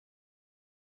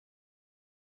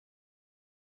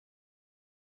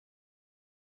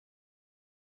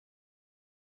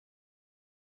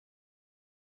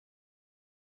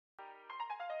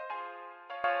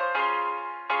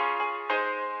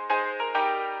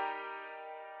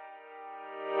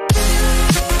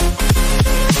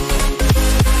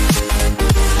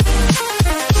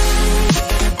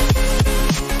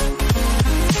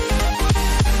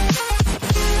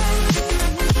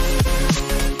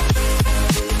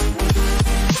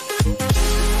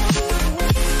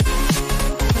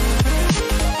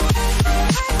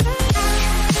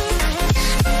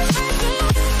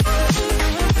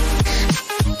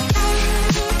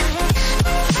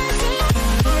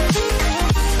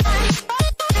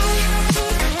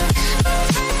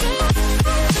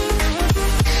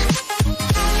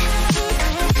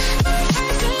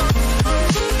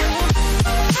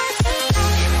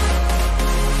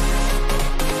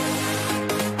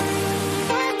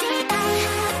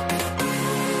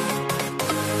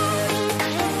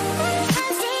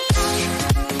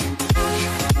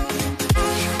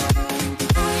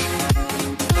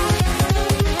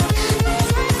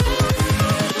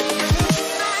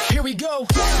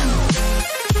go.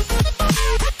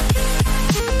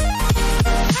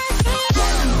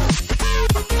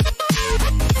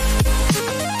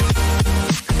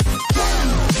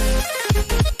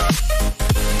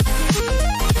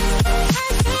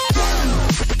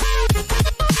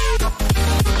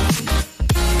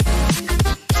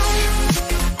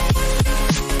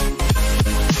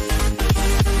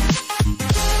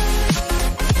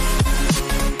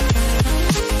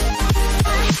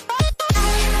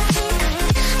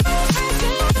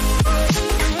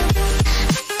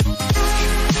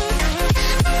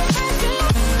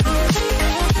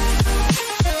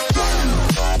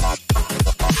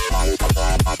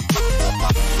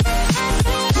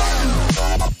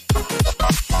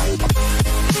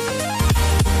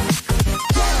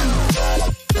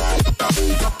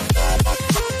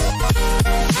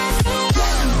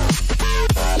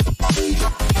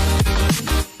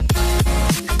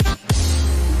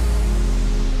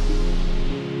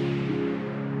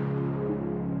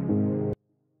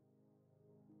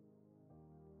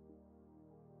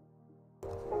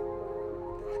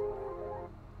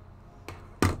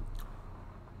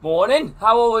 Morning,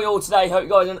 how are we all today? Hope you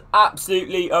guys had an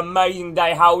absolutely amazing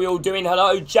day. How are we all doing?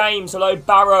 Hello James, hello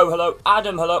Barrow, hello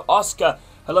Adam, hello Oscar,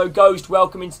 hello Ghost,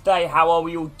 welcome in today. How are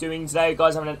we all doing today? You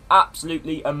guys having an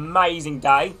absolutely amazing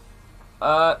day.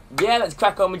 Yeah, let's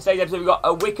crack on with today's episode. We've got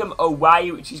a Wickham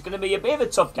away, which is going to be a bit of a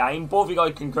tough game. Both of you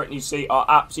guys can correctly see are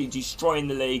absolutely destroying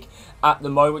the league at the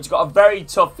moment. We've got a very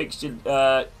tough fixture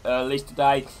list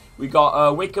today. We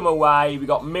got Wickham away, we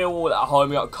got Millwall at home,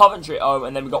 we got Coventry at home,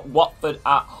 and then we got Watford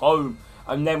at home.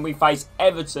 And then we face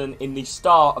Everton in the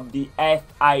start of the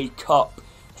FA Cup,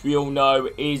 which we all know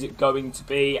is going to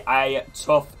be a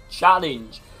tough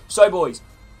challenge. So, boys,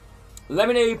 let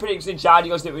me know your predictions in chat.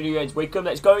 You guys think we're going to go against Wickham.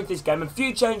 Let's go into this game. A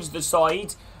few changes to the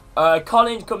side.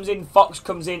 Collins comes in, Fox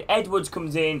comes in, Edwards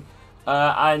comes in,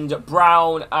 and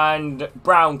Brown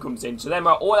comes in. So then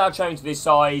we're all our changes to this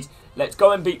side. Let's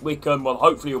go and beat Wickham. Well,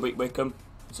 hopefully we'll beat Wickham.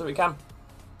 So we can.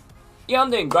 Yeah,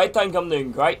 I'm doing great. Thank you. I'm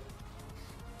doing great.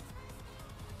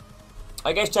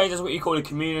 I guess, James, that's what you call a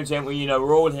community, and you know,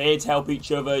 we're all here to help each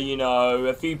other. You know,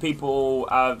 a few people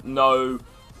know,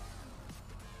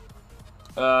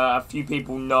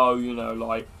 you know,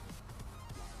 like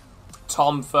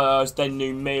Tom first, then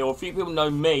knew me, or a few people know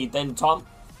me, then Tom.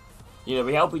 You know,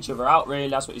 we help each other out, really.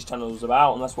 That's what this channel is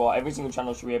about, and that's what every single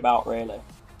channel should be about, really.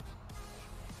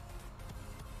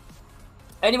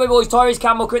 Anyway, boys, Tyrese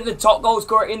Campbell currently the top goal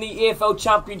scorer in the EFL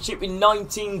Championship with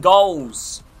 19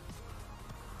 goals.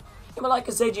 Yeah, but like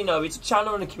I said, you know, it's a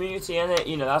channel and a community, isn't it?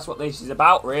 You know, that's what this is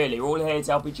about, really. We're all here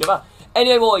to help each other.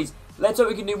 Anyway, boys, let's hope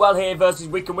we can do well here versus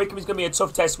Wickham. Wickham is going to be a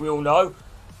tough test, we all know.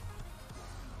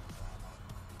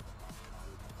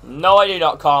 No, I do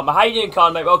not, Karma. How you doing,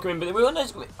 Karma, mate? Welcome in.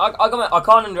 But I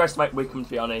can't underestimate Wickham,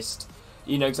 to be honest.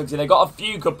 You know, because they've got a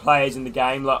few good players in the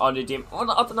game, like under Dim. I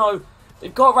don't know.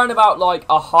 They've got around about like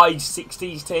a high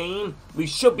 60s team. We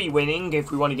should be winning if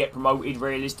we want to get promoted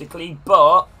realistically.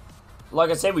 But,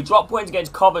 like I said, we dropped points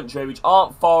against Coventry, which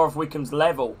aren't far off Wickham's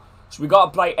level. So we've got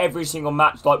to play every single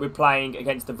match like we're playing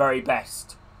against the very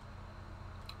best.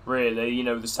 Really, you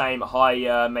know, the same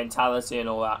high mentality and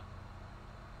all that.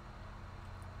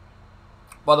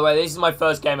 By the way, this is my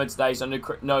first game of today, so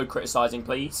no criticising,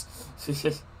 please.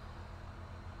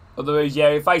 Otherwise,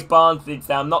 yeah, we faced Barnsley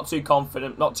today. I'm not too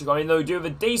confident, though we do have a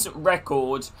decent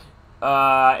record in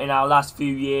our last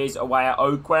few years away at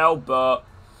Oakwell, but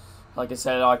like I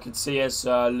said, I could see us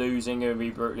losing, to be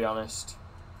brutally honest.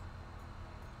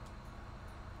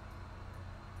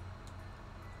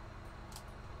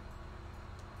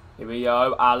 Here we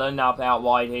go, Allen now play out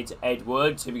wide here to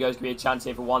Edwards. Here we go, it's going to be a chance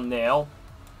here for 1-0.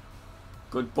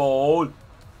 Good ball.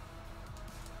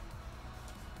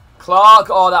 Clark,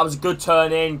 oh, that was a good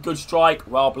turn in, good strike,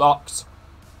 well blocked.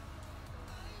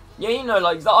 Yeah, you know,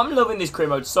 like, I'm loving this career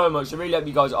mode so much. I really hope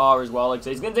you guys are as well. Like I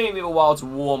said, it's going to take me a bit of a while to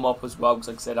warm up as well, because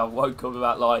like I said, I woke up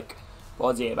about, like, what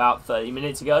was it, about 30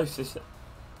 minutes ago?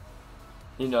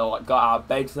 You know, like, got out of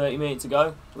bed 30 minutes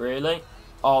ago, really.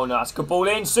 Oh, no, that's a good ball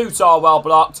in. Sutar, well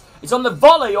blocked. It's on the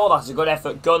volley. Oh, that's a good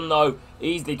effort. Gunn, though,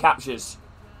 easily captures.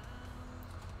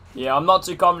 Yeah, I'm not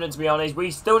too confident, to be honest.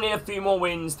 We still need a few more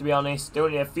wins, to be honest. Still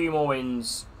need a few more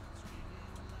wins.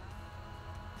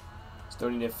 Still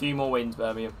need a few more wins,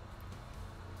 Birmingham.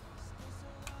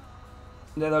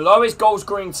 They're the lowest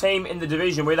goal-scoring team in the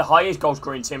division. We're the highest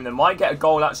goal-scoring team. They might get a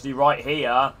goal actually right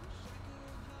here.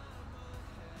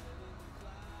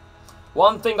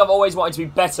 One thing I've always wanted to be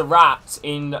better at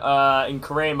in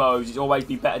career modes is always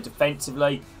be better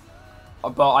defensively.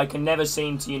 But I can never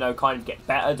seem to, you know, kind of get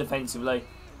better defensively.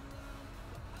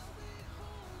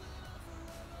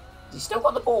 He's still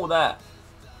got the ball there.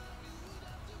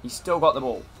 He's still got the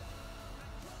ball.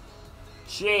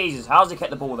 Jesus, how's he kept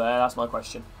the ball there? That's my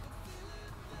question.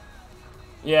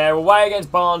 Yeah, we're away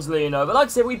against Barnsley, you know. But like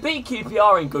I said, we beat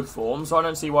QPR in good form, so I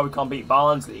don't see why we can't beat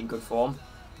Barnsley in good form.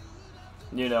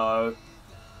 You know.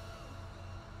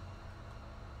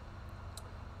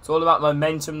 It's all about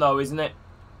momentum, though, isn't it?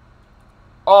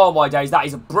 Oh, my days. That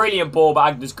is a brilliant ball, but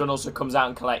Agnes Gunn also comes out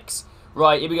and collects.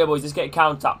 Right, here we go, boys. Let's get a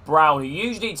counter at Brown, who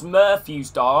usually it's Murphy who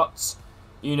starts.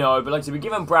 You know, but like I said, we're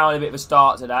giving Brown a bit of a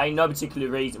start today. No particular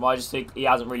reason why. I just think he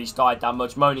hasn't really started that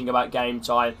much, moaning about game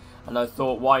time. And I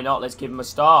thought, why not? Let's give him a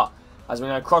start. As we're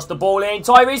going to cross the ball in.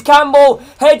 Tyrese Campbell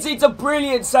heads it. A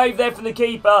brilliant save there from the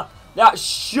keeper. That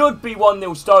should be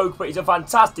 1-0 Stoke, but it's a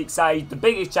fantastic save. The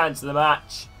biggest chance of the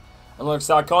match. And like I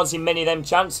said, I can't see many of them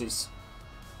chances.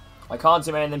 I can't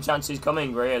see many of them chances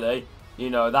coming, really.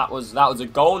 You know, that was a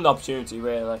golden opportunity,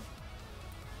 really.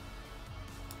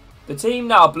 The team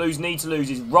now Blues need to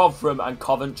lose is Rotherham and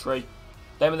Coventry.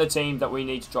 Them are the teams that we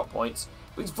need to drop points.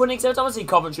 But it's funny because every time I see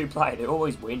Coventry play, they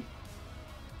always win.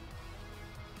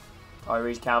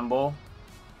 Tyrese Campbell.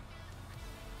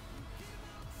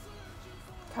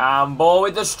 Campbell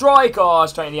with the strike. Oh,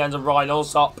 straight in the hands of Ryan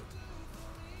Allsop.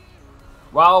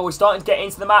 Well, we're starting to get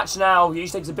into the match now. It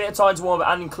usually takes a bit of time to warm up,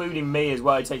 and including me as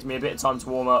well. It takes me a bit of time to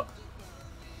warm up.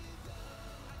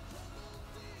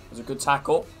 It was a good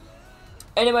tackle.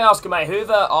 Anyway, Oscar, mate, who have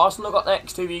Arsenal got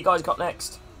next? Who have you guys got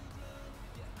next?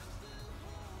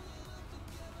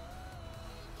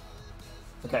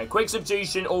 Okay, quick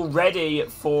substitution already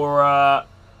for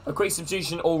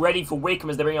Wickham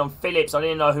as they bring on Phillips. I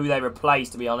didn't know who they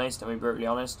replaced, to be honest. I mean, brutally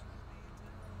honest.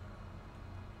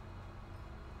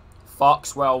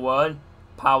 Fox, well won.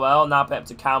 Powell now played up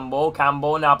to Campbell.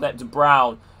 Campbell now played up to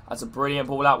Brown. That's a brilliant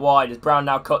ball out wide as Brown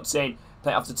now cuts in.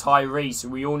 Play it off to Tyrese, who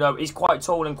we all know he's quite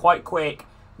tall and quite quick.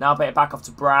 Now play it back off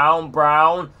to Brown.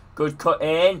 Brown, good cut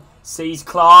in. Sees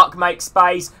Clark, makes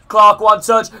space. Clark one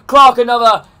touch. Clark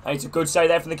another. And it's a good save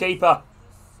there from the keeper.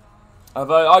 I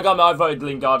voted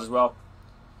Lingard as well.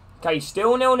 Okay,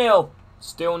 still 0-0.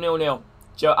 Still 0-0.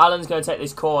 Joe Allen's going to take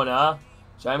this corner.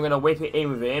 So I'm going to whip it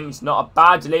in with him. It's not a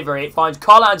bad delivery. It finds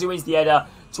Collins who wins the header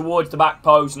towards the back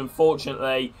post. And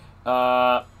unfortunately,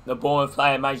 the Bournemouth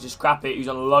player managed to scrap it. He's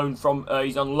on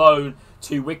loan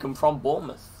to Wickham from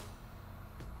Bournemouth.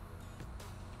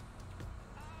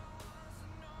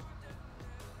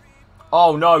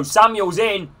 Oh no, Samuel's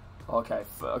in. Okay.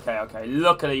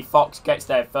 Luckily, Fox gets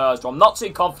there first. I'm not too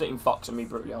confident in Fox, to be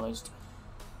brutally honest.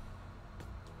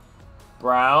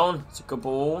 Brown, it's a good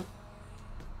ball.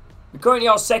 We currently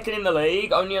are second in the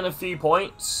league, only on a few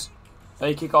points.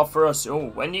 Early kick-off for us.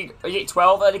 Oh, is it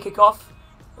 12 early kick-off?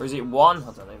 Or is it 1? I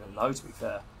don't even know, to be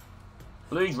fair.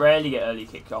 Blues rarely get early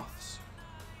kick-offs.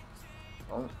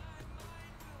 Oh.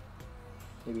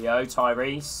 Here we go,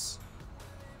 Tyrese.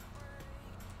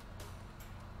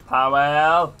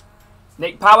 Powell.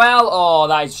 Nick Powell. Oh,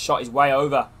 that shot is way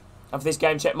over. And for this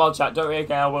game, check mod chat. Don't really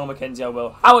care. I will, Mackenzie, I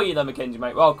will. How are you then, Mackenzie,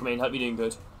 mate? Welcome in. Hope you're doing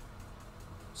good.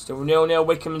 Still 0-0.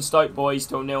 Wickham and Stoke, boys.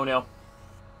 Still 0-0.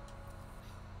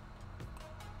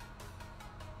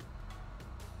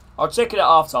 I'll check it at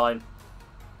half-time.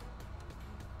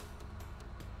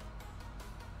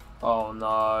 Oh,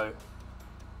 no.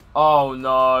 Oh,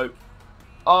 no.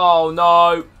 Oh,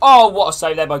 no. Oh, what a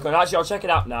save there by Gunn. Actually, I'll check it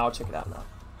out now.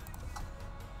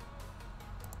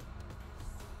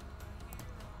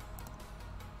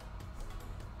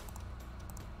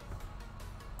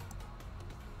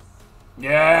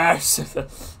 Yes!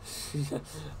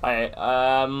 Alright,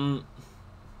 I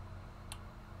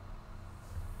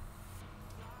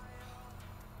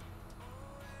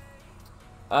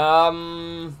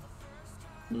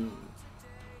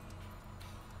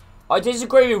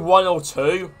disagree with 1 or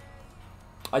 2.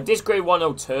 I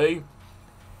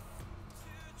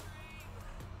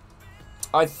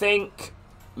think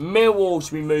Millwall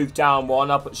should be moved down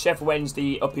 1. I'll put Sheffield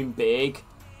Wednesday up in big.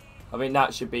 I think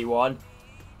that should be 1.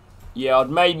 Yeah, I'd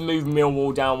maybe move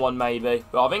Millwall down 1 maybe.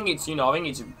 But I think it's,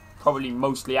 probably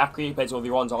mostly accurate compared to all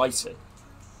the ones I see.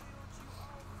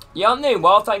 Yeah, I'm doing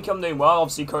well. Thank you, I'm doing well.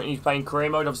 Obviously, currently he's playing career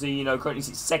mode. Obviously, currently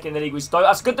he's second in the league with Stoke.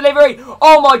 That's a good delivery.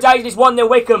 Oh, my days. It's 1-0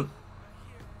 Wickham.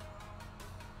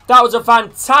 That was a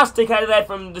fantastic header there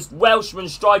from this Welshman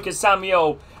striker,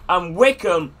 Samuel. And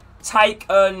Wickham take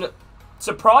a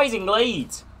surprising lead.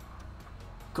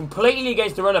 Completely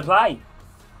against the run of play.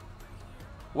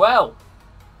 Well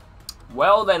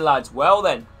then, lads. Well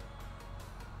then.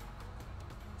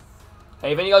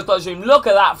 Hey, if any guys got to zoom, look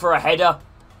at that for a header.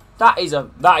 That is a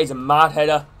mad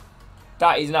header.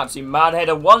 That is an absolute mad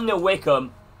header. 1-0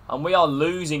 Wickham. And we are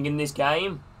losing in this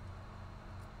game.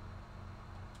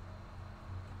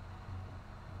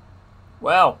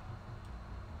 Well.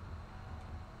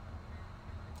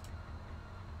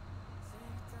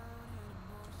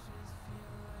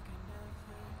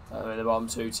 In the bottom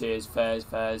 2 tiers,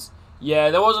 fairs.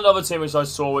 Yeah, there was another team which I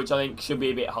saw which I think should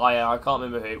be a bit higher. I can't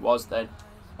remember who it was then.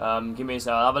 Give me a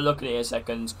second. I'll have a look at it in a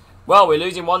second. Well, we're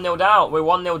losing 1-0 down. We're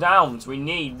 1-0 down, so we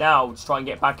need now to try and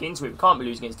get back into it. We can't be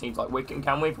losing against teams like Wycombe,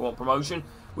 can we, if we want promotion?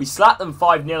 We slapped them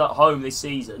 5-0 at home this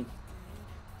season.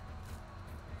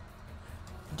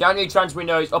 January transfer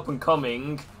window is up and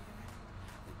coming.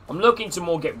 I'm looking to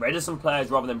more get rid of some players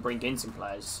rather than bring in some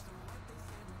players.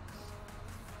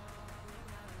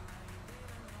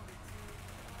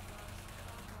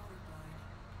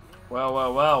 Well.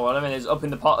 I don't think there's up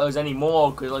in the potters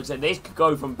anymore because, like I said, this could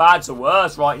go from bad to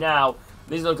worse right now.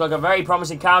 This looks like a very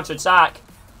promising counter-attack.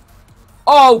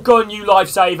 Oh, gun, you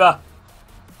lifesaver.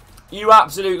 You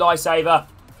absolute lifesaver.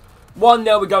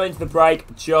 1-0, we go into the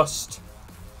break. Just.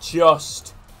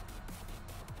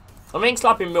 I think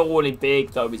slapping Millwall in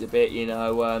big, though, is a bit, you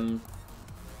know,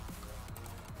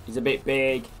 he's a bit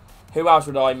big. Who else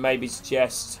would I maybe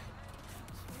suggest?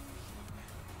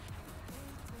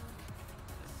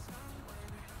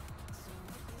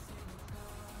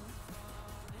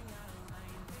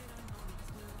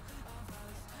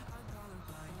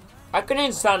 Accrington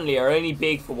and Stanley are only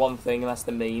big for one thing, and that's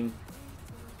the meme.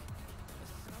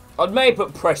 I'd maybe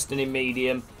put Preston in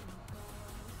medium.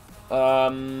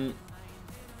 Apart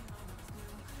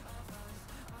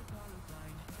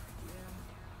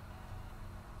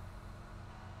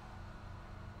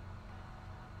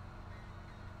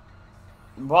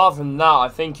from that, I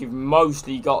think you've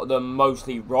mostly got them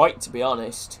mostly right, to be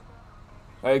honest.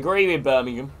 I agree with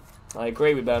Birmingham.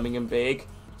 Big.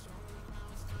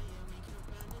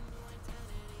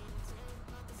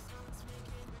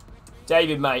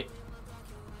 David, mate.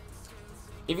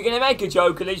 If you're going to make a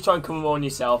joke, at least try and come on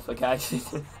yourself, okay?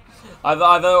 I've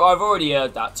already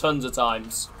heard that tons of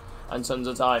times. And tons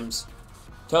of times.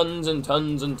 Tons and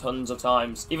tons of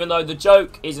times. Even though the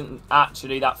joke isn't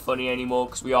actually that funny anymore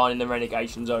because we aren't in the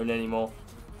relegation zone anymore.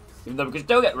 Even though we can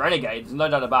still get relegated, there's no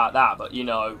doubt about that. But, you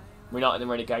know, we're not in the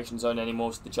relegation zone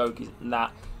anymore, so the joke isn't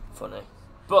that funny.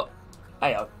 But,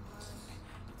 hey-oh.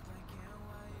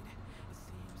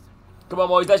 Come on,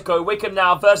 boys, let's go. Wycombe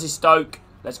now versus Stoke.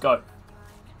 Let's go.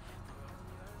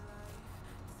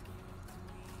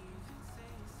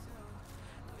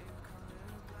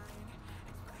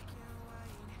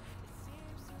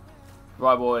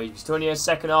 Right, boys. Still only a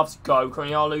second half to go.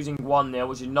 Currently are losing 1-0,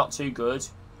 which is not too good.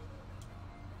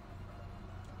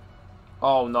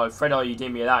 Oh, no. Fredo, you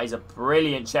did me. That is a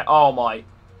brilliant check. Oh, my.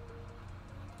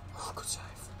 Oh, good save.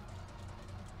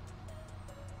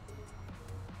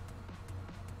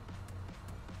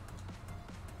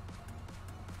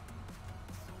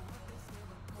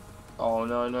 Oh,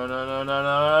 no.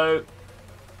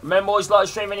 Remember, boys, like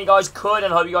the stream when you guys could,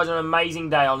 and hope you guys have an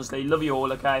amazing day, honestly. Love you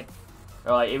all, okay?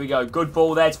 Alright, here we go. Good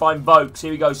ball there to find Vokes. Here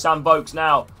we go. Sam Vokes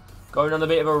now. Going on a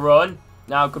bit of a run.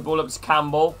 Now, good ball up to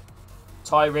Campbell.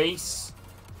 Tyrese.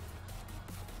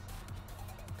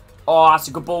 Oh, that's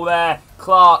a good ball there.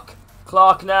 Clark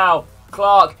now.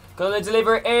 Clark. Going to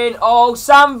deliver it in. Oh,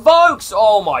 Sam Vokes.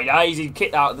 Oh, my days. He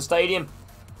kicked out of the stadium.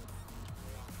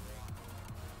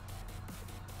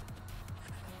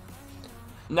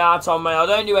 Nah, Tom, mate, I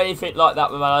don't do anything like that,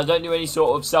 man. I don't do any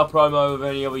sort of self-promo with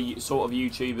any other sort of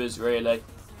YouTubers, really.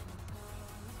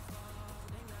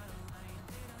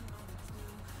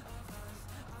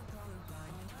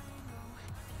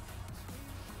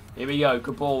 Here we go,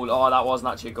 good ball. Oh, that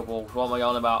wasn't actually a good ball. What am I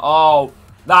on about? Oh,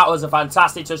 that was a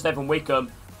fantastic touch there from Wycombe.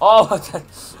 Oh,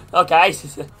 okay.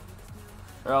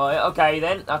 Right, okay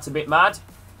then. That's a bit mad.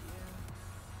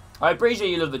 I appreciate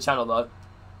you love the channel, though.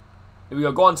 Here we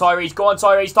go. Go on, Tyrese. Go on,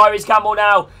 Tyrese. Tyrese Campbell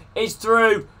now is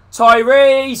through.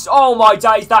 Tyrese. Oh, my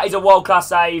days. That is a world-class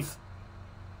save.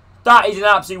 That is an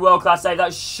absolute world-class save.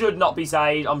 That should not be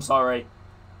saved. I'm sorry.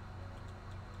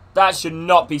 That should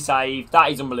not be saved.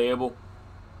 That is unbelievable.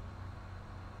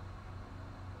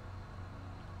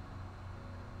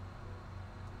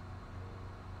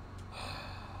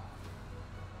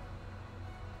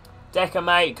 Decker,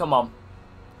 mate. Come on.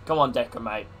 Come on, Decker,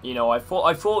 mate. You know, I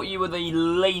thought you were the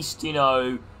least, you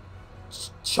know,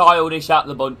 childish at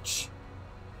the bunch.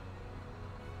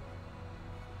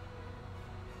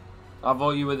 I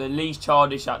thought you were the least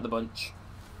childish at the bunch.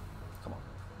 Come on.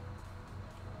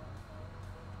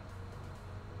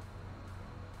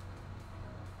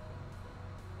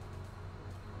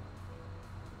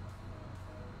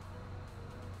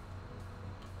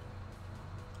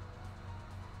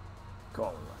 Come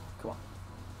on. Come on.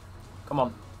 Come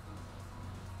on.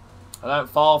 I don't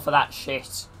fall for that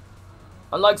shit.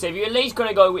 And like I said, if you're at least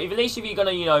gonna go, if you're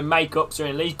gonna, you know, make up, so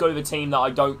at least go with a team that I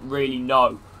don't really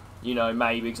know, you know,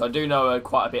 maybe, because I do know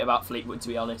quite a bit about Fleetwood, to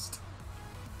be honest.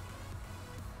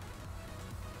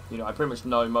 You know, I pretty much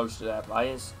know most of their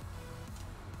players.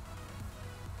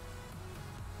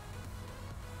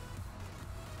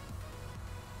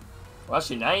 Well, that's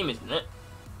your name, isn't it?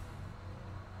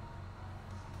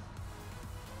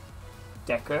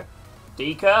 Decker? I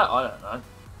don't know.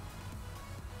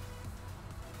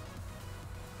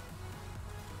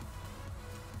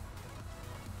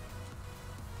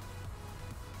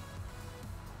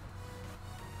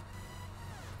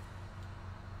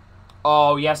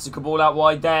 Oh, yes, the ball out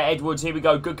wide there. Edwards, here we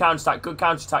go. Good counter-attack, good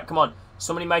counter-attack. Come on.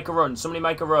 Somebody make a run. Somebody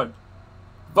make a run.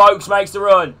 Vokes makes the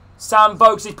run. Sam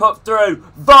Vokes is put through.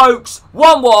 Vokes,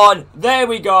 1-1. There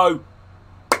we go.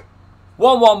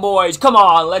 1-1, boys. Come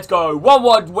on, let's go.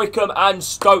 1-1, Wickham and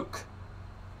Stoke.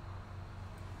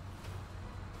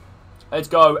 Let's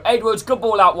go. Edwards, good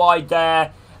ball out wide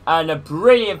there. And a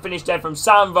brilliant finish there from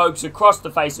Sam Vokes across the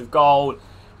face of goal.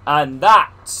 And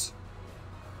that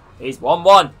is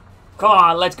 1-1. Come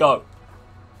on, let's go.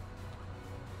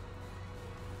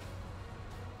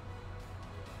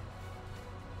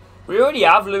 We already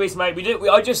have Lewis, mate.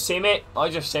 I just sim it.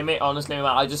 Honestly, mate.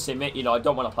 I just sim it. You know, I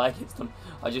don't want to play against them.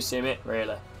 I just sim it,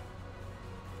 really.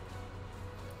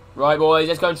 Right, boys.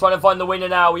 Let's go and try and find the winner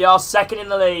now. We are second in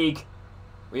the league.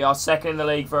 We are second in the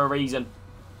league for a reason.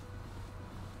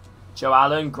 Joe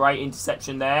Allen, great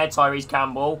interception there. Tyrese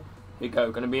Campbell. Here we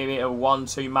go. Going to be a bit of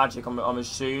 1-2 magic, I'm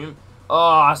assuming.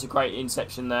 Oh, that's a great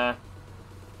interception there.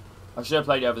 I should have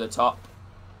played it over the top.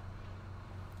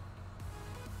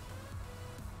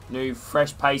 New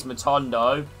fresh pace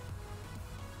Matondo.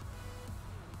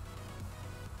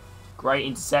 Great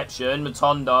interception.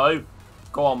 Matondo.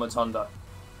 Go on, Matondo.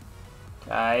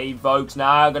 Okay, Vokes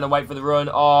now going to wait for the run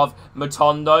of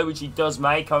Matondo, which he does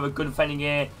make. Have a good defending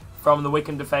here from the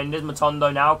Wickham defenders.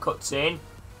 Matondo now cuts in.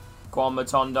 Go on,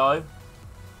 Matondo.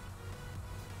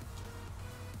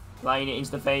 Playing it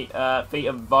into the feet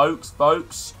of Vokes.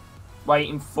 Vokes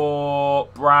waiting for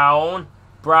Brown.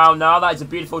 Brown now. That is a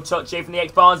beautiful touch here from the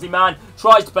ex-Barnsley man.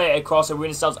 Tries to play it across and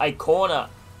wins themselves a corner.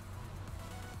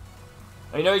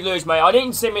 You know, Lewis, mate. I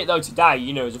didn't sim it though today.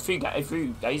 You know, it was a few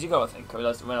days ago, I think, when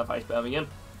I faced Birmingham.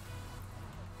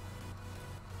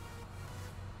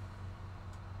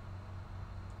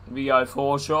 Here we go,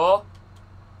 Forshaw.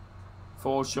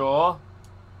 Forshaw.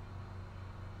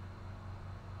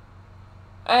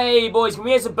 Hey, boys, can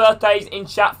we have some birthdays in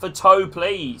chat for Toe,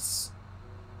 please?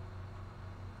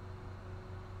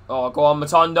 Oh, go on,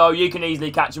 Matondo. You can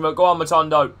easily catch him up. Go on,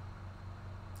 Matondo.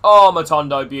 Oh,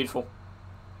 Matondo. Beautiful.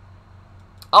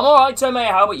 I'm alright, Toe,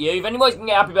 mate. How about you? If anyone can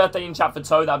get happy birthday in chat for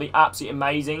Toe, that'd be absolutely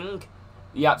amazing.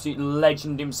 The absolute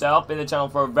legend himself. Been in the channel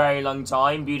for a very long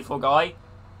time. Beautiful guy.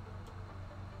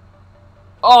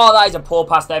 Oh, that is a poor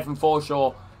pass there from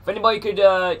Forshaw. If anybody could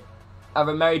have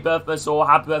a Merry Birthday or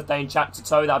Happy Birthday in chat to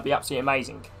Toe, that'd be absolutely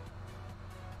amazing.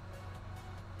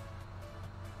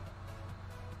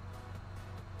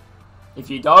 If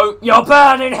you don't, you'll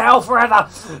burn in hell forever.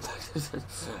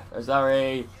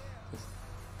 Sorry.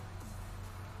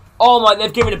 Oh my,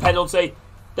 they've given a penalty.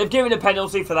 They've given a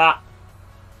penalty for that.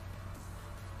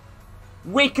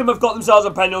 Wickham have got themselves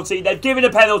a penalty. They've given a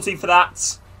penalty for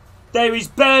that. There is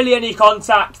barely any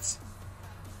contact.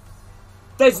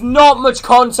 There's not much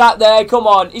contact there. Come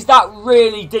on. Is that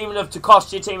really deep enough to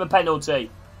cost your team a penalty?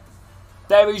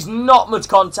 There is not much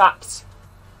contact.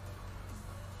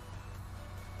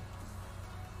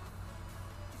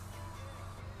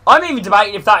 I'm even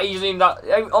debating if that is even that.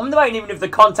 I'm debating even if the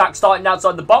contact's starting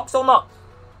outside the box or not.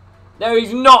 There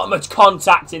is not much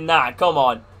contact in that. Come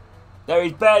on. There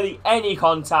is barely any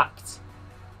contact.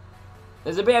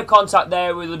 There's a bit of contact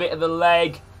there with a bit of the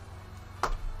leg.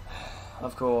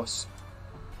 Of course.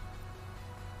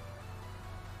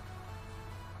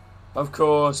 Of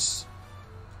course.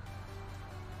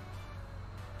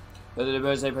 The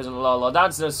birthday present, lol. I'll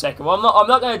dance in a second. Well, I'm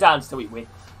not going to dance till we win.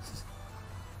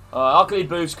 Luckily,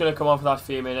 Booth's going to come on for that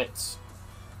few minutes.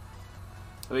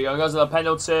 There we go. Goes to the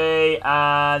penalty,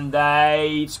 and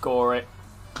they score it.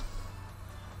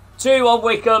 2-1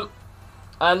 Wickham,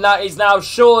 and that is now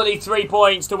surely 3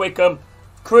 points to Wickham.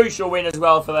 Crucial win as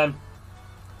well for them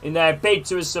in their bid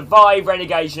to survive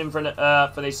relegation for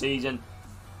this season.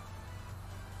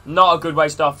 Not a good way to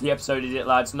start the episode, is it,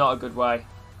 lads? Not a good way.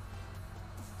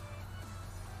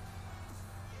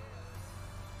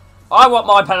 I want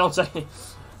my penalty.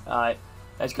 Alright,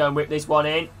 let's go and whip this one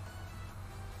in.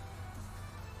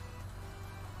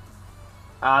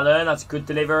 Allen, that's a good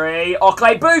delivery. Oh,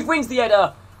 Clay Booth wins the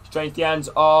header. Straight to the hands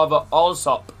of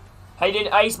Allsop.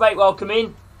 Hayden Ace, mate, welcome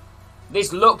in.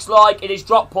 This looks like it has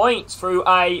dropped points through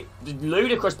a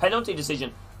ludicrous penalty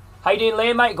decision. How you doing,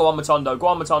 Liam, mate? Go on, Matondo. Go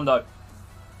on, Matondo.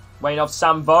 Waiting off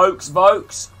Sam Vokes.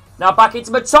 Vokes. Now back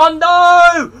into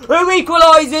Matondo! Who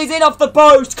equalises in off the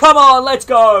post. Come on, let's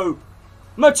go.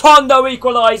 Matondo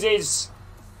equalises.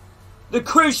 The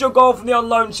crucial goal from the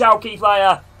on-loan Schalke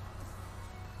player.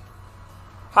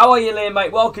 How are you, Liam,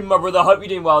 mate? Welcome, my brother. Hope you're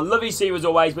doing well. Love you, see you as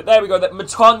always. But there we go. That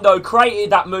Matondo created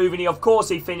that move, and of course,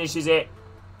 he finishes it.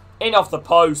 In off the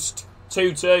post.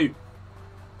 2-2.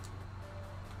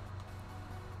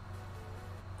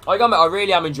 I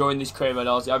really am enjoying this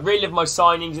criminality. I really love my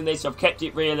signings in this. I've kept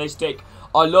it realistic.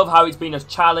 I love how it's been a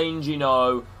challenge, you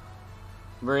know.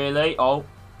 Really? Oh.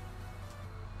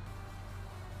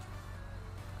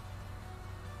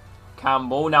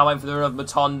 Campbell. Now waiting for the run of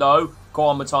Matondo. Go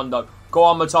on, Matondo. Go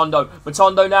on, Matondo.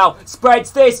 Matondo now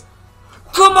spreads this.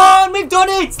 Come on, we've done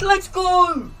it. Let's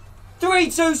go.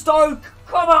 3-2 Stoke.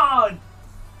 Come on.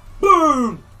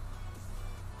 Boom.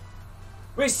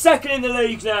 We're second in the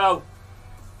league now.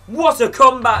 What a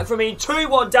comeback from being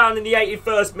 2-1 down in the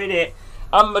 81st minute.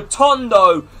 And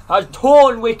Matondo has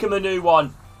torn Wickham a new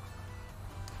one.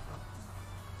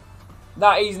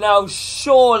 That is now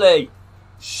surely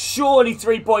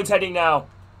 3 points heading now.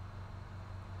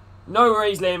 No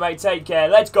worries, Liam, mate. Take care.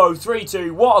 Let's go.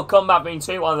 3-2. What a comeback being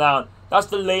 2-1 down. That's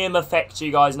the Liam effect,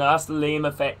 you guys know. That's the Liam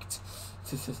effect.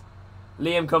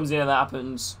 Liam comes in and that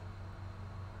happens.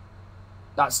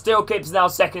 That still keeps us now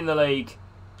second in the league.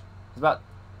 It's about...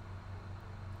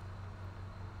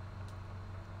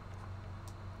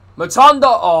 Matondo!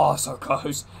 Oh, so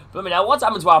close. But I mean, now what's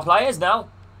happened to our players now?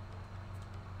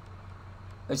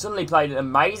 They suddenly played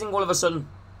amazing all of a sudden.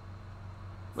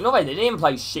 Well, no, they didn't even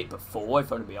play shit before,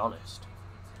 if I'm to be honest.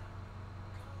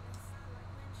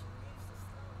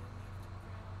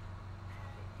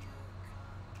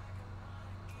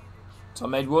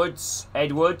 Tom Edwards.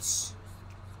 Edwards.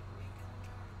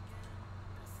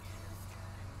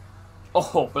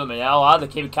 Oh, blooming hell, how the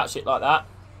keeper catch it like that?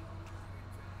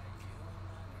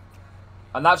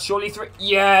 And that's surely 3.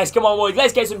 Yes, come on, boys.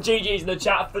 Let's get some GGs in the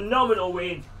chat. A phenomenal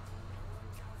win.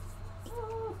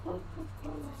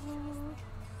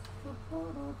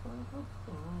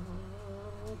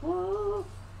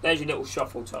 There's your little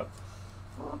shuffle toe.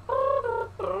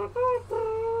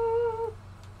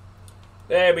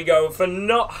 There we go.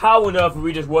 How on earth have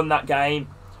we just won that game?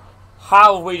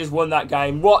 How have we just won that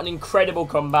game? What an incredible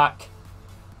comeback.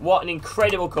 What an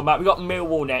incredible comeback. We got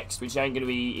Millwall next, which ain't going to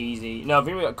be easy. No, I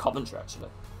think we got Coventry, actually.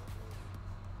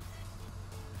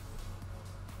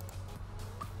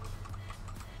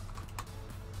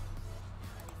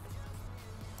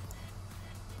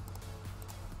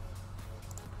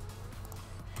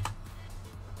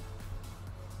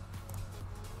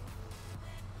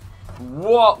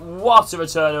 What a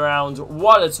turnaround.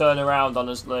 What a turnaround,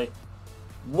 honestly.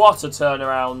 What a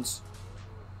turnaround.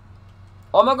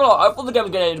 Oh my god, I thought the game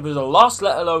was going to end with a loss,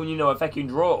 let alone, you know, a fucking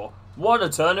draw. What a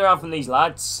turnaround from these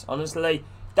lads, honestly.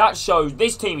 That shows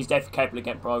this team is definitely capable of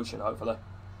getting promotion, hopefully.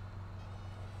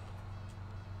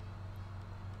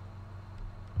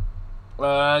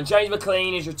 James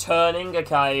McLean is returning.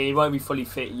 Okay, he won't be fully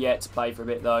fit yet to play for a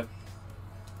bit, though.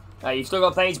 Hey, you've still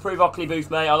got plenty to prove, Ockley Booth,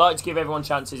 mate. I like to give everyone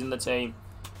chances in the team.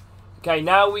 Okay,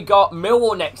 now we got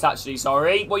Millwall next, actually,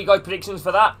 sorry. What are you guys' predictions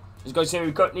for that? Let's go see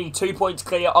we've got 2 points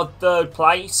clear of 3rd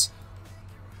place.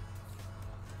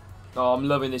 Oh, I'm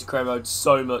loving this career mode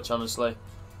so much, honestly.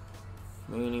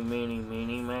 Meanie,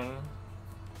 man.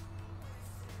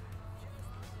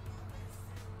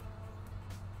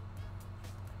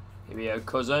 Here we go,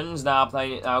 Cousins. Now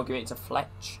playing it, now giving it to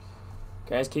Fletch.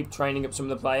 Okay, let's keep training up some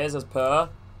of the players as per.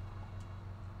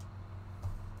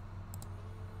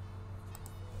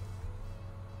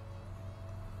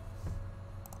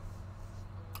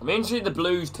 I'm interested in the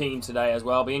Blues team today as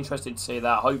well. I'll be interested to see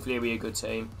that. Hopefully it'll be a good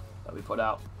team that we put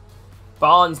out.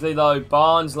 Barnsley, though.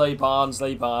 Barnsley.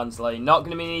 Not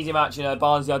going to be an easy match, you know.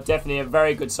 Barnsley are definitely a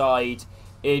very good side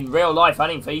in real life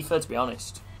and in FIFA, to be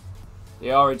honest.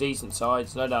 They are a decent side,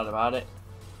 there's no doubt about it.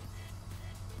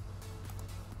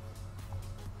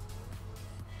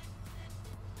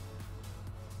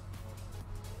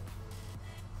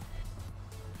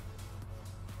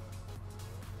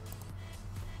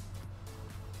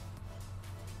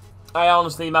 Hey,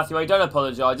 honestly, Matthew, I don't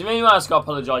apologise. If anyone else got to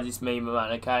apologise, it's me, my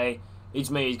man, okay?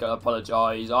 It's me who's got to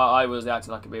apologise. I was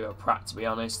acting like a bit of a prat, to be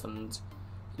honest, and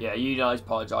yeah, you don't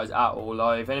apologise at all.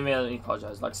 Like, if anyone else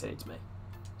apologise, like I said, it's me.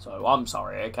 So, I'm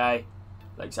sorry, okay?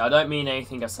 Like I said, I don't mean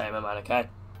anything I say, my man, okay?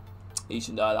 You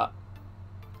should know that.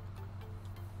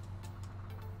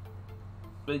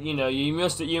 But, you know, you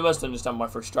must understand my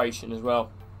frustration as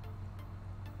well.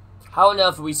 How on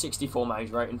earth are we 64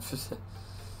 mage rating?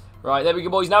 Right, there we go,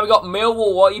 boys. Now we got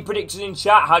Millwall. What are your predictions in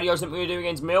chat? How do you guys think we're going to do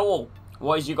against Millwall?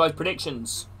 What is your guys'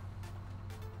 predictions?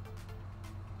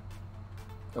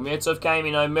 Gonna be a tough game,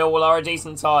 you know. Millwall are a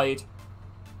decent side.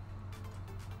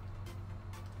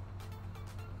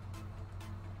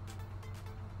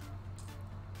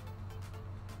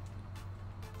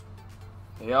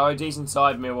 They are a decent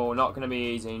side, Millwall. Not going to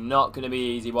be easy. Not going to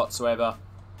be easy whatsoever.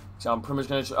 So I'm pretty much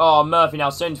going to... Oh, Murphy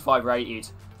now 75 rated.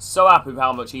 So happy with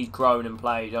how much he's grown and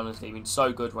played, honestly. He's been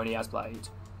so good when he has played.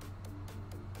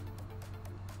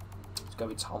 Let's go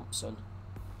with Thompson.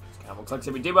 Like I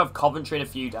said, we do have Coventry in a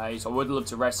few days. I would love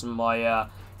to rest some of my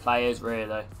players,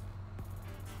 really.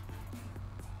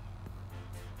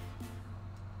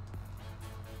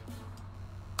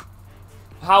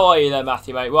 How are you there,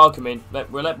 Matthew, mate? Welcome in.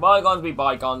 We'll let bygones be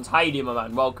bygones. How you doing, my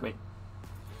man? Welcome in.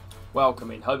 Welcome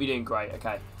in. Hope you're doing great.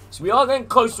 Okay. So we are getting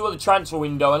close to the transfer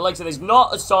window. And like I said, there's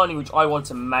not a signing which I want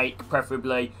to make,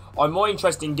 preferably. I'm more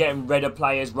interested in getting rid of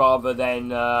players rather than,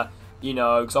 you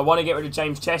know, because I want to get rid of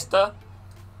James Chester.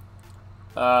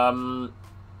 I'd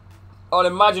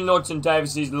imagine Nodson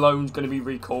Davis's loan's going to be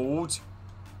recalled.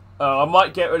 I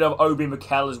might get rid of Obi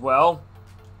Mikel as well.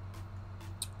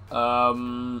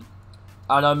 And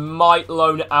I might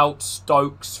loan out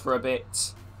Stokes for a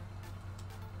bit.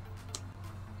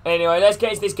 Anyway, let's get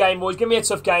into this game, boys. It's going to be a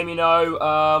tough game, you know.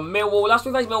 Millwall, last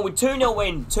week we faced Millwall with 2-0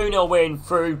 win. 2-0 win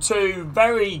through two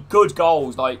very good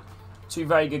goals. Like, two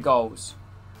very good goals.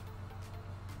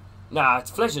 Nah, it's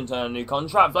Fletcher's on a new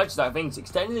contract. Fletcher's, I think,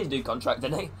 extended his new contract,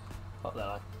 didn't he? Not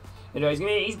that.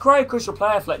 Anyway, he's quite a crucial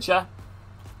player, Fletcher.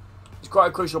 He's quite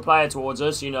a crucial player towards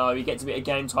us. You know, he gets a bit of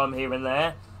game time here and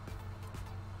there.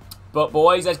 But,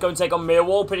 boys, let's go and take on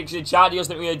Millwall. Prediction in chat. You guys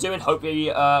think we're doing?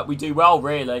 Hopefully, we do well,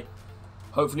 really.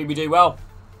 Hopefully, we do well.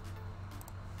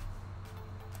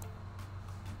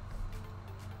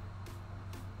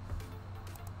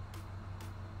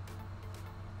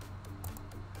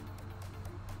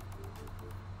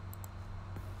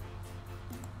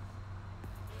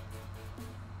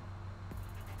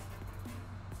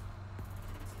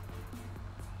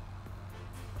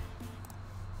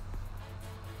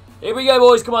 Here we go,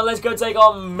 boys. Come on, let's go take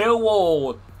on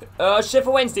Millwall.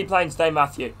 Sheffield Wednesday playing today,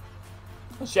 Matthew.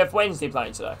 Sheffield Wednesday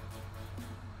playing today.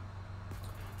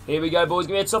 Here we go, boys.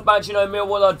 It's going to be a tough match. You know,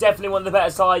 Millwall are definitely one of the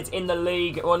better sides in the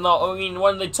league. Well, not, I mean,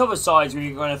 one of the tougher sides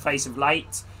we're going to face of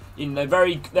late. You know,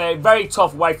 they're very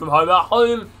tough away from home. At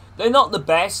home, they're not the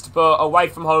best, but away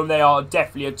from home, they are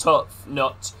definitely a tough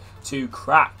nut to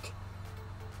crack.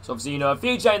 So, obviously, you know, a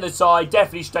few change in the side,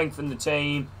 definitely strengthen the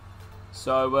team.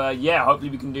 So, yeah,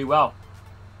 hopefully we can do well.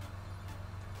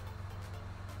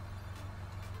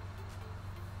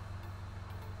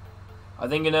 I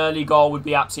think an early goal would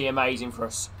be absolutely amazing for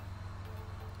us.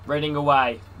 Reading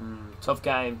away. Tough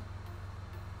game.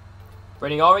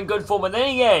 Reading are in good form, but then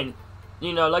again,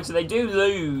 you know, like I said, they do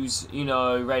lose, you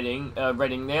know, Reading.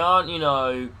 They aren't, you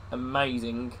know,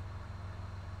 amazing.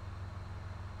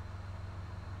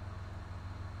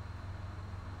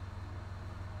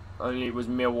 Only it was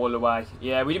Millwall away.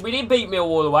 Yeah, we did beat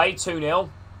Millwall away 2-0.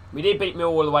 We did beat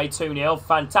Millwall away 2-0.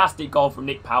 Fantastic goal from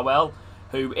Nick Powell,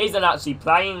 who isn't actually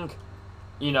playing.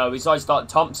 You know, besides start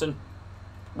Thompson.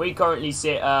 We currently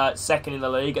sit second in the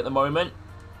league at the moment.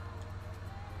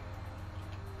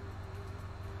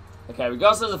 Okay, we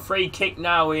got a free kick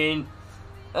now in.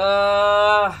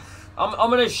 I'm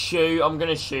going to shoot. I'm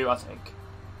going to shoot, I think.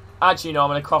 Actually, no, I'm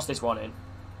going to cross this one in.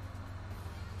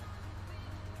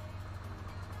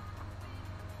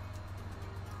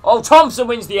 Oh, Thompson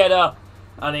wins the header.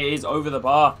 And it is over the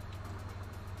bar.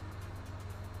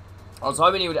 I was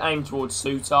hoping he would aim towards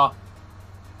Suter.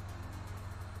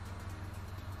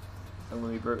 I'm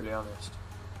going to be brutally honest.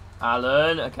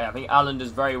 Allen. Okay, I think Allen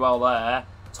does very well there.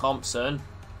 Thompson,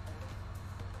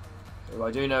 who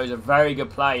I do know is a very good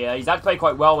player. He's had to play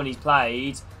quite well when he's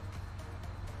played.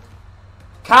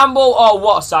 Campbell. Oh,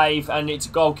 what a save. And it's a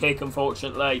goal kick,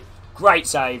 unfortunately. Great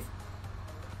save.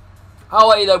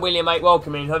 How are you there, William, mate?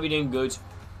 Welcome in. Hope you're doing good.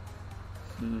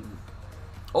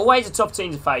 Always a tough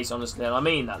team to face, honestly. And I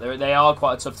mean that. They are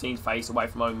quite a tough team to face away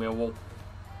from home Millwall.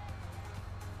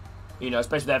 You know,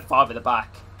 especially their five at the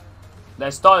back.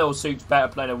 Their style suits better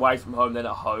playing away from home than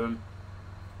at home.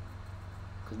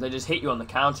 Because they just hit you on the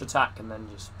counter-attack and then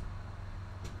just...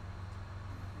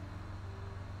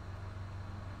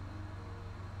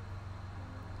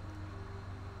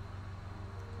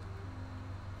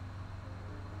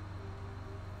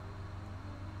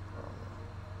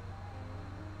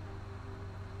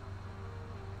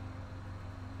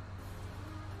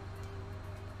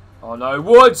 Oh no,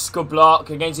 Woods! Good block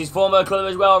against his former club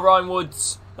as well, Ryan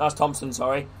Woods. That's Thompson,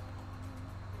 sorry.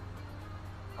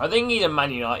 I think he's a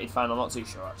Man United fan. I'm not too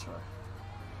sure, actually.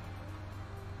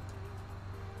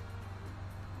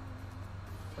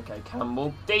 Okay,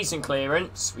 Campbell. Decent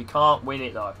clearance. We can't win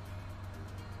it, though.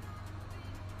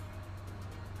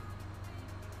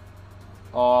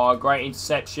 Oh, great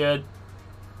interception.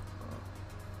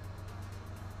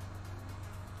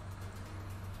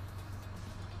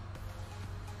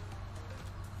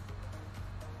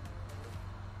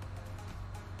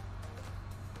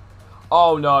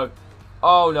 Oh, no.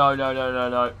 Oh, no, no, no, no,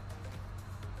 no.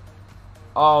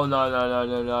 Oh, no, no, no,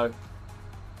 no, no.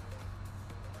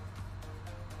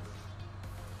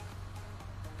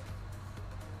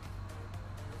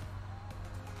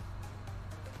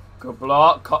 Good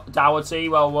block. Doherty,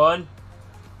 well won.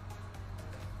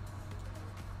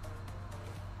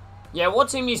 Yeah, what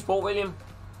team do you support, William?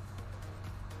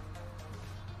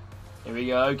 Here we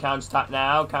go. Counter-attack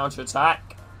now. Counter-attack.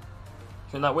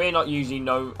 That we're not usually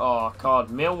no... Oh, God.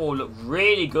 Millwall look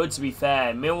really good, to be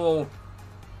fair. Millwall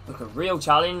look a real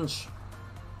challenge.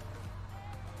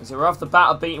 As we're off the bat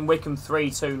of beating Wickham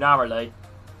 3-2 narrowly.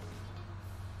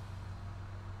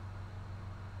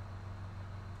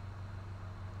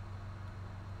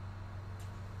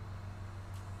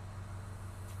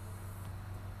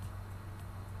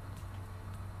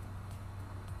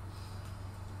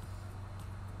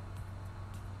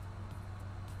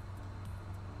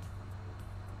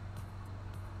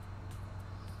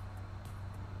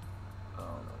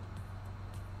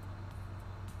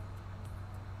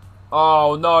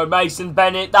 Oh, no, Mason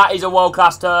Bennett. That is a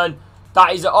world-class turn.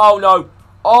 That is a... Oh, no.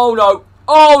 Oh, no.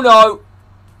 Oh, no.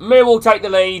 Millwall take the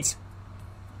lead.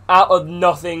 Out of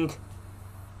nothing.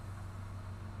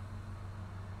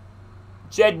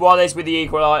 Jed Wallace with the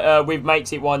equaliser.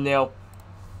 Makes it 1-0.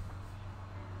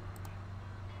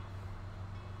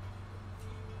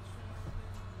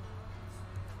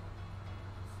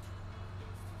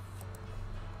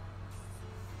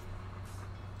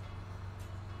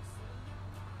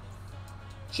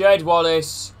 Jed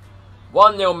Wallace,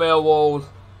 1-0 Millwall.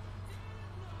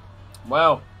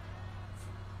 Well.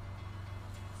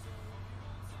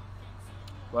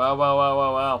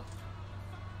 Well.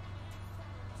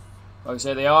 Like I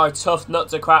said, they are a tough nut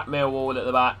to crack, Millwall at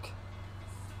the back.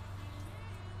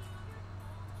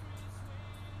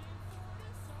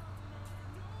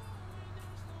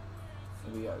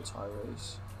 Here we go,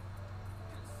 Tyrese.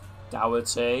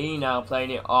 Doherty, now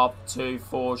playing it up to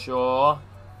Forshaw.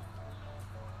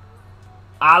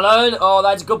 Allen, oh,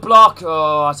 that's a good block.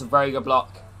 Oh, that's a very good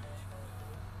block.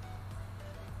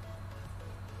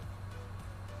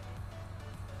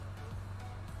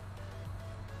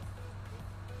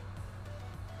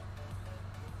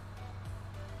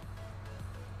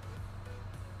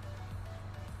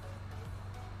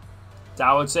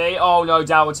 Doherty, oh no,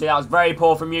 Doherty, that was very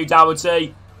poor from you,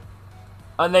 Doherty.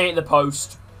 And they hit the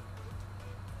post.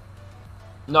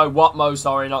 No, Watmo,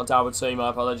 sorry, not Doherty, my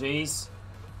apologies.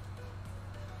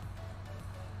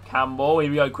 Campbell, here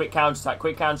we go, quick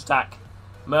counter-attack,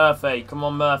 Murphy, come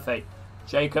on Murphy.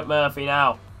 Jacob Murphy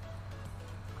now.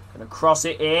 Gonna cross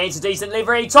it in, it's a decent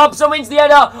delivery. Thompson wins the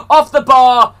header, off the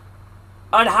bar.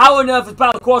 And how on earth has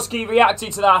Balakowski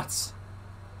reacted to that?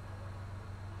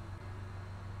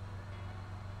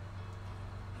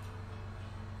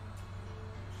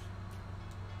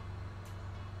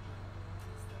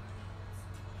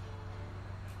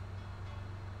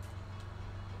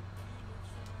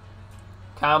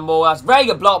 Campbell, that's a very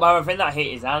good block, but I think that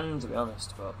hit his hand, to be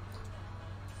honest. But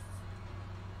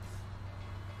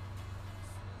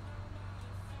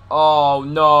oh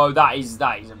no, that is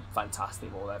a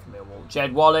fantastic ball there from Millwall.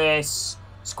 Jed Wallace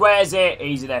squares it,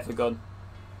 easy there for Gunn.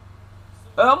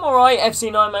 I'm alright,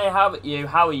 FC9 mate, how about you?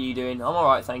 How are you doing? I'm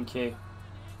alright, thank you.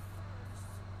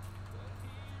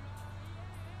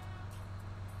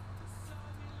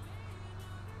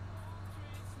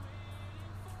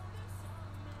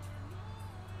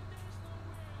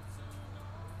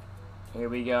 Here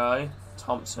we go.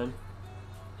 Thompson.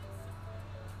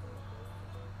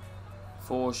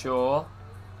 For sure.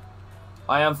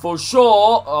 I am for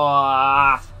sure.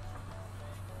 Oh,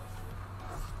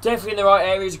 definitely in the right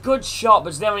area. It's a good shot,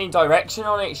 but there's never any direction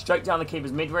on it. Straight down the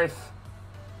keeper's midriff.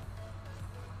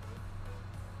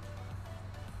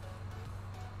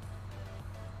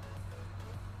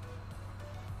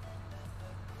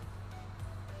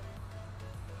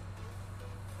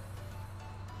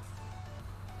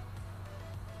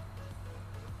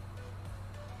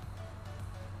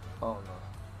 Oh no.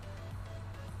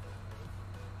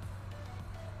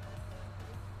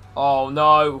 Oh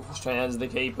no. Straight hands of the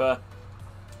keeper.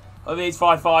 I think it's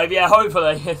 5-5. Yeah,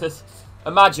 hopefully.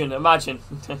 Imagine. Imagine.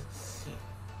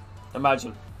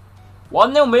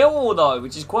 1-0 Millwall though,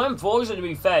 which is quite unfortunate to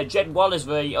be fair. Jed Wallace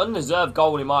for the undeserved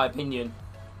goal in my opinion.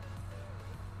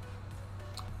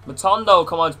 Matondo will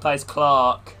come on to place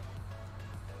Clark.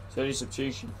 So only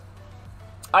substitution.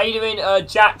 How you doing,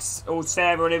 Jax or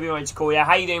Sarah, whatever you want to call you?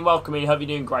 How you doing? Welcome in. Hope you're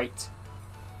doing great.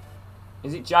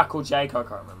 Is it Jack or Jake? I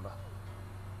can't remember.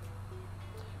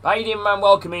 How you doing, man?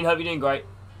 Welcome in. Hope you're doing great.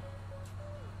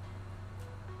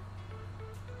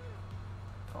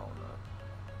 Oh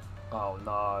no. Oh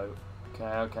no.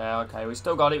 Okay. We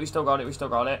still got it.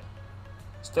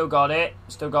 Still got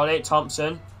it.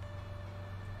 Thompson.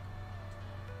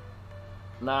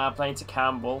 Nah, playing to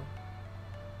Campbell.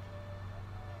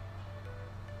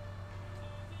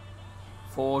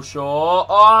 For sure.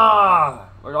 Ah!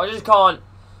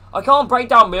 I can't break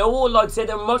down Millwall. Like I said,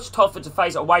 they're much tougher to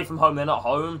face away from home. They're not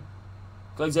home.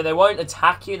 Like I said, they won't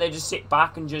attack you. They just sit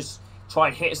back and just try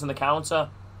and hit us on the counter.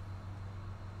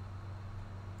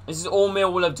 This is all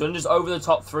Millwall have done. Just over the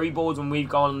top 3 balls when we've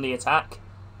gone on the attack.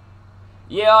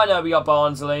 Yeah, I know we got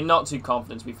Barnsley. Not too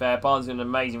confident to be fair. Barnsley in an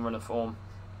amazing run of form.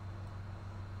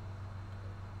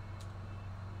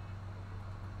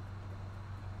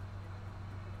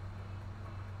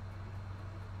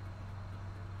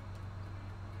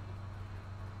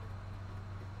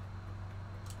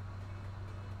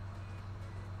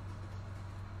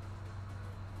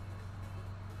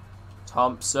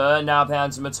 Thompson, now down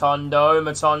to Matondo.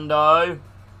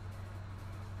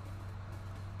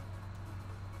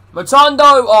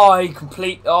 Oh, he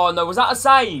complete. Oh, no. Was that a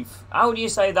save? How do you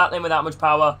say that then with that much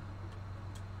power?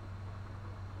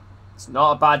 It's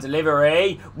not a bad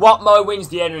delivery. Watmo wins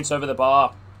the entrance over the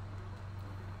bar.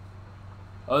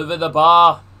 Over the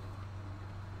bar.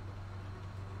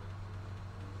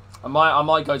 I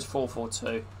might go to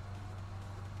 4-4-2.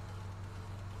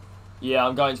 Yeah,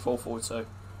 I'm going to 4-4-2.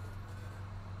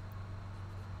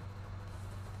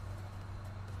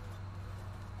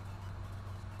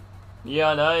 Yeah,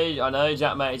 I know,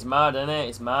 Jack, mate. It's mad, isn't it?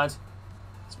 It's mad.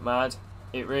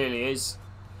 It really is.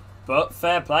 But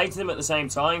fair play to them at the same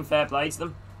time. Fair play to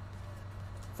them.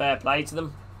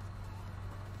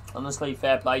 Honestly,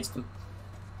 fair play to them.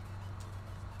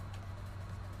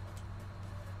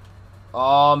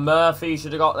 Oh, Murphy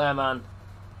should have got there, man.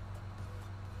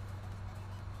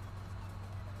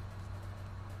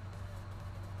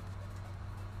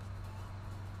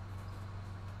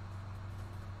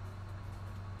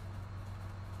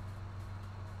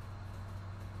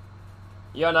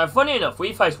 Yeah, no, funny enough,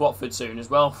 we face Watford soon as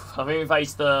well. I think we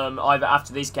face them either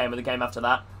after this game or the game after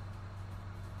that.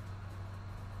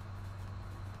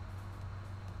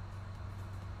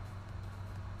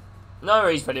 No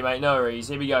worries, Freddie, mate, no worries.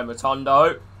 Here we go,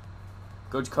 Matondo.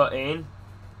 Good cut in.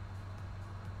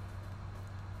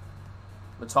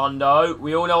 Matondo.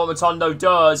 We all know what Matondo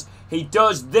does. He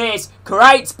does this.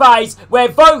 Create space where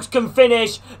Vokes can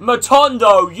finish.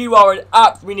 Matondo, you are an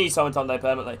app. We need someone Matondo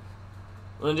permanently.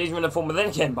 On a decent run of form, but then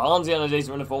again, Barnsley on a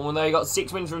decent run of form, when they got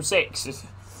 6 wins from 6.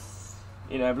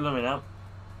 You know, blooming out.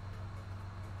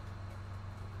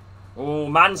 Oh,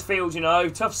 Mansfield, you know,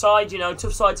 tough side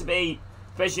to beat.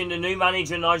 Especially in the new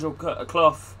manager, Nigel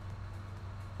Clough.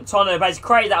 Matondo basically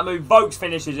created that move, Vokes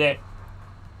finishes it.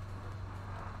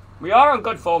 We are on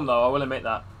good form, though, I will admit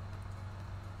that.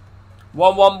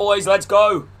 1-1, boys, let's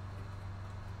go.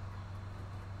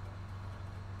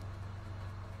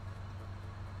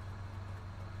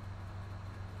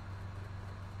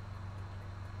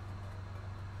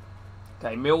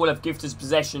 Okay, Millwall have gifted us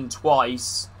possession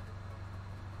twice.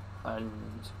 And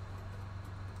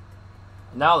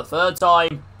now the 3rd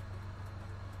time.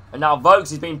 And now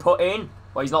Vokes has been put in.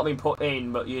 Well, he's not been put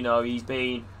in, but, you know, he's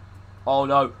been... Oh,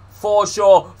 no. For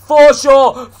sure. Come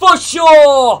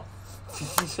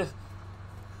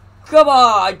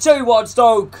on. 2-1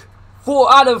 Stoke.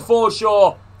 For Adam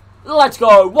Forshaw. Let's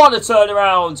go. What a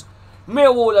turnaround.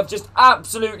 Millwall have just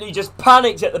absolutely just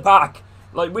panicked at the back.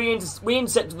 Like, we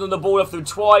intercepted them the ball off them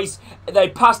twice. They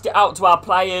passed it out to our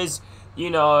players. You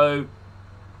know,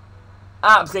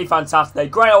 absolutely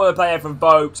fantastic. Great order player from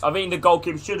Vokes. I think the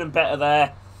goalkeeper should have been better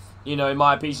there. You know, in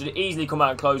my opinion, should have easily come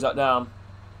out and close that down.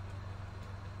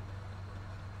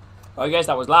 I guess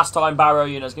that was last time, Barrow.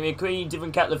 You know, it's going to be a completely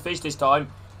different kettle of fish this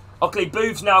time. Oakley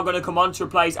Booth's now going to come on to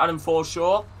replace Adam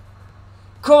Forshaw.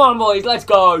 Come on, boys. Let's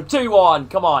go. 2-1.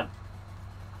 Come on.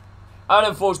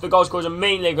 Adam Forshaw, the goal scorers,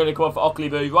 immediately going to come off for Oakley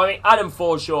Booth. I mean, Adam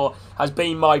Forshaw has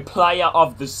been my player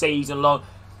of the season long.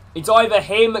 It's either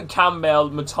him, Campbell,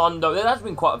 Matondo. There's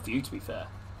been quite a few, to be fair.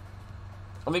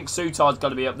 I think Soutard's got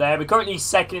to be up there. We're currently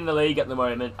 2nd in the league at the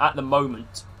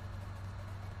moment.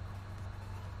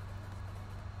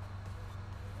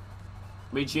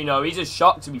 Which, you know, he's a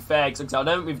shock, to be fair. Because I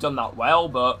don't think we've done that well,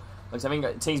 but Like, I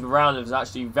think teams around us have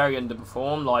actually very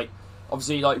underperformed. Like,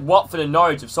 obviously, like Watford and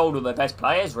Norwich have sold all their best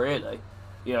players, really.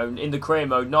 You know, in the career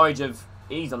mode, Norwich have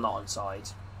eased on the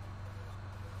onside.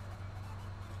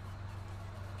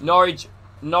 Norwich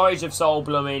have sold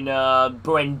blooming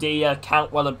Buendia,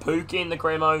 Cantwell, and Pookie in the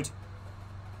career mode.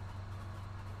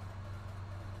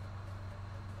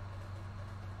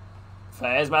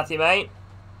 Fairs, Matthew, mate.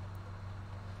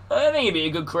 I think it'd be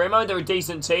a good career mode. They're a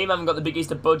decent team. Haven't got the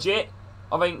biggest budget.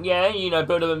 I think, yeah, you know,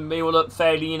 build them all up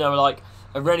fairly, you know, like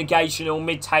a relegation or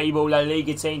mid-table La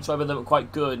Liga team. So I think they're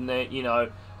quite good. And they, you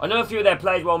know, I know a few of their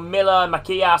players. Well, Miller,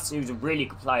 Macias, who's a really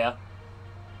good player.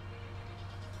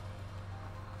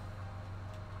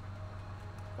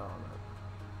 Oh, no.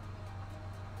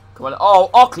 Come on. Oh,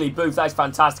 Ockley Booth, that's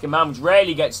fantastic. A man which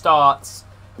rarely gets starts.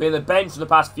 Been on the bench for the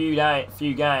past few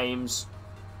games.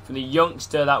 From the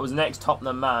youngster that was next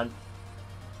Tottenham man.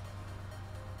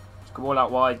 Just go all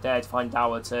out wide there to find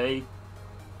Doherty.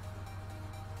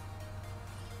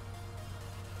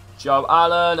 Joe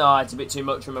Allen. Oh, it's a bit too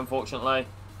much for him, unfortunately.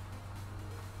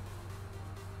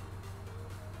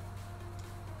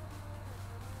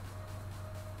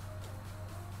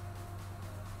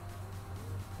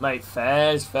 Mate,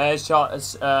 Fairs,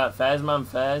 man,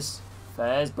 Fairs.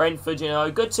 Brentford, you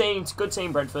know, good team,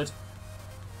 Brentford.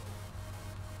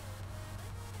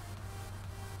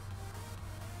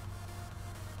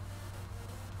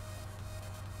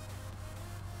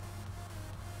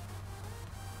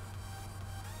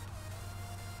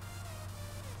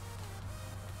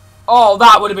 Oh,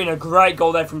 that would have been a great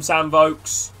goal there from Sam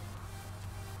Vokes.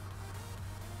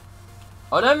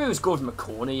 I don't think he scored from a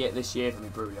corner yet this year, to be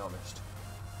brutally honest.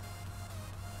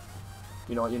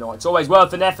 You know, it's always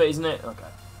worth an effort, isn't it? Okay.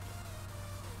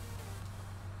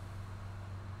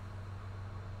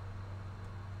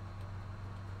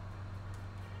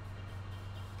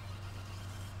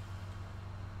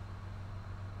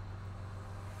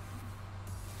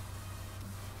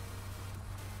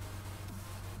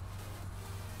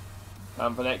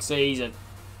 And for next season,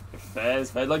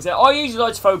 Fairs. Like I said, I usually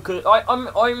like to focus. I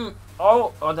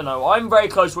don't know. I'm very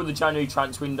close with the January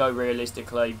transfer window.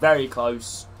 Realistically, very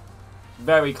close.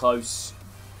 Very close.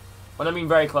 When I mean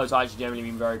very close, I actually generally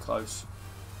mean very close.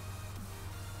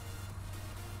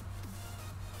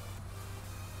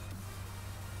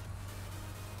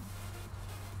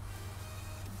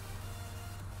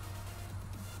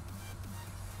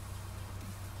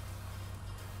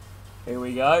 Here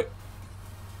we go.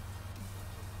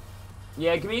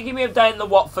 Yeah, give me a update in the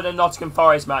Watford and Nottingham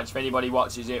Forest match if anybody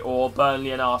watches it, or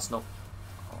Burnley and Arsenal.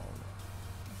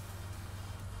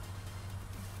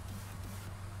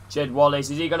 Jed Wallace,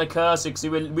 is he going to curse it?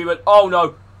 Because we were, oh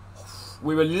no,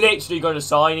 we were literally going to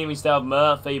sign him instead of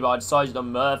Murphy, but I decided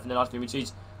on Murphy and then after him, which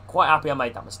is quite happy I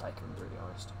made that mistake, if I'm really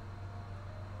honest.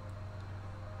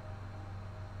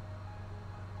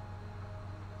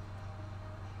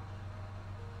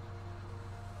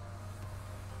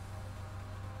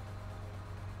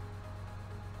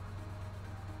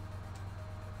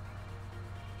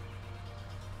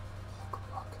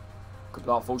 Good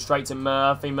luck, fall straight to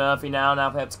Murphy. Murphy now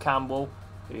up to Campbell.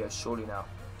 Here he goes, surely now.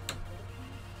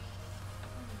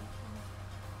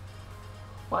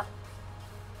 What?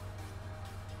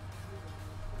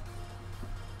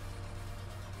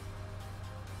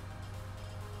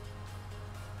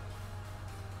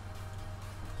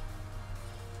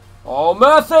 Oh,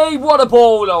 Murphy! What a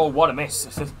ball! Oh, what a miss.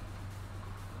 But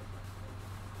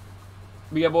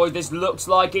yeah, boys, this looks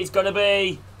like it's going to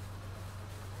be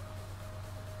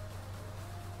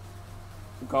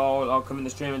goal. I'll come in the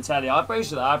stream and tell you. I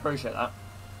appreciate that.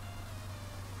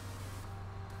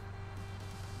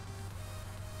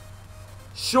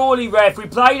 Surely, ref, we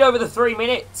played over the 3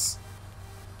 minutes.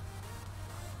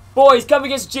 Boys, come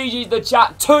against GG in the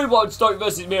chat. 2-1 Stoke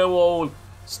versus Millwall.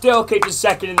 Still keeps us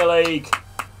second in the league.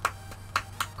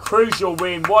 Crucial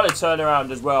win. What a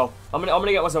turnaround as well. I'm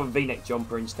gonna get myself a V-neck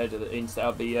jumper instead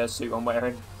of the suit I'm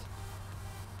wearing.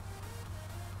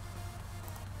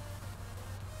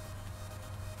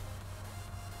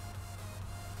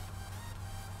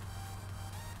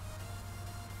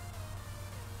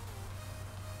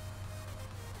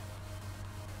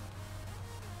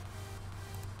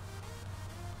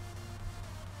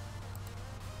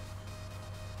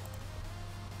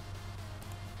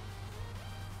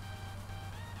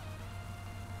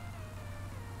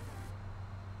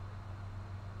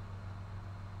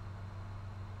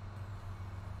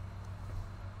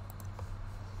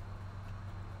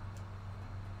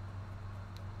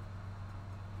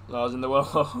 I was in the world.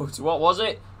 What was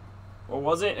it? What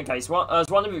was it? Okay, Swansea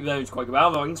was quite good.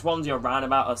 I think Swansea ran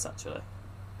about us actually.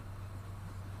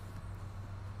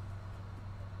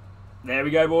 There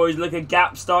we go, boys. Look, a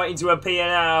gap starting to appear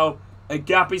now. A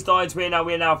gap is starting to appear now.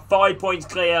 We're now 5 points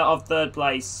clear of third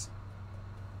place.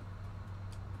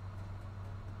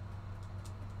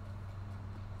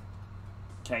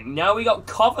 Okay, now we got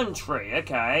Coventry.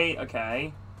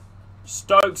 Okay.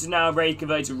 Stokes is now very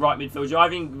converted to right midfielder. I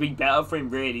think it would be better for him,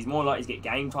 really. He's more likely to get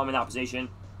game time in that position.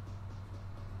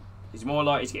 He's more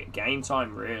likely to get game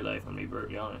time, really, if I'm being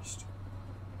brutally honest.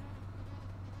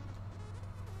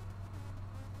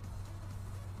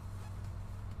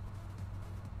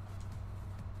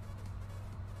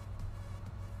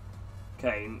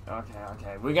 Okay.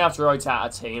 We're going to have to rotate our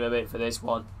team a bit for this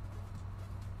one.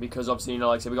 Because obviously, you know,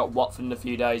 like I said, we got Watford in a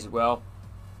few days as well.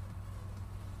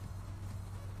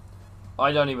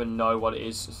 I don't even know what it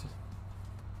is.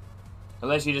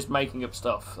 Unless you're just making up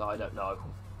stuff that I don't know.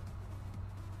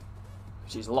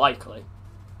 Which is likely.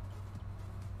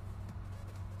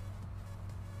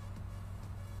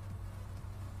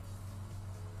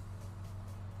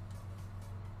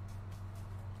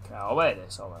 Okay, I'll wear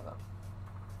this. I'll wear that.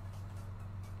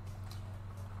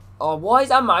 Oh, why is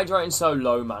that mag rating so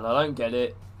low, man? I don't get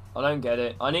it.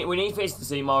 We need this to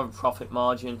see more of a profit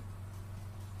margin.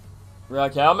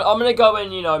 Okay, I'm gonna go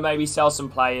and, you know, maybe sell some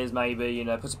players, maybe, you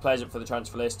know, put some players up for the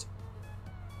transfer list.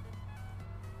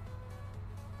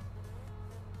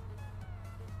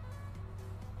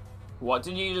 What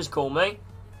did you just call me?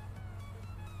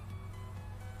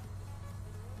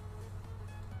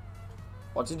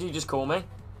 What did you just call me?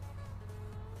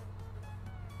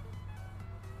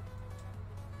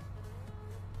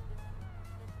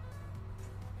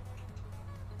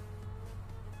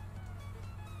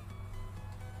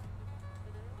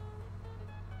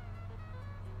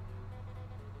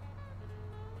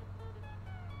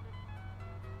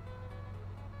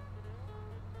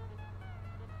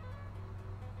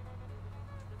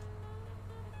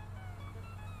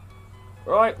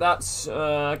 Right, that's,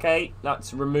 okay,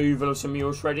 that's removal of some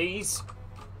mule shreddies.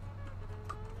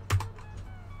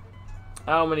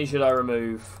 How many should I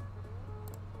remove?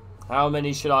 How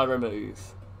many should I remove?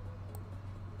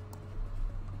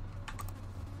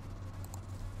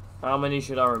 How many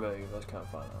should I remove? Let's kind of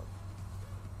find out.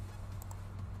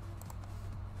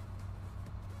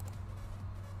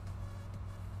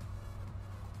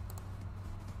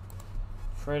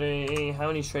 Shreddy, how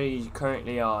many shreddies are you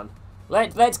currently on?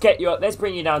 Let's get you up. Let's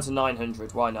bring you down to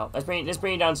 900. Why not? Let's bring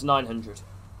you down to 900. Let's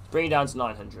bring you down to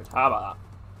 900. How about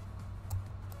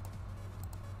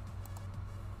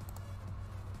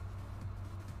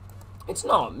that? It's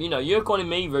not. You know, you're calling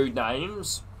me rude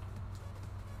names.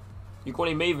 You're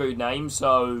calling me rude names,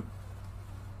 so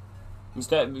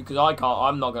instead, because I can't,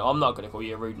 I'm not gonna call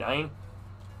you a rude name.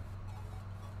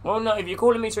 Well, no, if you're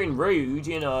calling me something rude,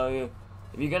 you know,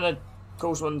 if you're gonna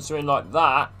call someone something like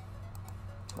that,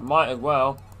 I might as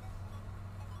well.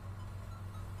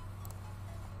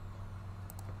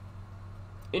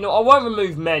 You know, I won't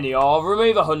remove many. I'll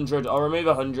remove 100. I'll remove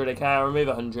 100. Okay, I'll remove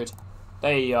 100.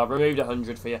 There you go. I've removed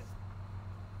 100 for you.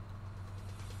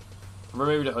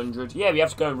 Removed 100. Yeah, we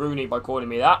have to go and ruin it by calling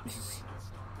me that.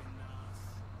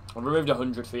 I've removed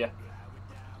 100 for you.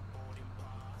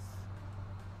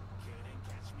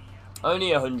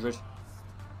 Only 100.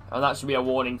 And that should be a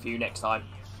warning for you next time.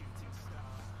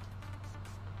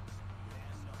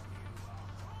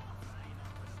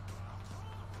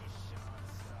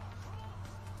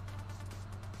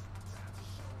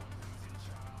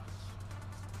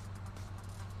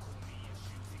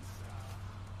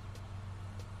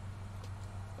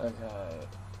 Okay.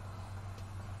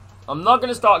 I'm not going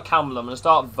to start Campbell, I'm going to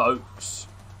start Vokes.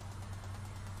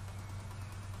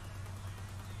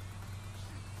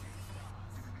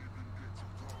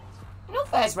 Not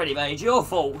fair, Spready, mate. It's your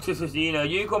fault. You know,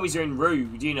 you called me something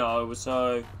rude, you know,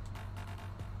 so...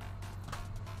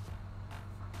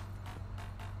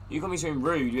 You called me something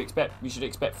rude, you should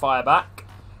expect fire back.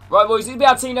 Right, boys, this will be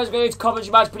our team. That's going to go to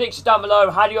Coventry match. Predictions down below.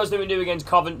 How do you guys do against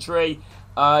Coventry?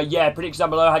 Yeah, predictions down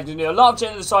below. How do you do? A lot of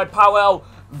changes on the side. Powell,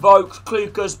 Vokes,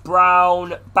 Klukas,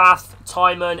 Brown, Bath,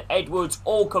 Timon, Edwards,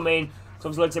 all come in. So,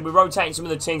 like I said, we're rotating some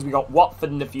of the teams. We got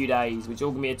Watford in a few days, which is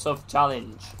all going to be a tough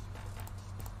challenge.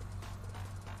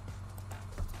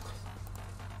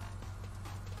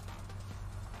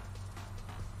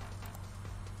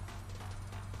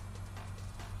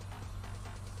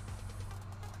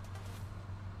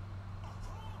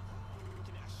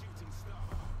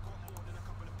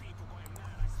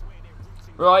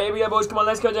 Right, here we go, boys. Come on,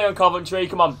 let's go down Coventry.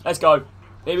 Come on, let's go.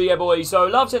 Here we go, boys. So,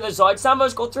 love to the side.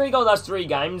 Sambo's got 3 goals, that's 3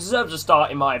 games. Deserves a start,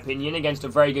 in my opinion, against a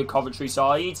very good Coventry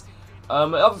side.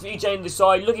 Obviously, changing the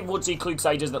side. Looking forward to see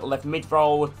Kluksagers at the left mid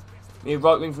role.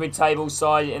 Right wing for mid-table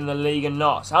side in the league and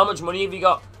not. How much money have you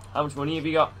got? How much money have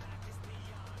you got?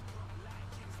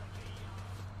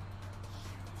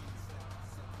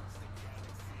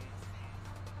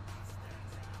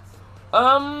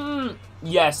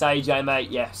 Yes, AJ, mate.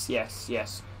 Yes, yes,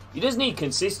 yes. You just need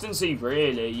consistency,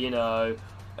 really, you know.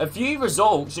 A few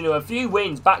results, you know, a few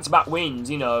wins, back-to-back wins,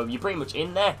 you know, you're pretty much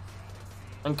in there.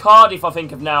 And Cardiff, I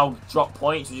think, have now dropped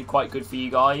points, which is quite good for you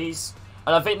guys.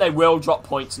 And I think they will drop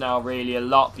points now, really, a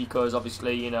lot, because,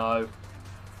 obviously, you know...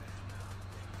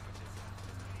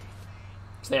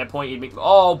 They appointed me.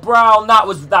 Oh, Brown, that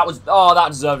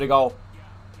deserved a goal.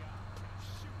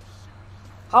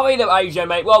 How are you, AJ,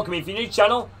 mate? Welcome. If you're new to the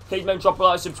channel, please remember to drop a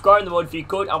like, subscribe in the mode if you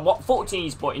could. And what 14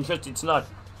 you support? Interested to know.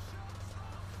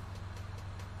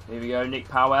 Here we go, Nick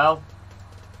Powell.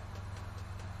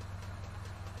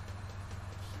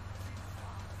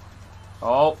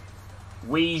 Oh,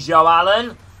 Joe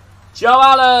Allen. Joe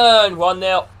Allen,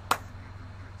 1-0.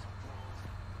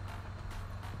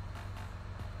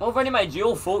 Well, I've only made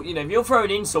your fault, you know. If you're throwing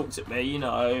insults at me, you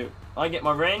know, I get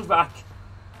my range back.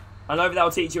 And hopefully that'll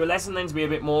teach you a lesson then to be a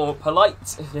bit more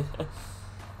polite.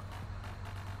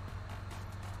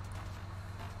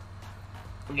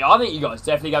 Yeah, I think you guys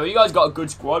definitely go. You guys got a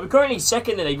good squad. We're currently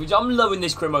second in the league, which I'm loving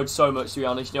this career mode so much, to be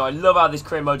honest. You know, I love how this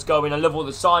career mode's going. I love all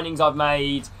the signings I've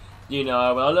made. You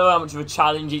know, and I love how much of a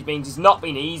challenge it's been. It's not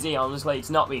been easy, honestly.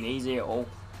 It's not been easy at all.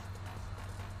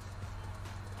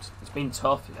 It's been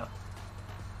tough, you know.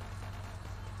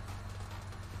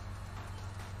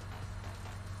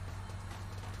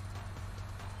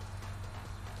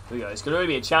 Here we go. It's going to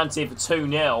be a chance here for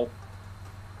 2-0.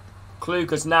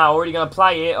 Klukas now already going to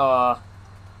play it.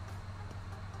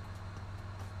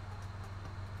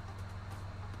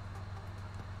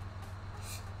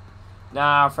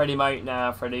 Nah, Freddie, mate.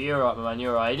 Nah, Freddie, you're right, my man.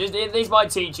 You're right. This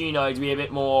might teach you, you know, to be a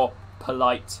bit more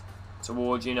polite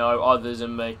towards, you know, others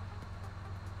and me.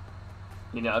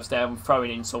 You know, instead of throwing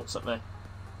insults at me.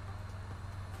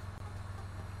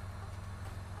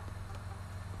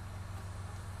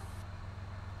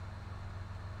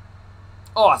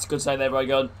 Oh, that's a good save there, very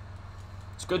good.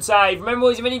 It's a good save. Remember,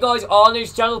 boys, if any guys are new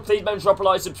to the channel, please remember to drop a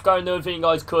like, subscribe, and do everything you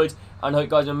guys could. And I hope you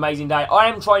guys have an amazing day. I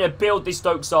am trying to build this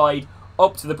Stoke side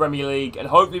up to the Premier League, and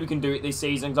hopefully we can do it this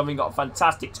season, because I've got a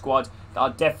fantastic squad that are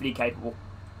definitely capable.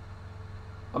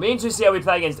 I'll be interested to see how we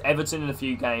play against Everton in a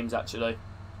few games, actually.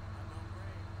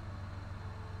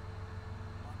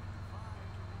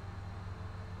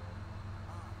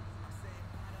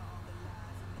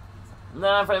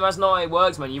 Nah, Freddie, that's not how it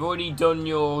works, man. You've already done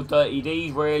your dirty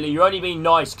deeds, really. You're only being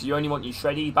nice because you only want your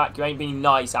shreddies back. You ain't being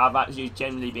nice. I've actually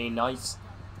generally been nice.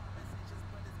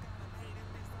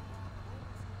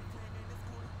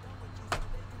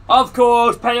 Of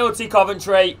course, penalty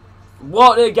Coventry.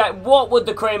 What would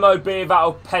the career mode be without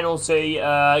a penalty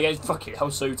against fucking hell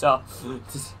Suter?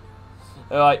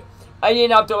 Alright.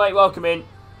 Alien Abdul, mate, welcome in.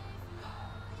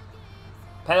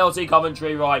 Penalty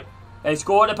Coventry, right. They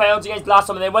scored a penalty against last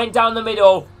time and they went down the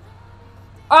middle.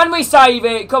 And we save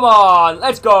it. Come on.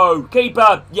 Let's go.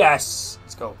 Keeper. Yes.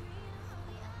 Let's go.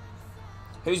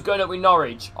 Who's going up with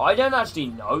Norwich? I don't actually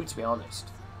know, to be honest.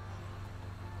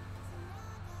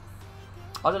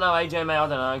 I don't know, AJ, mate. I don't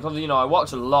know. Because, you know, I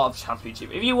watch a lot of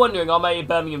Championship. If you're wondering, I'm a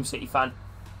Birmingham City fan.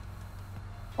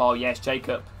 Oh, yes,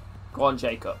 Jacob. Go on,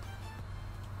 Jacob.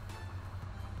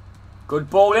 Good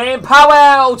ball in.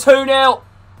 Powell. 2-0.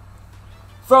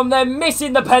 From them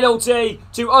missing the penalty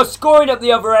to us scoring up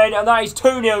the other end. And that is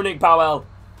 2-0, Nick Powell.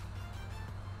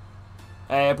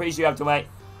 I appreciate you have to, mate.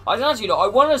 I don't actually know. I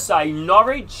want to say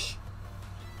Norwich.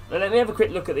 Now, let me have a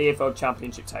quick look at the EFL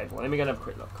Championship table. Let me go and have a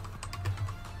quick look.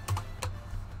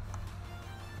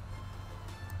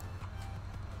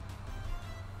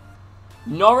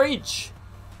 Norwich.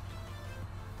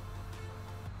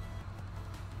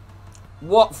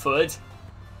 Watford.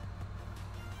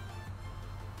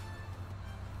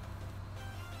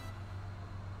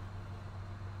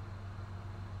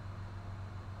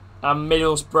 And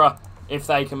Middlesbrough, if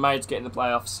they can manage to get in the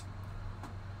playoffs.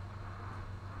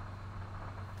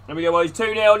 There we go, boys.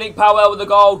 2-0. Nick Powell with the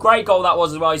goal. Great goal that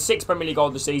was as well. His 6th Premier League goal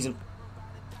of the season.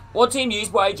 What team do you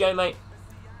support, AJ, mate?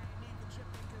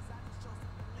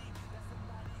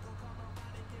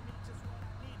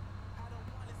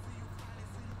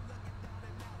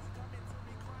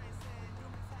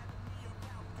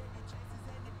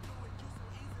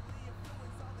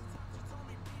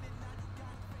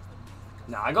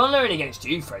 Nah, I got nothing against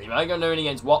you, Freddie, mate. I got nothing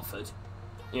against Watford.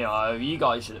 You know, you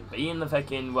guys shouldn't be in the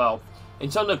fucking, well, in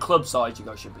terms of the club side, you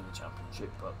guys should be in the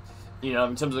Championship, but, you know,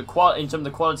 in terms of the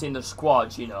quality in the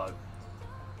squad, you know.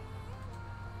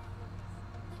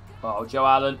 Oh, Joe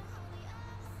Allen.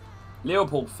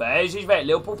 Liverpool Fairs. He's a very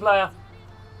Liverpool player.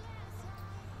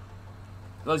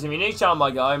 Guys, if you're new to the channel,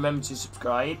 my guy, remember to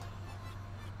subscribe.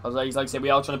 Like I said, we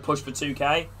are trying to push for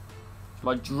 2K. It's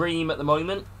my dream at the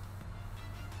moment.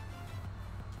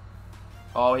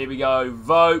 Oh, here we go.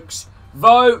 Vokes.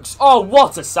 Vokes. Oh,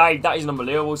 what a save. That is an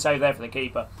unbelievable save there for the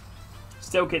keeper.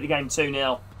 Still keep the game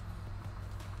 2-0.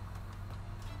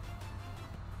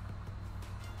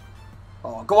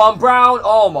 Oh, go on, Brown.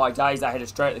 Oh, my days. That headed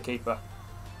straight at the keeper.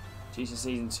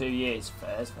 GCSEs in 2 years.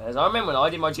 Fairs, fairs. I remember when I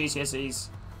did my GCSEs.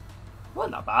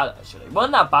 Wasn't that bad, actually.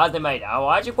 Wasn't that bad they made out.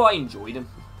 I actually quite enjoyed them.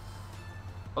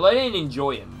 Well, I didn't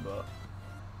enjoy them, but...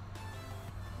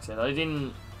 I said I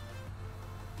didn't...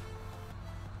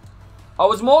 I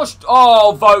was more...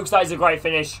 Oh, Vokes, that is a great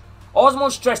finish. I was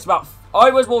more stressed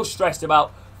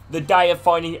about the day of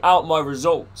finding out my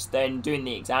results than doing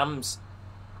the exams.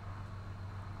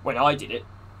 When I did it.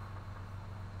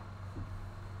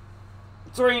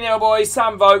 3-0, boys.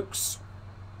 Sam Vokes.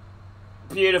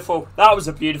 Beautiful. That was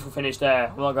a beautiful finish there.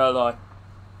 I'm not going to lie.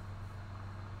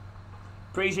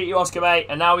 Appreciate you, Oscar, mate.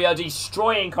 And now we are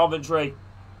destroying Coventry.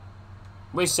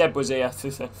 Wish Seb was here.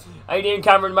 How you doing,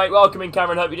 Cameron, mate? Welcome in,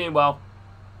 Cameron. Hope you're doing well.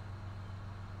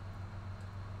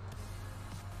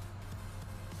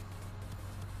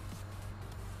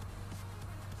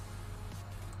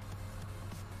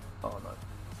 Oh, no.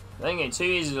 I think in 2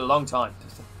 years is a long time.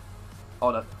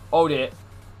 Oh, no. Oh, dear.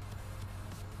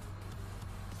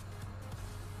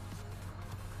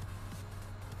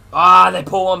 Ah, they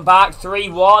pull one back.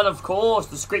 3-1, of course.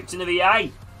 The script in the VA.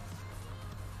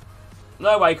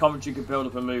 No way Coventry could build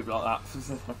up a move like that.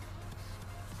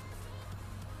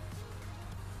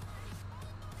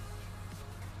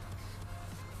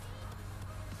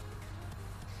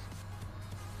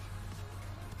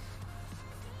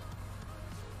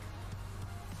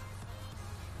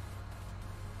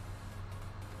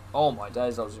 Oh my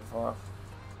days, I was in fire.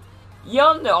 Yeah,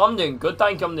 I'm doing good.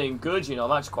 Thank you, I'm doing good. You know,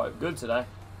 I'm actually quite good today.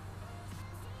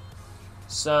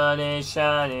 Sun is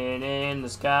shining in the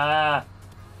sky.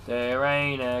 There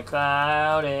ain't a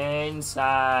cloud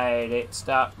inside. It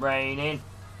stopped raining.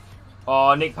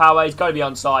 Oh, Nick Poway's got to be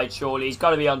onside, surely. He's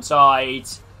got to be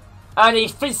onside. And he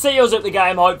seals up the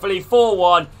game, hopefully.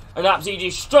 4-1. An absolute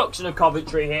destruction of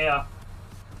Coventry here.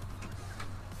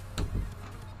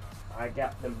 I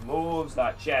got the moves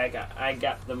like Jagger. I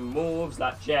got the moves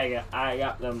like Jagger. I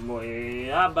got the moves.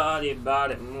 Body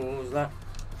moves like...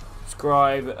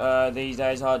 Subscribe these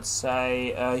days, I'd say.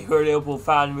 You're a Liverpool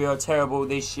fan. We are terrible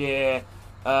this year.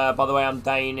 By the way, I'm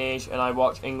Danish and I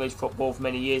watch English football for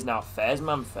many years now. Fairs,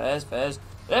 man, fairs. I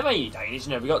don't know you're Danish.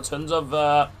 You know, we got tons of.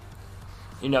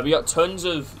 We got tons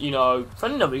of.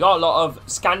 Funny enough, we got a lot of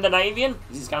Scandinavian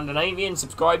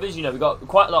subscribers. You know, we got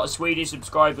quite a lot of Swedish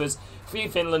subscribers. A few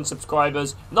Finland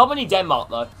subscribers. Not many Denmark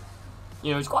though.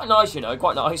 You know, it's quite nice. You know,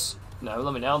 quite nice.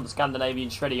 Let me know. The Scandinavian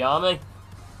Shreddy Army.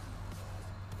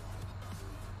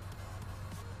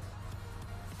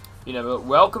 You know, but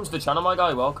welcome to the channel, my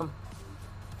guy. Welcome.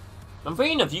 I'm fair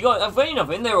enough.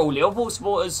 And they're all Liverpool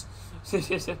supporters.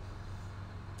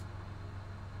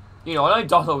 You know, I know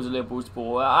Donald's a Liverpool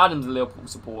supporter. Adam's a Liverpool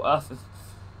supporter.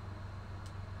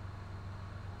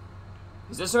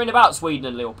 Is there something about Sweden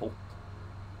and Liverpool?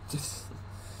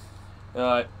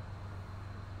 Alright.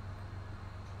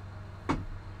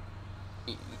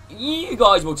 You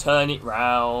guys will turn it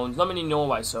round. Not many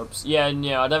Norway subs. Yeah, I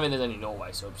don't think there's any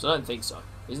Norway subs. I don't think so.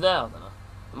 Is there? I don't know.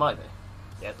 It might be.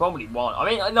 Yeah, probably one. I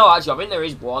mean, no, actually, I think there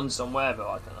is one somewhere, but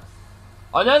I don't know.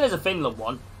 I know there's a Finland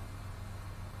one.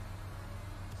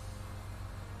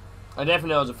 I definitely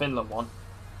know there's a Finland one.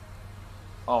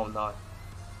 Oh, no.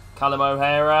 Callum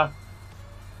O'Hara.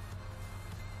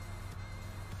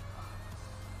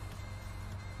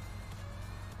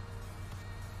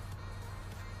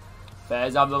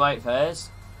 Fairs, have the mate, fairs.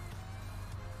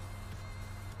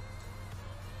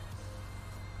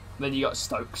 Then you got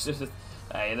Stokes.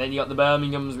 Hey, and then you got the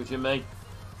Birminghams, which are me.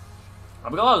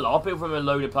 I've got a lot of people from a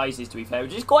load of places, to be fair,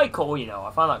 which is quite cool, you know.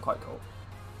 I find that quite cool.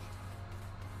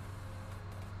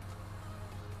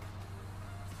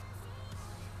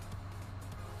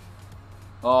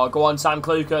 Oh, go on, Sam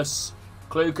Clucas.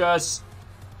 Clucas.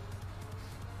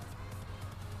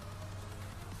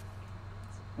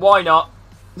 Why not?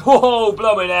 Oh,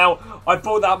 blooming hell. I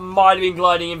thought that might have been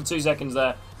gliding in for 2 seconds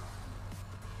there.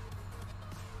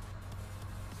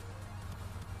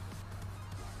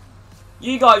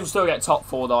 You guys will still get top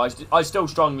 4, though. I still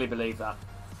strongly believe that.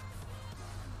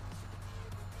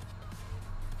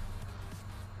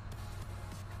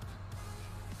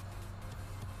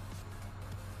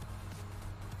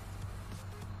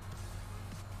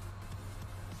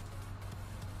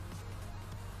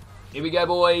 Here we go,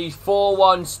 boys.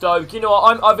 4-1 Stoke. You know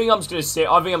what? I think I'm just going to sit.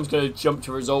 I think I'm just going to jump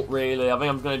to result, really.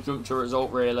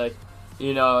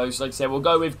 You know, like I said, we'll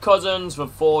go with Cousins for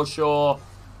Forshaw.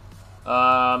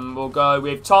 We'll go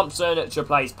with Thompson to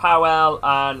replace Powell.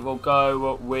 And we'll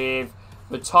go with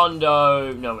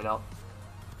Rotondo. No, we're not.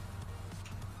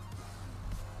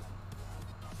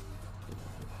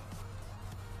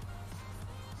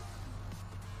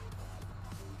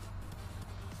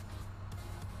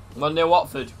 Monday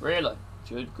Watford. Really?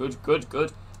 Good, good, good,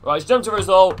 good. Right, let's jump to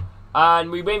result. And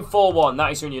we win 4-1.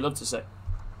 That is something you love to see.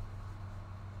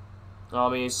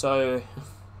 Army is so...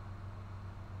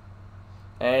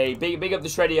 Hey, big up the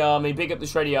Shreddy Army. Big up the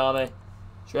Shreddy Army.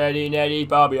 Shreddy, Neddy,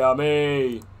 Bobby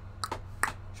Army.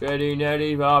 Shreddy,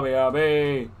 Neddy, Bobby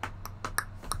Army.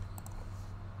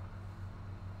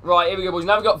 Right, here we go, boys.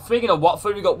 Now we've got, speaking of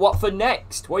Watford, we've got Watford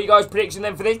next. What are you guys' predicting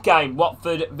then for this game?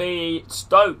 Watford v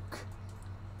Stoke.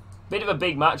 Bit of a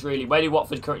big match, really. Where do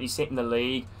Watford currently sit in the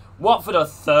league? Watford are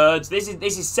third. This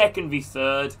is second v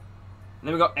third. And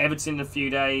then we've got Everton in a few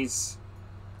days.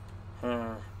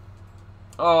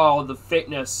 Oh, the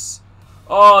fitness.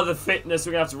 Oh, the fitness.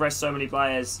 We're going to have to rest so many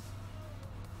players.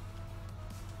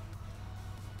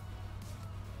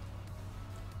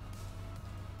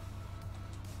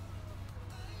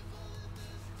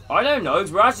 I don't know,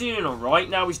 because we're actually doing alright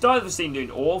now. We started the season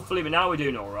doing awfully, but now we're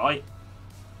doing alright.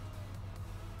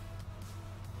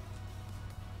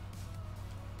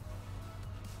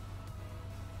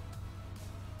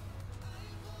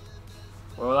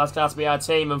 Well, that's going to have to be our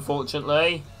team,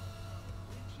 unfortunately.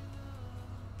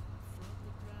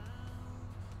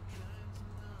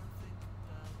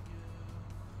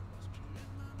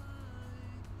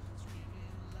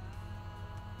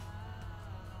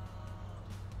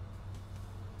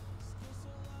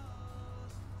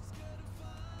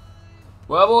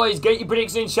 Well, boys, get your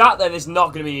predictions in chat then. This is not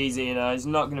going to be easy, you know. It's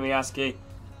not going to be ASCII.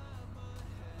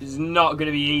 It's not going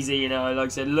to be easy, you know. Like I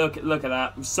said, look at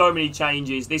that. So many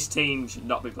changes. This team should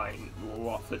not be playing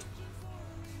Watford.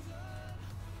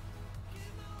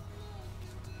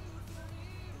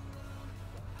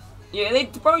 Yeah, they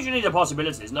probably need the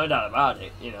possibilities, no doubt about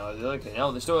it. You know, look, you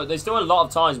know, there's still a lot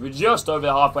of times. We're just over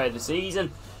the halfway of the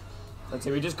season. Like I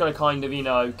said, we just got to kind of, you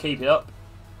know, keep it up.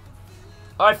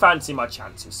 I fancy my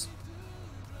chances.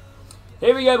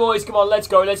 Here we go, boys. Come on, let's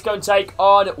go. Let's go and take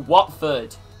on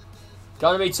Watford.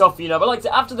 Going to be tough, you know. But like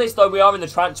after this, though, we are in the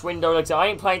transfer window. Like I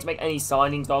ain't planning to make any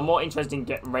signings, though. I'm more interested in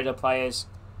getting rid of players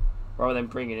rather than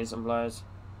bringing in some players.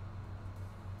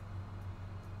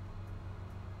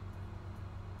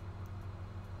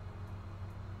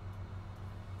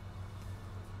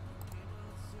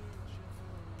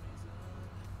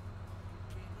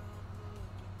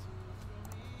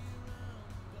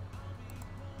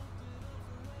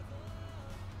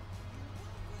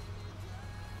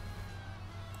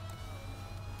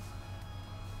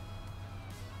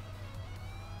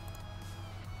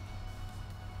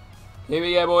 Here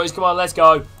we go, boys. Come on, let's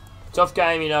go. Tough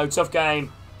game, you know. Tough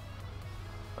game.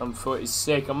 I'm pretty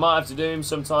sick. I might have to do him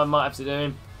sometime. Might have to do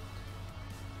him.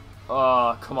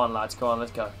 Oh, come on, lads. Come on,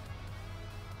 let's go.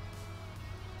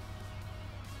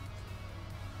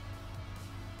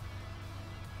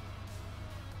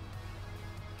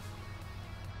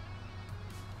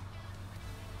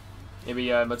 Here we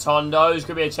go. Matondo's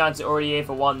could be a chance at already here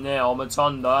for 1-0.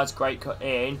 Matondo, that's great cut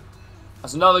in.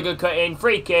 That's another good cut in.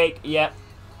 Free kick. Yep.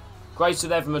 Great to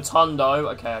there from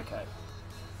Matondo. Okay, okay.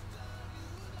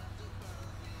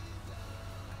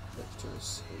 Let's to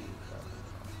receive.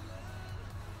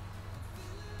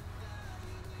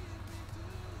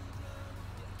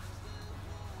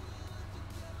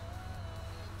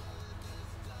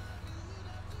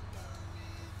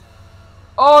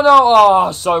 Oh no!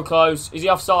 Oh, so close. Is he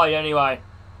offside anyway?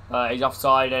 He's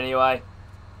offside anyway.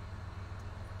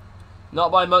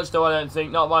 Not by much, though. I don't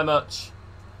think. Not by much.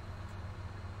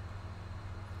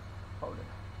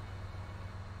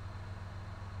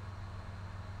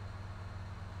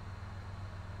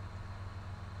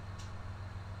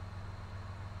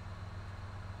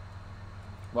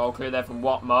 Well clear there from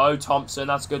Watmo. Thompson,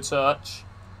 that's a good touch.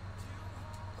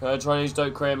 Trying to use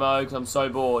Stoke career mode because I'm so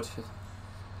bored.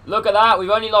 Look at that. We've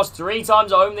only lost 3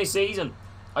 times at home this season.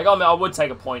 I gotta admit, I would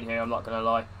take a point here. I'm not going to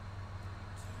lie.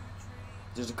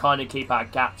 Just to kind of keep our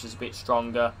gaps just a bit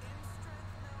stronger.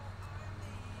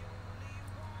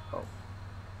 Oh.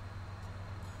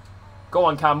 Go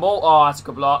on, Campbell. Oh, that's a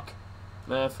good block.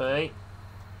 Murphy.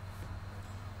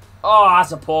 Oh,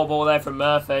 that's a poor ball there from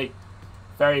Murphy.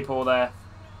 Very poor there.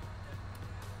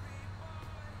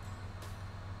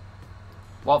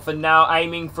 Watford now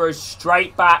aiming for a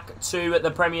straight back to the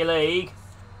Premier League.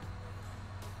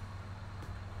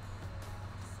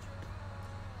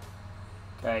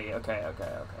 Okay.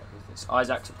 Who's this?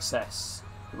 Isaac Success.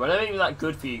 We're not even that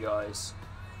good for you guys.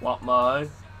 Watmo.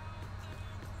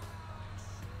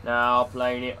 Now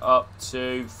playing it up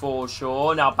to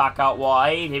Forshaw. Now back out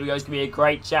wide. Here we go. It's going to be a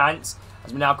great chance.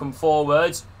 As we now come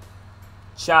forward.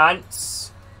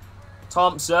 Chance.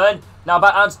 Thompson. Now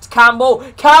back down to Campbell.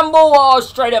 Campbell! Oh,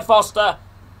 straight at Foster.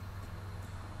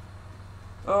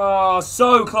 Oh,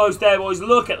 so close there, boys.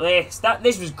 Look at this.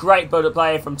 This was great build-up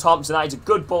play from Thompson. That is a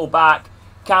good ball back.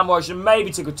 Campbell should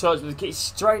maybe took a touch, but it's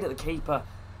straight at the keeper.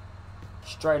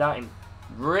 Straight at him.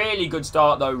 Really good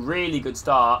start, though. Really good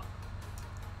start.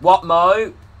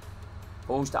 Watmo.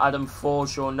 Balls to Adam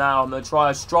Forshaw now. I'm going to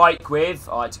try a strike with.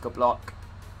 Oh, I took a block.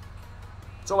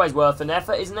 It's always worth an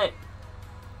effort, isn't it?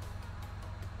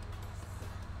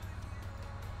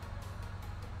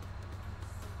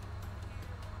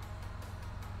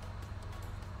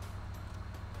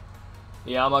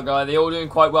 Yeah, my guy, they're all doing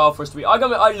quite well for us to be. I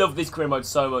love this career mode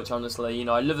so much, honestly. You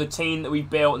know, I love the team that we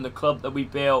built and the club that we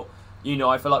built. You know,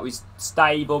 I feel like we're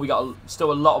stable. We got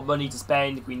still a lot of money to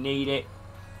spend if we need it.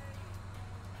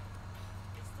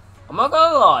 I'm not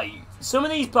gonna lie, some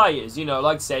of these players, you know,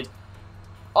 like I said,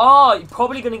 are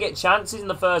probably going to get chances in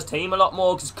the first team a lot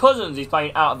more because Cousins is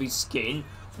playing out of his skin.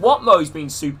 Watmo's been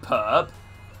superb.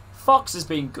 Fox has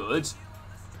been good.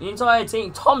 The entire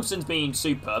team, Thompson's been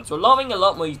superb. So loving a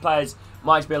lot more of these players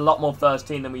might be a lot more first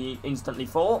team than we instantly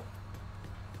thought.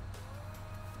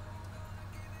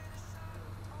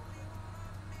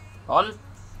 On.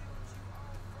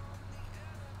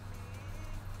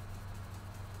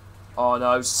 Oh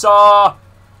no, Saar!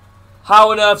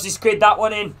 How on earth has he squid that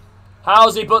one in?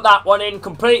 How's he put that one in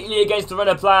completely against the run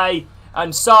of play?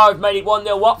 And Saar have made it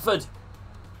 1-0 Watford.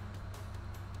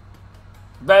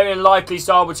 Very unlikely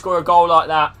Saar would score a goal like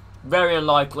that. Very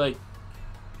unlikely.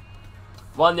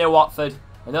 1-0 Watford.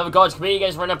 Another goal to compete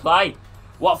against run of play.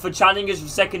 Watford challenging us for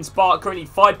second spot. Currently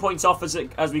 5 points off us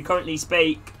as we currently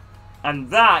speak.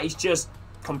 And that is just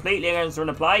completely against the run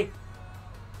of play.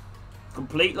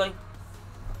 Completely.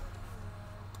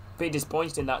 Bit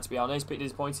disappointed in that, to be honest. Bit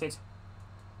disappointed.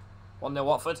 1-0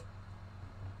 Watford.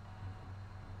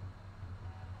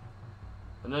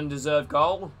 An undeserved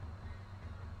goal.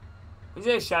 It's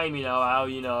a shame, you know, how,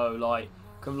 you know, like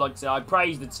I say, I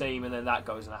praise the team and then that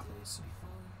goes and happens.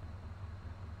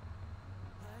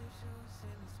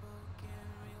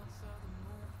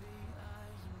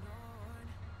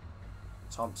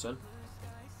 Thompson.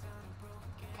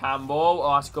 Campbell.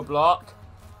 Oh, that's a good block.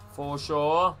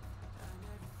 Forshaw.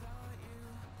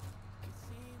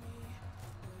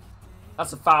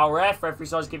 That's a foul ref. Referee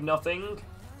decides to give nothing.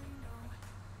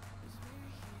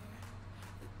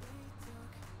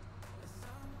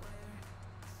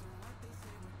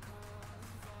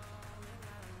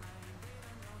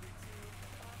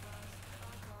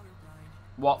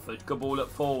 Watford, good ball up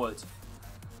forward.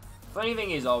 Funny thing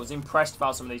is, I was impressed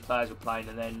about some of these players were playing,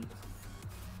 and then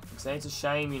it's a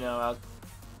shame, you know.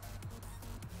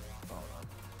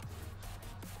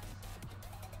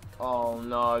 Oh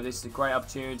no, this is a great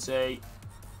opportunity.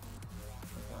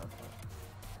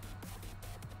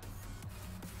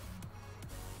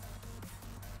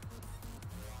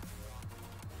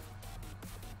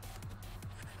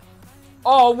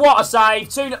 Oh, what a save!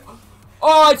 2-0.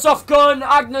 Oh, it's off gun.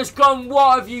 Agnes Gunn,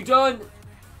 what have you done?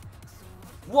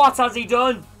 What has he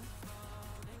done?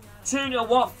 2-0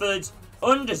 Watford.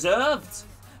 Undeserved.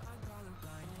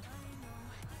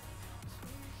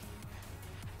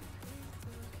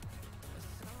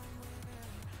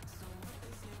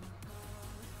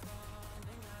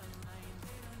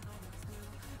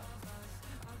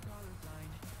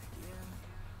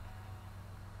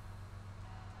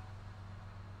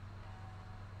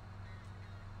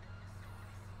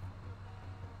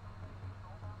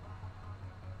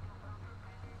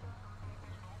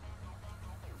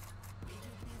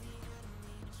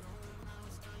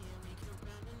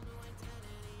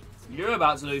 You're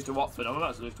about to lose to Watford. I'm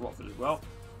about to lose to Watford as well.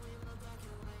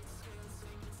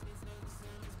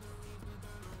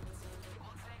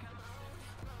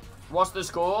 What's the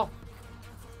score?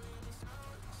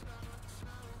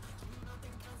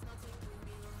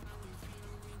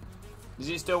 Is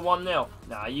it still 1-0?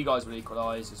 Nah, you guys will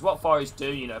equalise. It's what Forest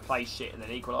do, you know, play shit and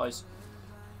then equalise.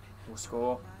 Or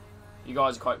score. You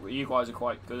guys are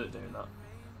quite good at doing that.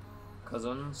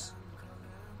 Cousins.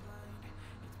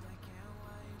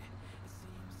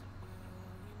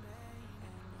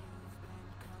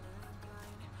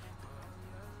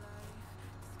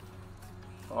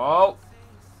 Oh.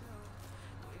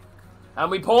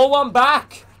 And we pull one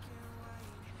back.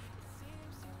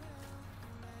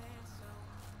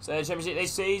 So the Championship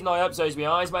this season, I hope so, to be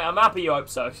honest, mate. I'm happy you hope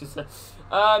so.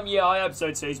 Yeah, I hope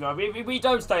so too, man. If we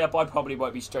don't stay up, I probably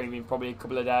won't be streaming probably a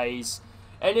couple of days.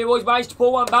 And it was managed to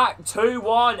pull one back.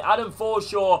 2-1. Adam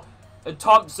Forshaw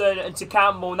Thompson and to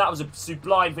Campbell, and that was a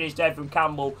sublime finish there from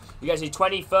Campbell. He gets his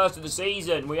 21st of the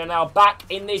season. We are now back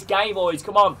in this game, boys.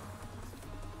 Come on.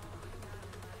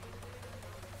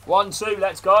 1-2,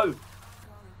 let's go.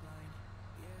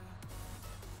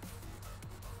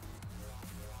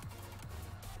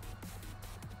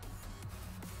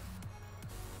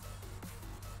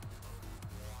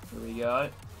 Here we go.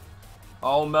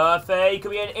 Oh, Murphy.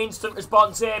 Could be an instant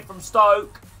response here from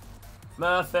Stoke.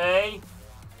 Murphy.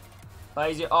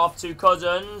 Plays it off to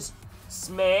Cousins.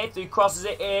 Smith, who crosses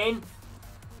it in.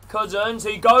 Cousins,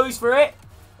 who goes for it.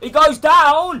 He goes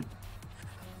down.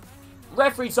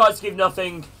 Referee decides to give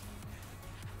nothing.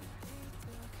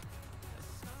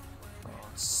 Oh,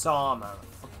 Sarr, man.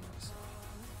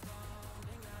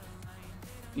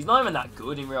 He's not even that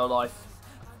good in real life.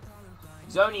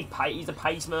 He's a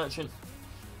pace merchant.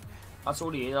 That's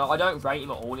all he is. I don't rate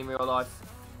him at all in real life.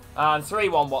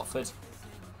 3-1 Watford.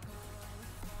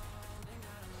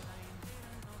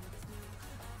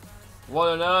 What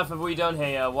on earth have we done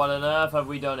here? What on earth have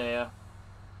we done here?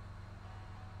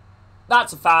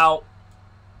 That's a foul.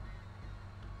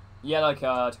 Yellow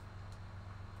card.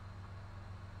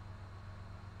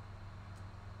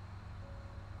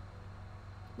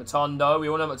 Matondo. We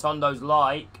all know what Matondo's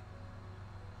like.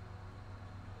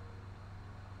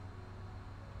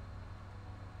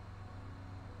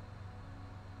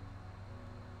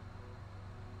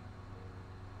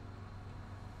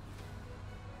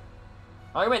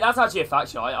 I mean, that's actually a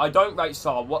fact. I don't rate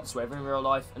Sarr whatsoever in real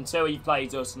life until he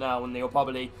plays us now, and he'll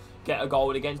probably get a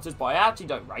goal against us. But I actually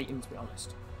don't rate him, to be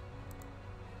honest.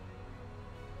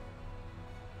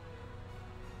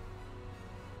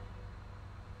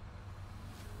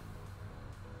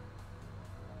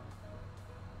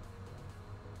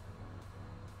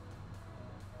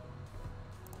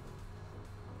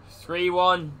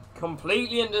 (3-1)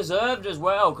 completely undeserved as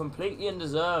well. Completely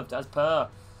undeserved as per.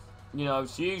 You know,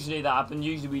 it's usually that happens.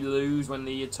 Usually we lose when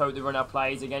the total runner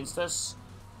plays against us.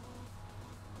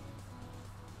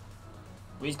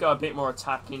 We've got a bit more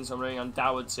attacking, so I'm bringing on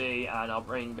Doherty, and I'll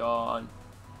bring on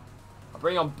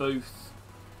Booth.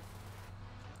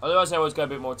 Otherwise, I always go a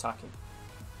bit more attacking.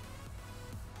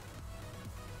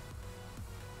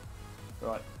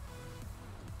 Right.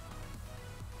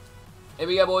 Here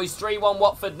we go, boys. 3-1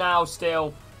 Watford now.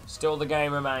 Still the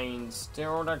game remains.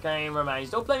 Still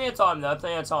plenty of time, though.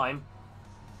 Plenty of time.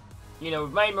 You know,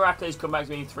 we've made miraculous comebacks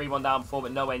being 3-1 down before,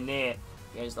 but nowhere near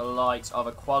against the likes of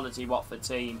a quality Watford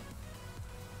team.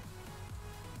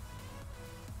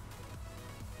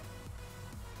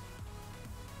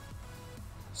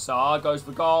 Sarr goes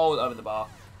for goal over the bar.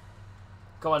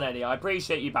 Come on, Eddie. I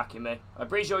appreciate you backing me. I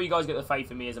appreciate you guys get the faith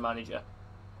in me as a manager.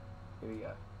 Here we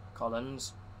go.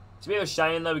 Collins. It's a bit of a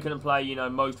shame, though, we couldn't play, you know,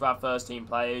 most of our first-team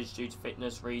players due to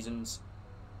fitness reasons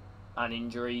and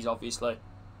injuries, obviously.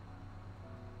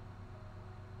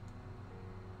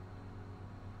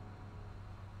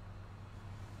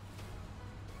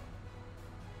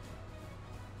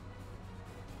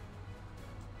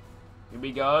 Here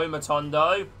we go,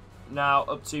 Matondo. Now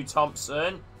up to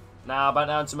Thompson. Now back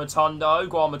down to Matondo.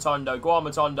 Go on, Matondo. Go on,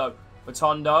 Matondo.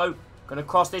 Matondo. Going to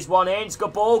cross this one in. It's a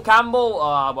good ball. Campbell.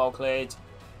 Ah, well cleared.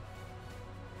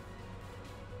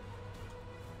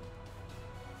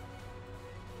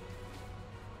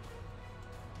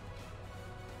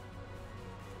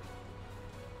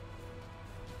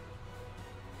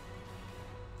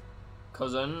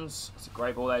 Cousins. It's a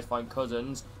great ball there to find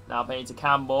Cousins. Now playing to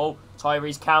Campbell.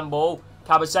 Tyrese Campbell.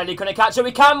 Cabaselli couldn't catch it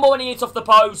with Campbell and he hits off the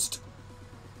post.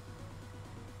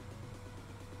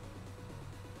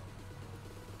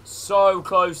 So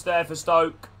close there for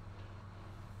Stoke.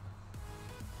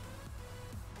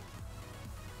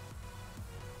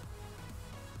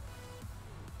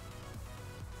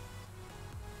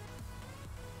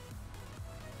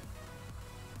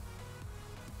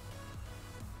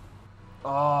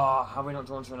 Oh, have we not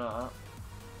drawn to that?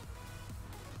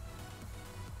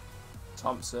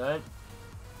 Thompson.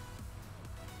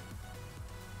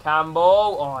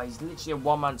 Campbell. Oh, he's literally a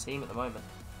one-man team at the moment.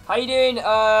 How you doing,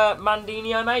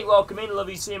 Mandinho, mate? Welcome in.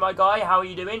 Lovely to see you, my guy. How are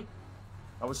you doing?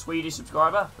 I'm a Swedish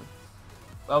subscriber.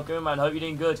 Welcome, man. Hope you're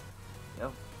doing good. Yeah.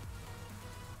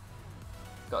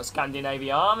 Got a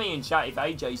Scandinavian army in chat if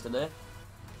AJ's still there.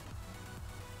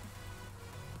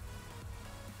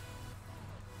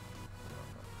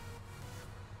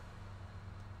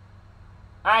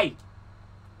 Hey!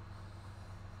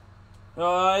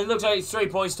 It looks like it's 3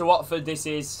 points to Watford, this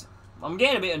is. I'm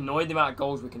getting a bit annoyed the amount of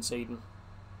goals we're conceding.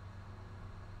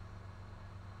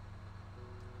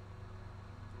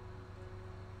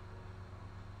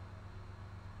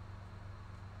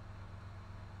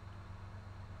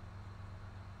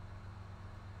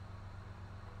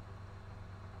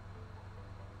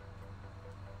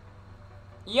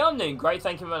 Yeah, I'm doing great,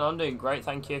 thank you, man. I'm doing great,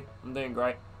 thank you. I'm doing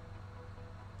great.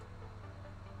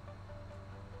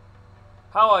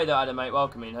 How are you there, Adam, mate?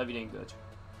 Welcome in. Hope you're doing good.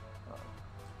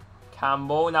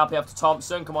 Campbell, now be up to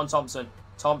Thompson. Come on, Thompson.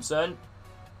 Thompson.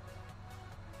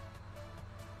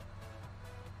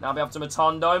 Now be up to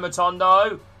Matondo.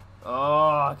 Matondo.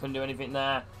 Oh, I couldn't do anything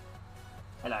there.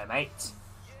 Hello, mate.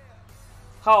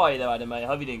 How are you there, Adam, mate?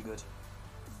 Hope you're doing good.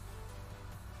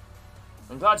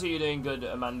 I'm glad to hear you're doing good,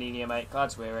 Amandini, mate. Glad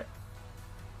to hear it.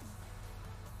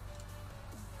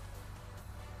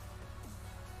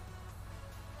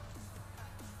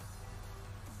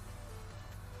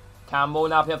 Campbell,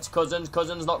 now up to Cousins.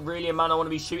 Cousins not really a man I want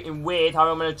to be shooting with.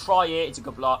 However, I'm going to try it. It's a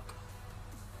good block.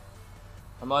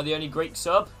 Am I the only Greek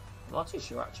sub? I'm not too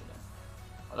sure, actually.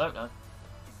 I don't know.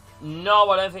 No,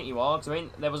 I don't think you are. 'Cause I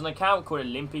mean, there was an account called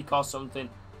Olympic or something.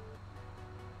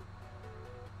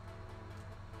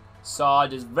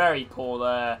 Side is very poor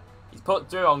there. He's put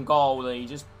through on goal and he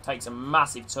just takes a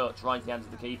massive touch right into the hands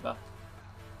of the keeper.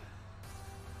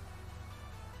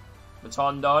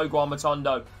 Matondo, go on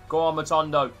Matondo. Go on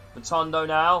Matondo. Matondo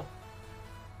now.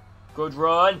 Good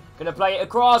run. Gonna play it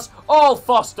across. Oh,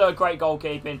 Foster, great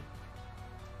goalkeeping.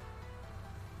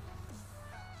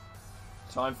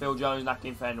 Time Phil Jones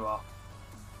knocking Fenwar.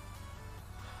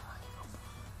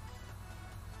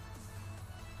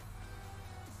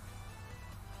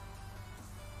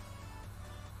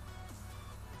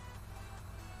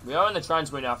 We are in the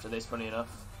transfer window after this, funny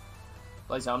enough.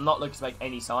 Like I said, I'm not looking to make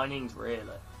any signings, really.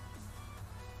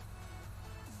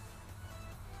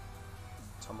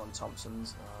 Tom on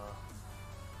Thompson's.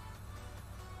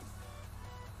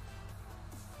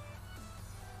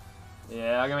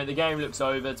 Yeah, I mean, the game looks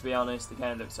over, to be honest. The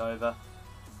game looks over.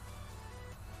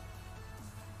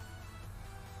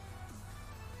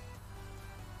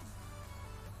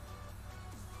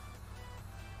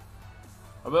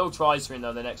 I will try something,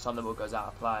 though, the next time the ball goes out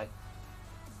of play.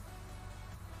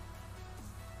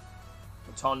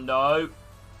 Matondo.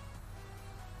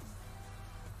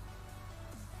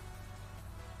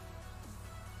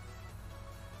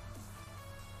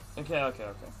 Okay.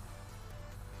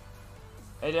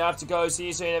 Hey, I have to go. See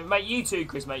you soon. Mate, you too,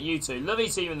 Chris, mate. You too. Lovely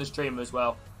seeing you in the stream as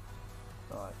well.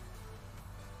 Alright.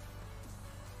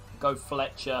 Go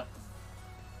Fletcher.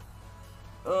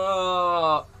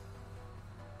 Aiden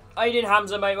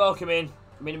Hamza, mate. Welcome in.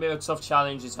 Been a bit of a tough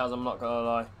challenge this has, I'm not going to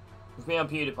lie. With me on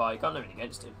PewDiePie, can't do anything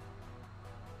against him.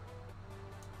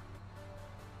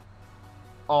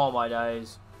 Oh, my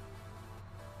days.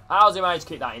 How's he managed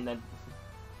to kick that in, then?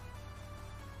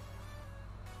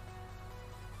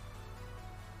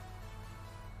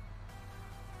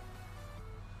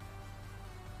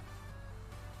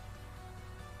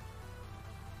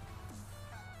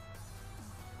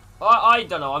 I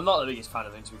don't know. I'm not the biggest fan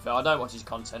of him, to be fair. I don't watch his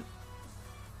content.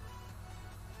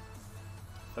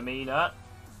 Firmino.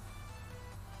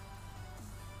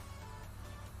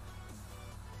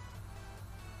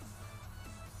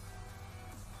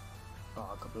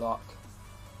 Oh, good block.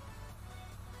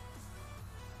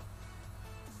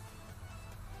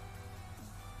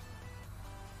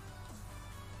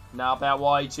 Now about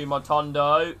wide to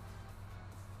Matondo.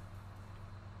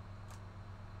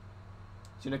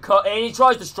 He's going to cut in. He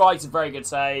tries to strike. It's a very good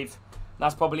save.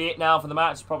 That's probably it now for the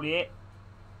match. Probably it.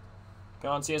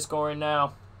 Can't see a scoring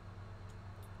now.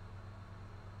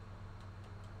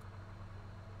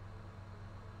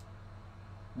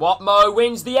 Watmo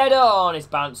wins the header. Oh, and it's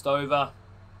bounced over.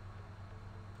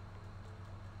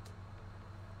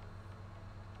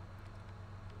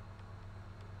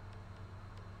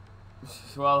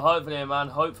 Well, hopefully, man.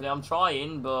 Hopefully, I'm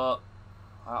trying, but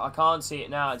I can't see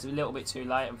it now. It's a little bit too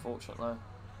late, unfortunately.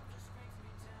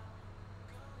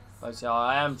 But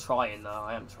I am trying, though.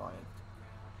 I am trying.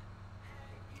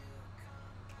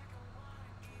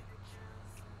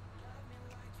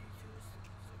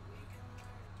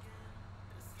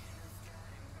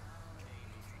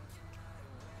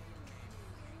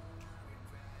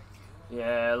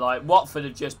 Yeah, like Watford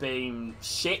have just been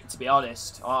shit, to be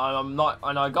honest. I'm not,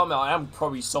 and I am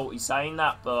probably salty saying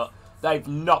that, but they've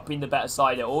not been the better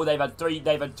side at all. They've had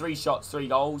three shots, 3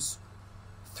 goals.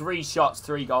 3 shots,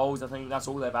 3 goals. I think that's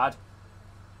all they've had.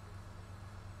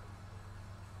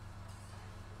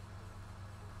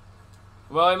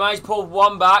 Well, he managed to pull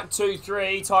 1 back,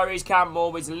 2-3. Tyrese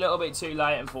Campbell, but it's a little bit too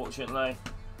late, unfortunately.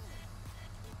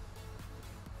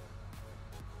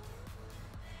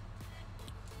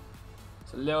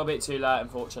 It's a little bit too late,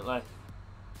 unfortunately.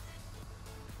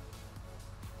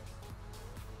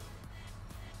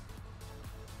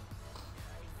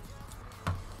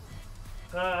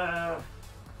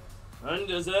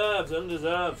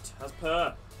 Undeserved, as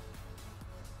per.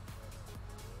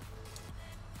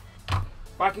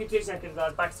 Back in 2 seconds,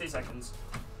 lads. Back in 2 seconds.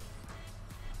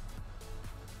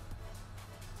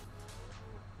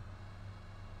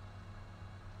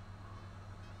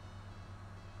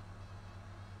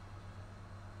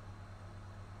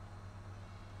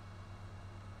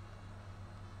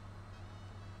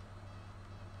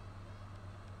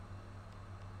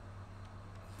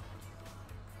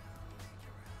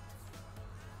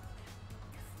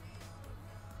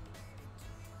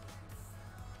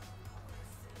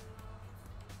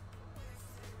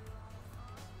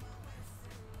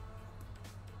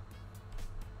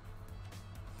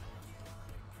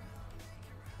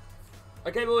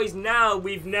 Okay, boys,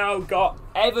 we've now got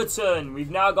Everton.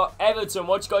 We've now got Everton.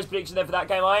 What's your guys' prediction there for that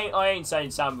game? I ain't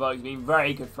saying Sam Vokes been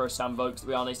very good for us, Sam Vokes, to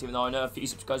be honest, even though I know a few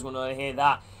subscribers want to hear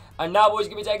that. And now, boys,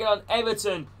 going to be taking on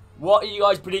Everton. What are you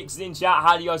guys predicting in chat?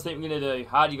 How do you guys think we're going to do?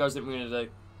 How do you guys think we're going to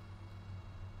do?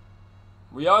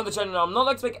 We are on the channel now. I'm not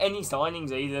going to make any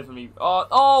signings either from you.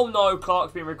 Oh, no,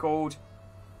 Clark's been recalled.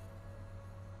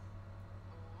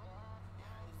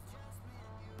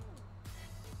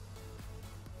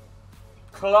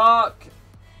 Clark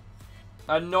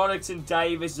and Nonix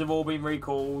Davis have all been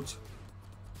recalled.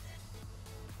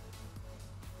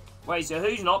 Wait, so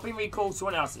who's not been recalled?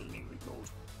 Someone else has been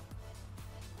recalled.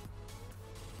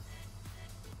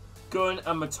 Gunn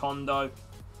and Matondo.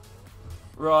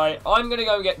 Right, I'm going to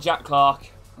go and get Jack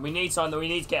Clark. We need something. We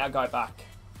need to get our guy back.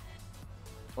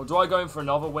 Or do I go in for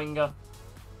another winger?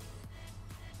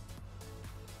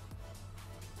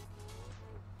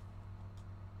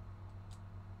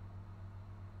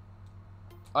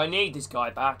 I need this guy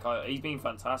back. He's been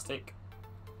fantastic.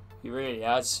 He really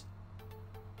has.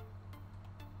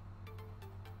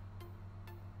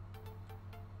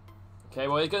 Okay,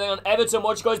 well, he's going on Everton.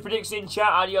 What's your guys' prediction in chat?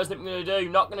 How do you guys think we're going to do?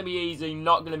 Not going to be easy.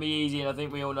 Not going to be easy, and I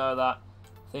think we all know that.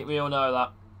 I think we all know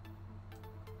that.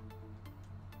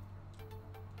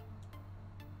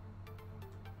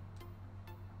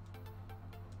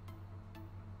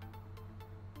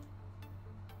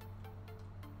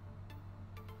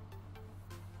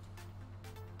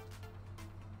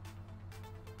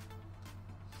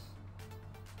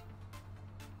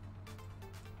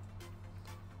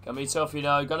 Gonna be tough, you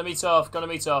know. Gonna be tough. Gonna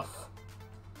be tough.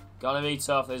 Gonna be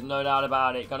tough. There's no doubt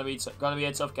about it. Gonna be a tough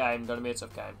game. Gonna be a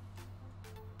tough game.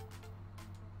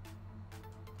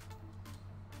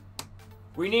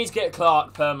 We need to get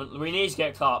Clark permanent. We need to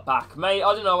get Clark back, mate.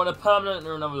 I don't know. On a permanent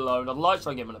or another loan. I'd like to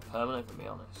try and give him a permanent, to be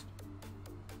honest.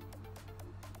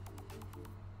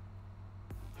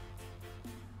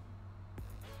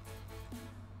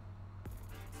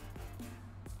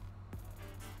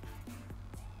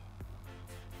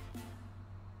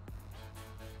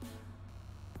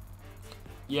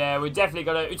 Yeah, we're definitely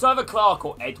gonna. It's either Clark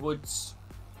or Edwards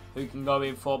who can go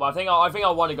in for. But I think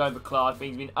I want to go for Clark. I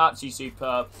think he's been absolutely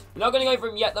superb. We're not going to go for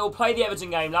him yet. Though we'll play the Everton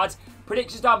game, lads.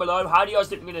 Predictions down below. How do you guys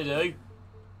think we're gonna do?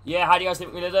 Yeah, how do you guys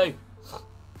think we're gonna do?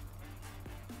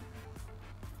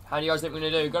 How do you guys think we're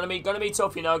gonna do? Gonna be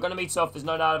tough, you know. Gonna be tough. There's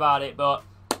no doubt about it. But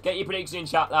get your predictions in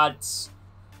chat, lads.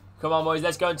 Come on, boys.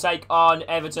 Let's go and take on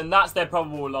Everton. That's their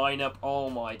probable lineup. Oh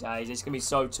my days, it's gonna be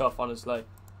so tough. Honestly,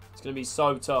 it's gonna be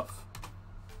so tough.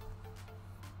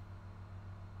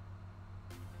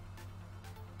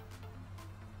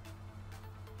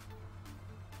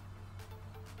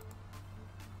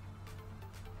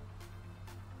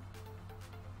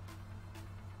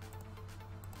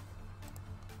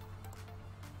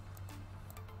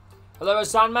 Hello,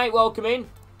 Hassan, mate. Welcome in.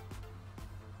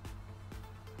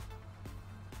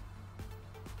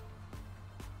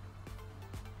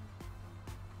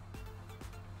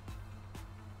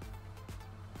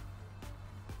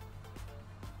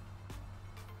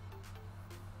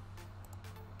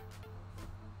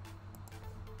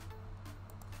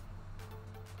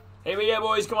 Here we go,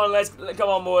 boys. Come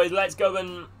on, boys. Let's go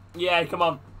and yeah, come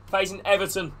on. Facing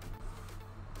Everton.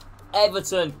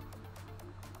 Everton.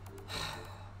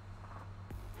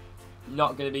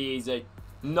 Not going to be easy.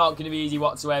 Not going to be easy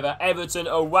whatsoever. Everton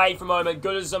away from home at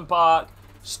Goodison Park.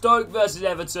 Stoke versus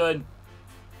Everton.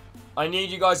 I need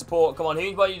you guys' support. Come on,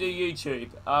 who's why you do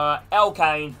YouTube? L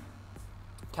Kane.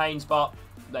 Kane spot.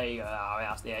 There you go. Oh,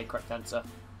 that's the correct answer.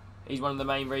 He's one of the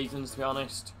main reasons, to be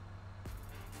honest.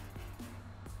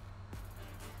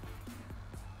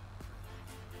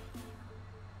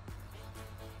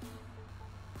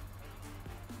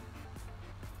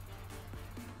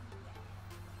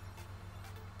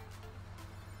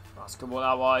 That's good ball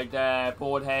out wide there.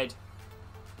 Board head.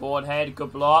 Board head.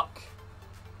 Good block.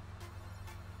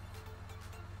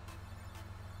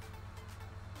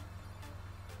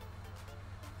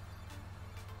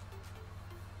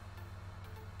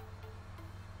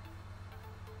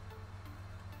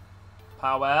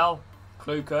 Powell.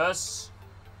 Clucas.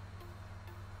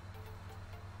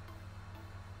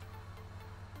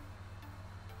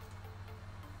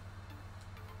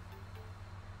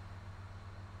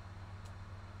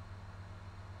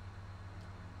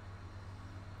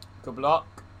 Good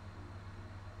block.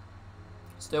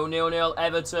 Still 0-0.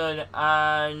 Everton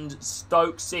and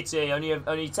Stoke City.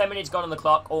 Only 10 minutes gone on the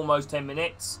clock. Almost 10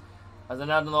 minutes. As they're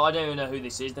down the line, I don't even know who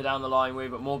this is. They're down the line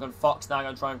with, but Morgan Fox now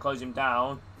going to try and close him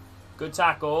down. Good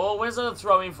tackle. Where's the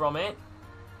throw in from it?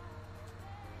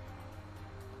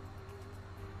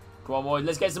 Come on, boys.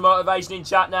 Let's get some motivation in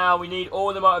chat now. We need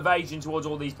all the motivation towards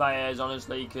all these players,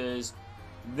 honestly, because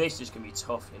this is going to be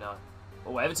tough, you know.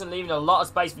 Oh, Everton leaving a lot of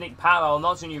space for Nick Powell.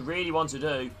 Not something you really want to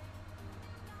do.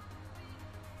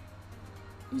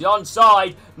 He's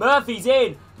onside. Murphy's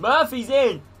in. Murphy's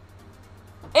in.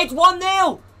 It's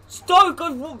 1-0.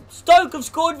 Stoke have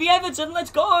scored the Everton. Let's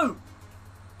go.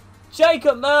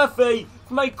 Jacob Murphy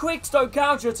from a quick Stoke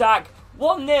counter-attack.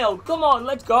 1-0. Come on,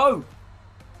 let's go.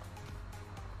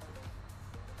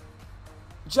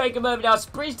 Jacob Murphy now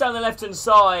sprints down the left-hand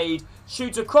side.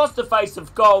 Shoots across the face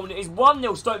of goal. And it is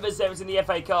 1-0 Stoke vs Everton in the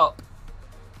FA Cup.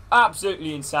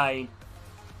 Absolutely insane.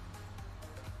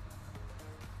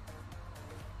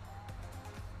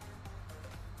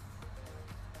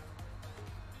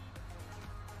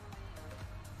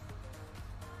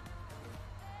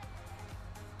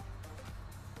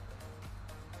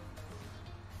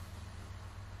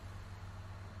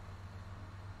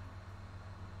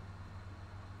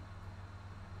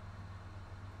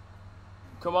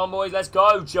 Come on, boys, let's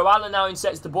go. Joe Allen now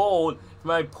insets the ball from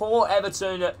a poor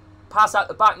Everton pass out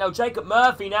the back. Now, Jacob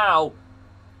Murphy now.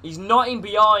 He's not in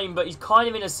behind, but he's kind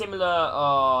of in a similar...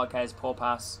 Oh, okay, it's a poor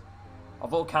pass. I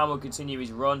thought Cam would continue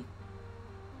his run.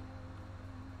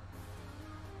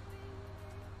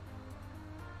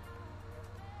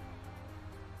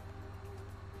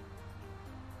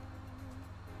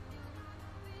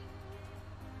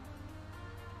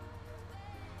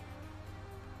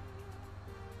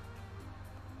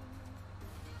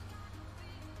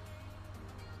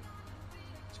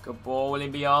 Good ball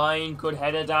in behind. Good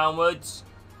header downwards.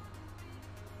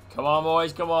 Come on,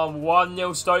 boys. Come on.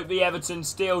 1-0 Stoke v Everton.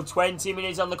 Still 20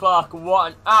 minutes on the clock.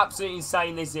 What an absolutely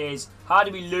insane this is. How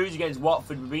did we lose against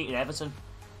Watford? We're beating Everton.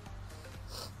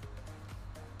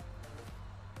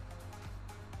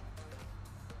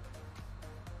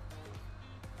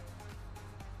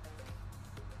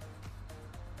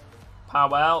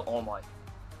 Powell. Oh, my.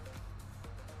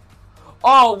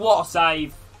 Oh, what a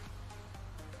save.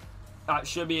 That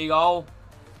should be a goal.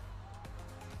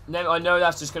 No, I know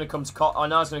that's just going to come to... I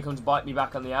know it's going to come to bite me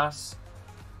back on the ass.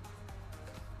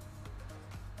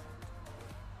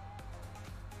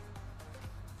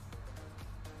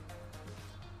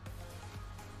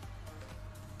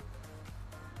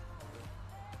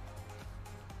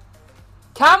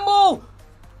 Campbell!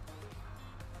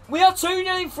 We are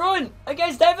 2-0 in front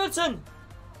against Everton.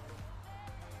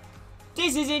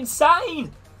 This is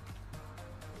insane.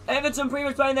 Everton pretty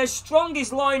much playing their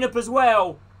strongest lineup as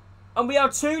well. And we are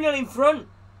 2-0 in front.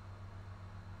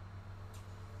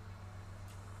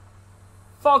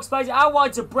 Fox plays it out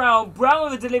wide to Brown. Brown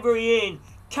with the delivery in.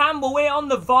 Campbell, we're on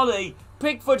the volley.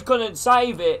 Pickford couldn't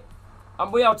save it.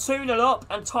 And we are 2-0 up.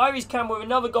 And Tyrese Campbell with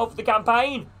another goal for the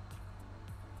campaign.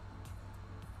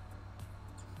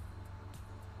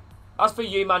 That's for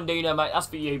you, Mandino, mate. That's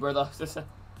for you, brother.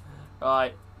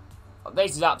 Right.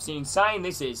 This is absolutely insane,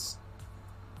 this is.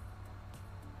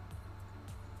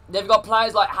 They've got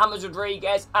players like James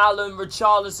Rodriguez, Allen,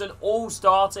 Richarlison, all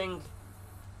starting.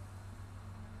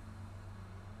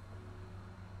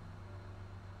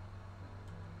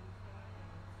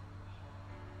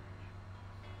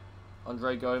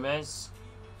 Andre Gomez.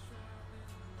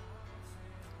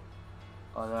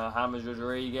 Oh no, James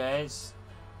Rodriguez.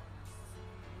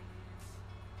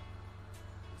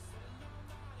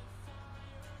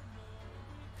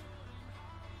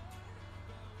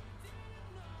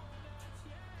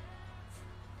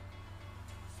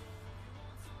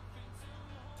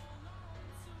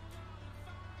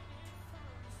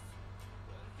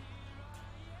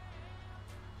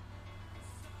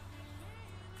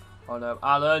 Oh no,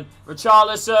 Allen.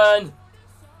 Richarlison.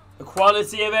 The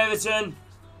quality of Everton.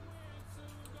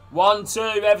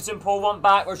 1-2. Everton pull one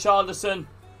back. Richarlison.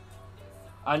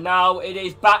 And now it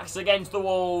is backs against the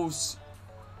walls.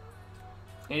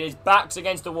 It is backs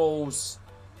against the walls.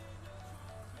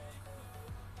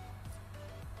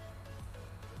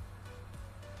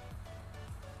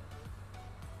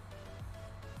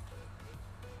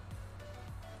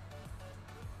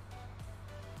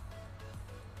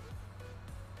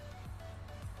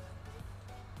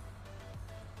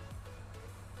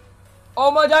 Oh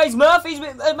my days, Murphy's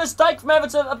a mistake from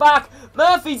Everton at the back.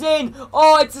 Murphy's in.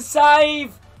 Oh, it's a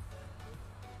save.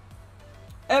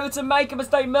 Everton make a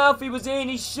mistake. Murphy was in.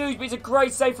 He shoots, but it's a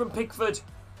great save from Pickford.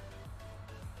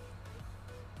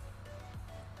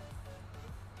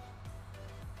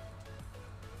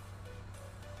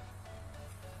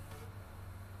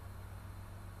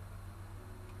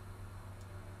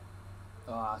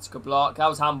 Oh, it's a good block. That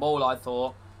was handball, I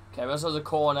thought. Okay, this was a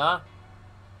corner.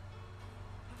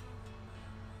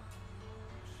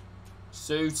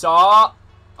 Suter.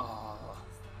 Oh.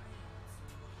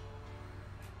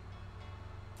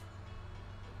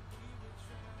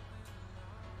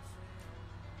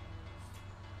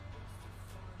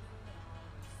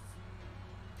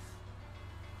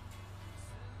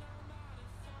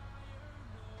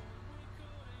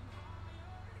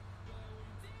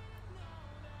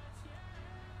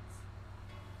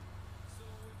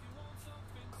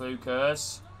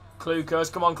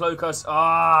 Clucas, come on, Clucas.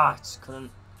 Ah, just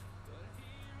couldn't.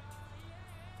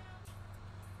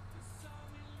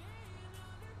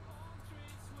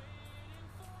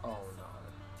 Oh no.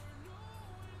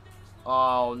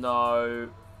 Oh no.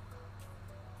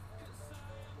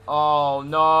 Oh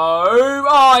no.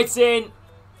 Oh, it's in.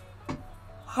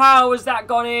 How has that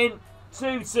gone in?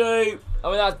 2-2. I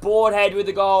mean, that's Boardhead with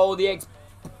the goal. The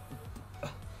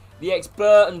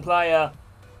ex-Burton player.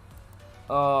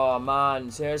 Oh, man.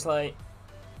 Seriously?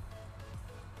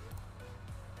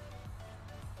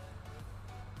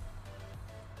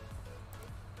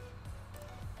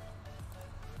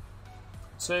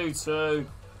 Two.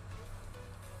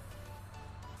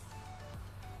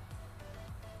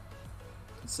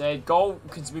 Said goal,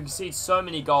 because we can see so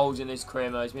many goals in this career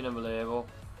mode. It's been unbelievable.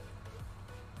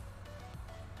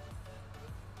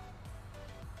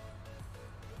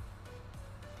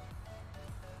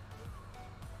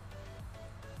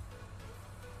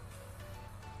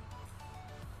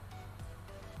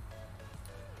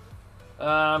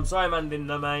 I'm sorry, man, didn't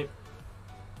know, mate.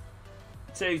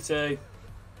 2-2.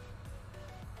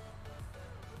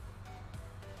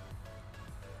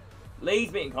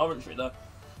 Leeds beating Coventry, though.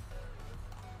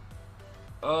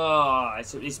 Oh,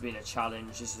 this has been a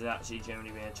challenge. This has actually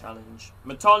generally been a challenge.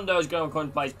 Matondo's going to come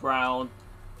and place Brown.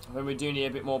 I think we do need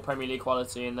a bit more Premier League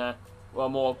quality in there. Well,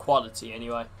 more quality,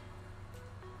 anyway.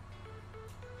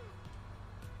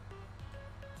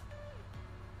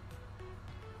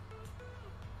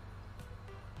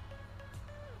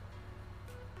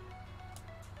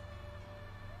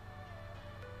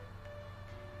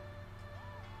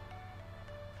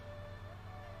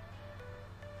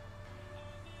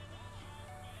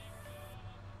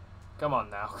 Come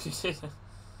on now.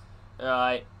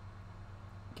 Alright.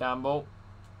 Campbell.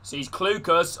 Sees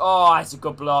Clucas. Oh, it's a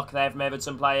good block there from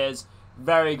Everton players.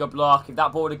 Very good block. If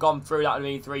that ball would have gone through, that would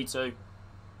have been 3-2.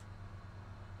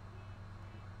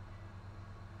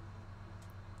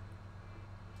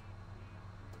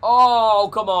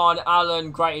 Oh, come on, Alan.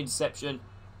 Great interception.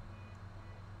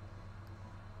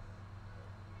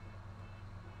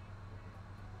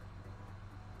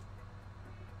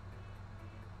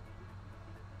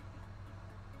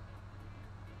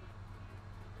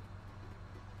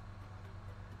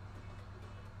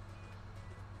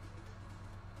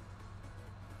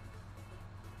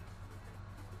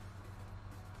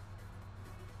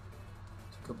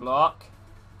 Good block.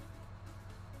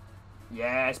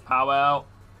 Yes, Powell.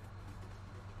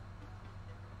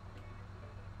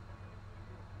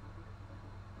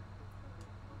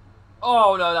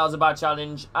 Oh, no, that was a bad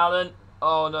challenge. Alan.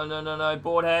 Oh, no.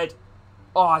 Boardhead.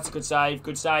 Oh, it's a good save.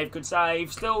 Good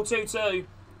save. Still 2-2.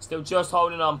 Still just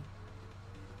holding on.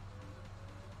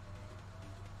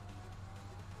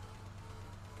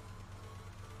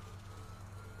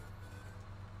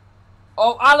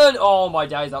 Oh, Alan! Oh, my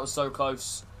days, that was so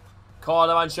close.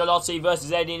 Carlo Ancelotti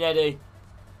versus Eddie and Eddie.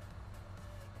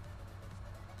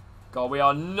 God, we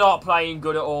are not playing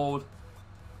good at all.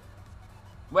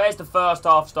 Where's the first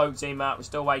half Stoke team at? We're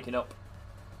still waking up.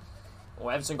 Oh,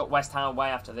 Everton got West Ham away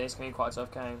after this. It's going to be quite a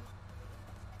tough game.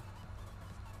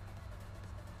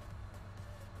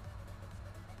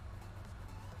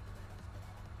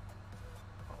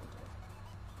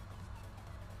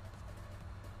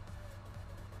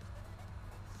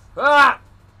 Ah!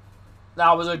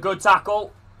 That was a good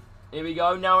tackle. Here we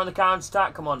go. Now on the counter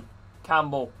attack. Come on.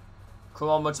 Campbell. Come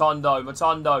on,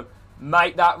 Matondo.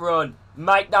 Make that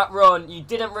run. You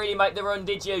didn't really make the run,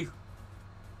 did you?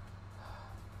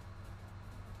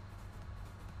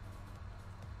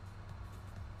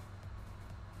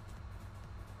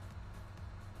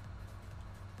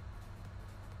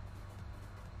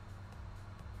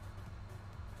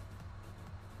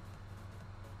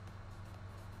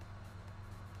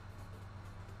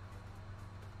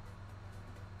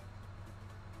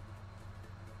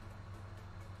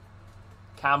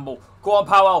 Campbell. Go on,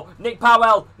 Powell. Nick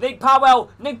Powell. Nick Powell.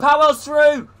 Nick Powell's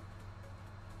through.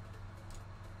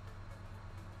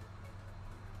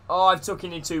 Oh, I've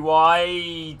taken it too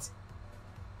wide.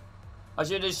 I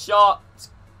should have shot.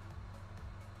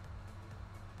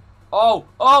 Oh,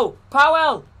 oh,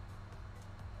 Powell.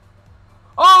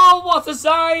 Oh, what a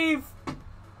save.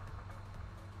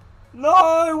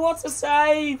 No, what a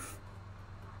save.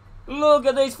 Look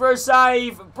at this for a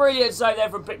save. Brilliant save there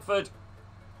from Pickford.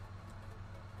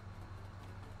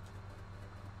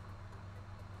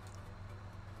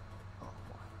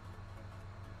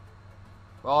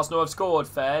 Arsenal have scored.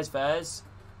 Fairs, fairs.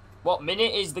 What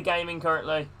minute is the game in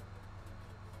currently?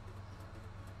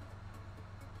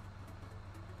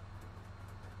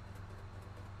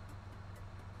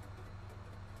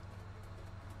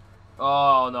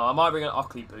 Oh, no. I might bring an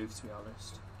Ockley booth, to be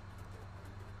honest.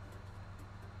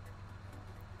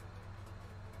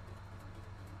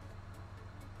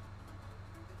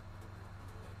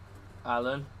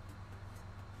 Allen.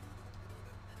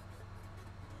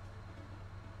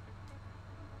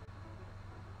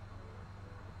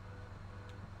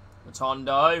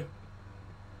 Matondo.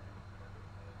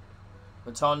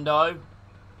 Matondo.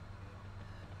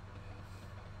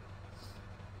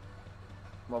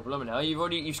 Well, blooming hell,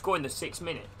 you've scored in the 6th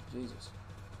minute. Jesus.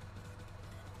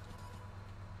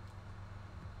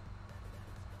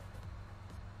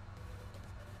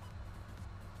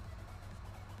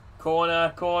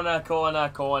 Corner, corner, corner,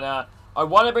 corner. I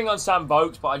want to bring on Sam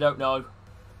Vokes, but I don't know.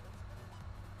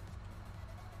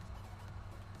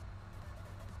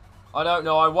 I don't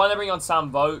know. I want to bring on Sam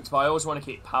Vokes, but I also want to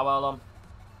keep Powell on.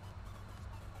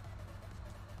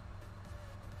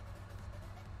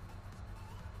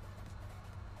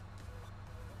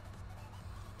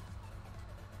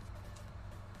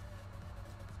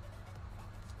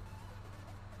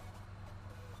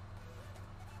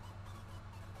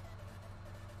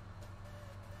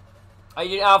 How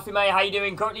you doing, Alfie, mate? How you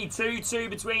doing? Currently 2-2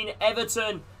 between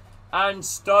Everton and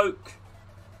Stoke.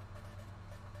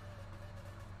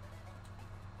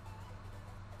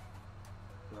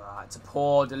 Ah, it's a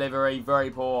poor delivery. Very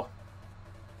poor.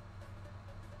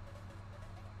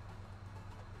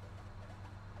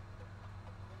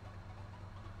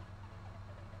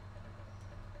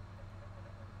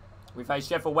 We face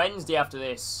Sheffield Wednesday after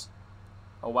this.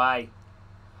 Away.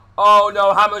 Oh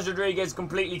no, James Rodriguez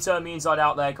completely turned me inside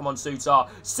out there. Come on, Sutar.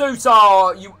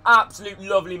 Sutar, you absolute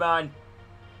lovely man.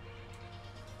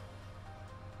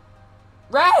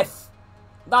 Ref!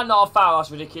 That's not a foul,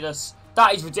 that's ridiculous.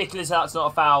 That is ridiculous, that's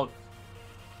not a foul.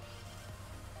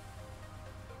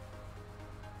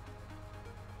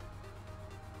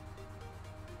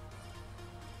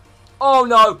 Oh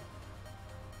no.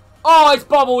 Oh, it's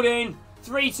bobbled in.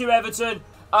 3-2 Everton.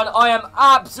 And I am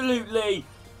absolutely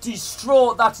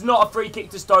distraught. That's not a free kick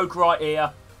to Stoke right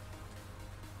here.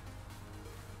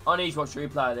 I need to watch the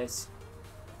replay of this.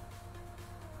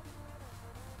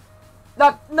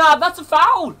 Nah, that's a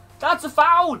foul. That's a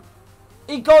foul.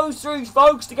 He goes through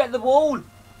folks to get the ball.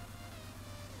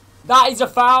 That is a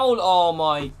foul. Oh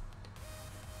my.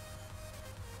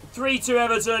 3-2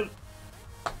 Everton.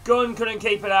 Gunn couldn't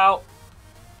keep it out.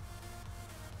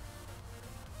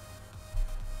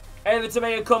 Everton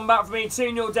make a comeback from being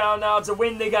 2-0 down now to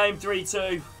win the game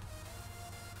 3-2.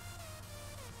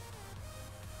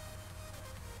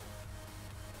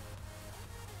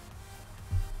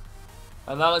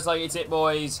 And that looks like it's it,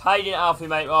 boys. Hayden Alfie,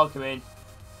 mate, welcome in.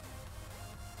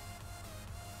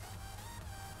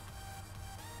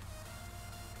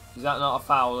 Is that not a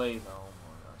foul either? Oh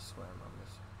my God, I swear I'm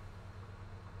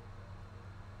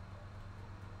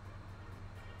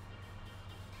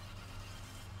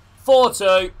this.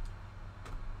 4-2.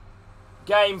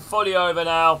 Game fully over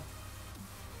now.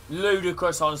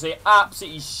 Ludicrous, honestly.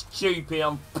 Absolutely stupid.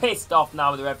 I'm pissed off now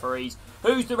with the referees.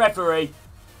 Who's the referee?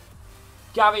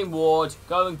 Gavin Ward.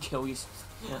 Go and kill yourself.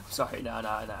 Sorry, no,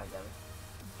 Gavin.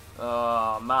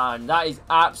 Oh, man. That is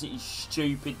absolutely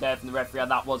stupid there from the referee.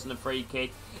 And that wasn't a free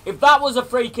kick. If that was a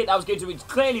free kick that was given to me, it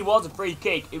clearly was a free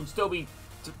kick. It would still be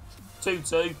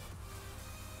 2-2.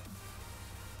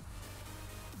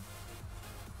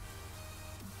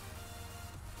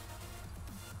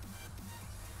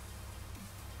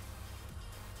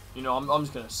 You know, I'm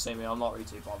just going to sim it. I'm not really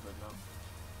too bothered now.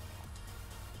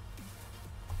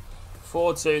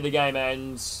 4-2, the game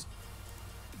ends.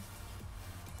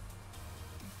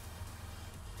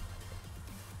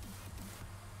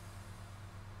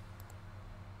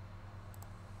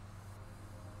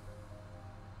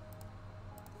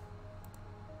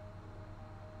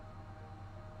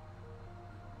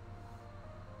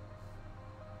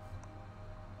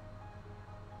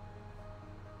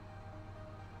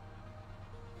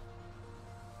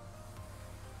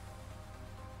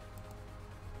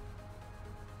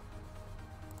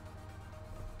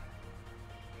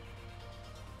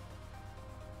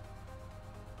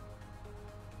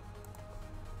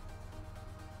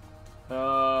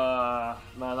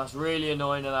 Man, that's really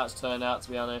annoying how that's turned out,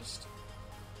 to be honest.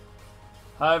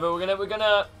 However, we're gonna,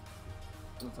 I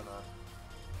don't know.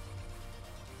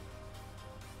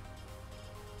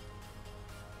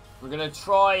 We're gonna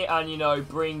try and, you know,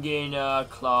 bring in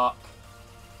Clark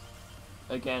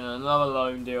again, another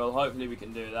loan deal. Hopefully, we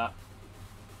can do that.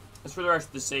 That's for the rest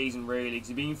of the season, really, because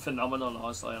he's been phenomenal,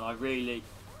 honestly, and I really,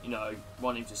 you know,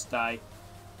 want him to stay.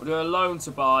 We'll do a loan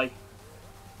to buy.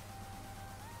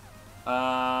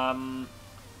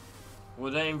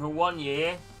 We're doing for 1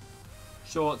 year.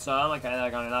 Short term. Okay,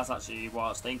 that's actually what I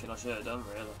was thinking I should have done,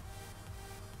 really.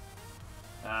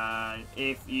 And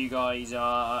if you guys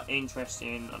are interested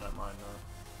in... I don't mind that.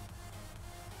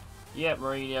 Yep,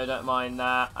 Mourinho, don't mind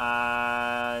that.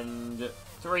 And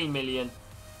 3 million.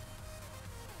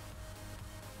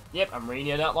 Yep, and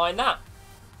Mourinho, don't mind that.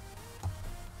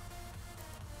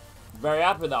 Very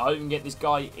happy with that. I hope we can get this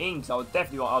guy in, because I would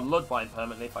definitely I'd love to buy him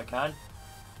permanently if I can.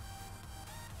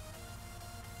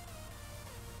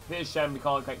 Bit of a shame we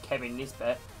can't get Kevin this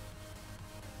bet.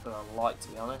 But I'd like, to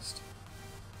be honest.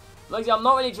 Like I said, I'm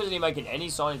not really interested in making any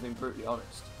signings, being brutally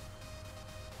honest.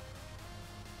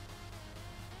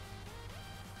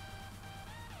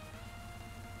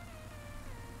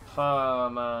 Oh,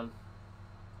 man.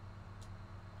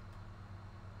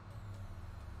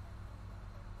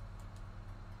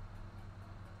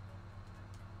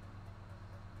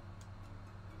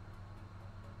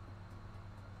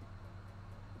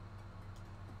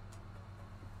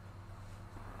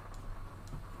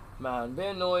 Man,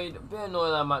 bit annoyed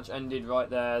that match ended right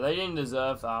there. They didn't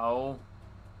deserve that at all.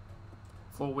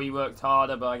 Thought we worked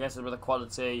harder, but I guess it's where the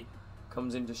quality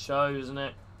comes into show, doesn't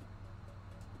it?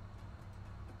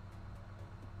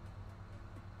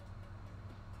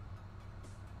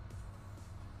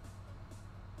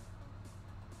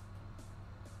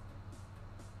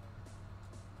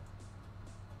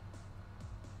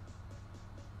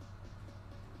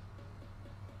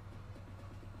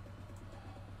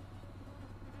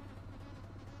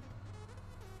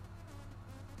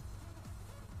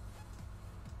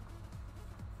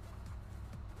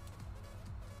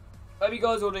 Hope you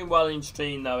guys are all doing well in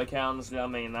stream though, okay, honestly, I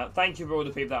mean that. Thank you for all the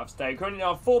people that have stayed. Currently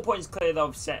now 4 points clear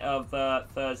of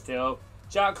third still.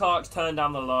 Jack Clark's turned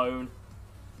down the loan.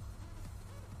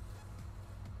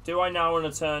 Do I now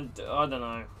want to turn... I don't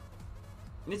know.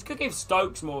 This could give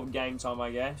Stoke more game time,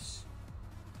 I guess.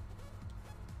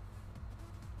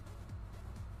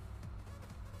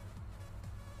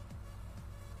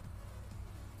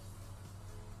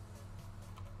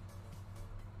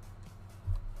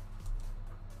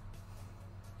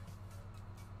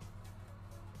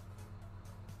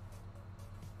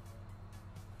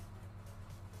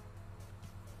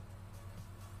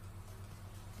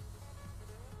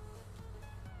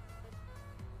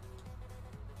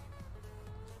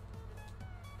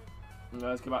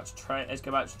 Let's go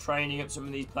back to training up some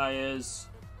of these players.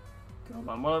 God,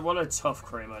 man, what a tough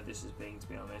career mode this has been, to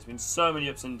be honest. There's been so many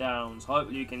ups and downs.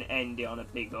 Hopefully we can end it on a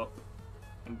big up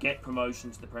and get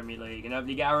promotion to the Premier League and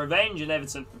hopefully get our revenge in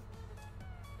Everton.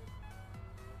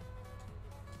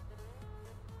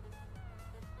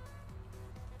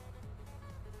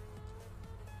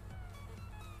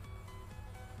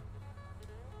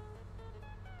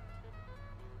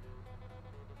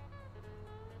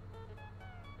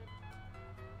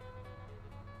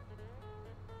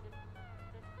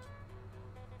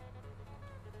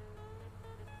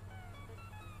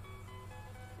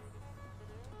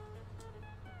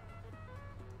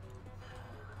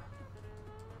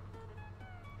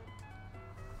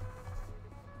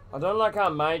 I don't like our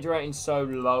major rating's so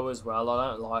low as well.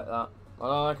 I don't like that. I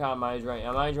don't like our major rating.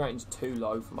 Our major rating's too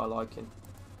low for my liking.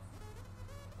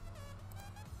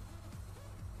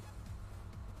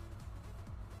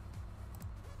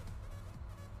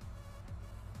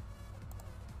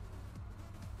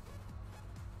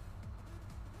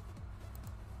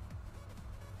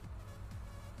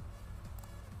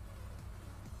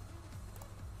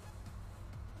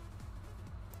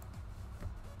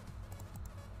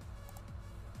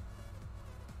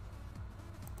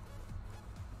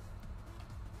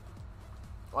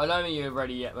 I don't think you're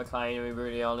ready yet, McLean, to be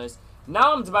really honest.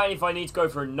 Now I'm debating if I need to go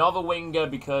for another winger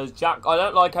because I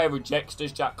don't like how he rejects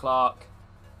this Jack Clark.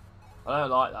 I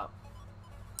don't like that.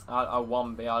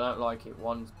 One bit, I don't like it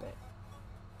one bit.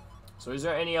 So is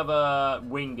there any other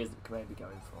wingers that can maybe go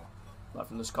for? Like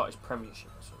from the Scottish Premiership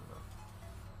or something?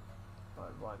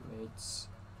 Right mids.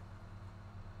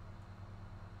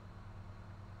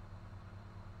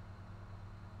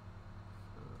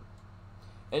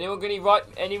 Anyone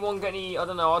got any, I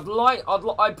don't know,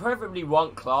 I preferably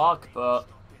want Clark, but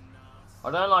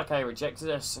I don't like how he rejected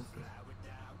us.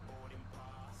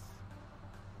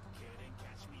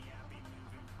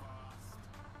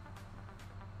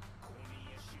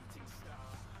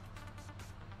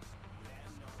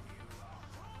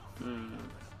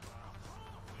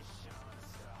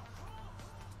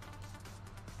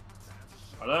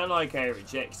 I don't like how he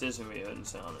rejects us, to be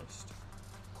honest.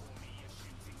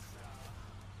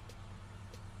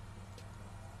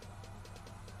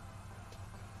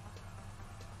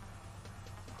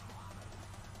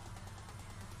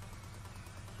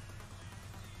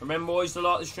 Remember, boys, to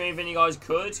like the stream if any guys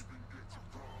could.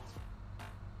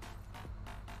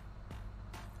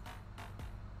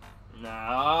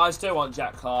 Nah, I still want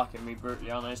Jack Clark, to be brutally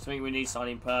honest. I think we need to sign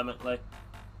him permanently.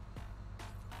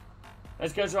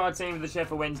 Let's go to our team for the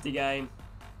Sheffield Wednesday game.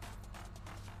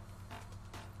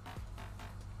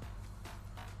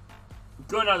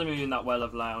 Good hasn't been doing that well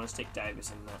of late. I want to stick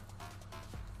Davis in there.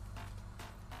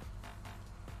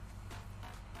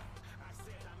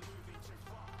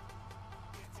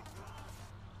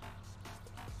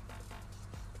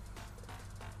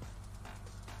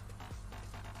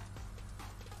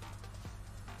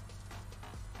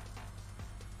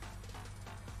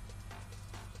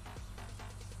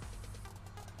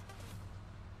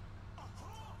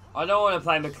 I don't want to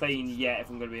play McLean yet, if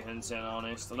I'm going to be 100%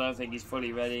 honest. I don't think he's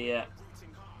fully ready yet.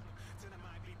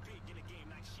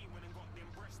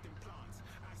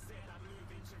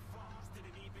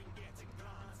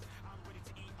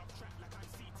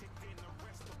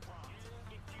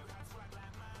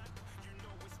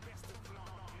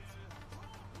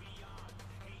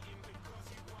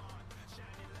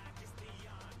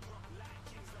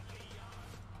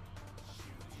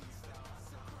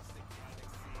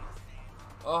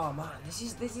 Oh man, this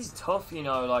is tough, you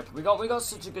know. Like we got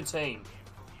such a good team,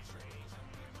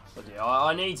 but yeah,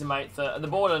 I need to make the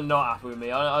board are not happy with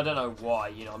me. I don't know why.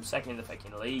 You know, I'm second in the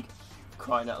fucking league,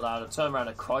 crying out loud. I've turned around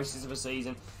a crisis of a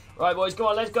season. Right, boys, come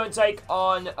on, let's go and take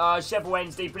on Sheffield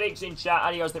Wednesday. Prediction chat. How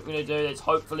do you guys think we're gonna do this?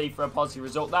 Hopefully for a positive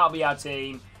result. That'll be our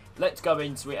team. Let's go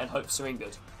into it and hope something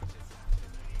good.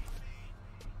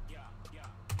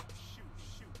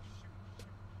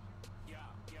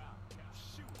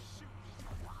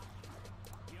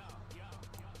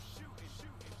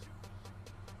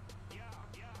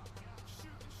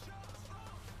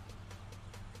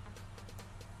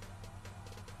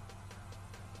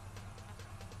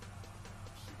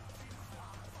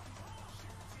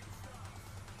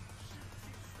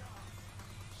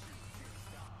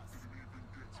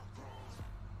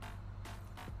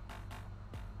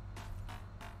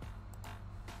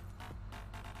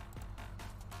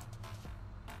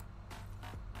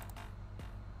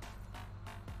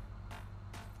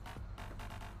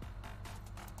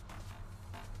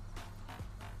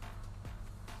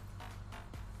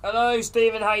 Hello,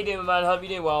 Stephen. How you doing, man? Hope you're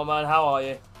doing well, man. How are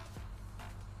you?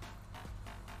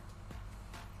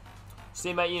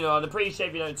 See, mate, you know, I'd appreciate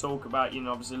if you don't talk about, you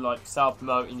know, obviously, like,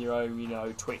 self-promoting your own, you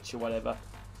know, Twitch or whatever.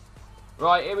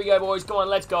 Right, here we go, boys. Come on,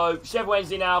 let's go. Sheffield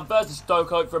Wednesday now versus Stoke.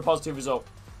 Hope for a positive result.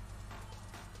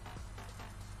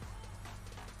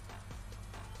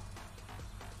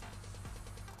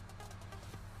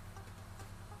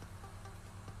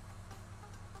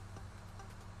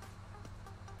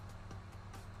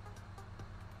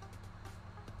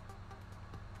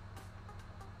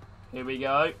 Here we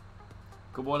go.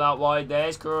 Good ball out wide there.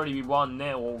 It's could already be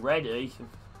 1-0 already.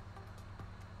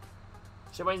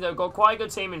 Sheffield Wednesday have got quite a good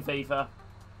team in FIFA.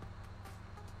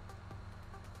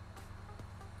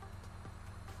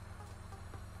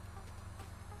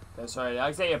 Okay, sorry,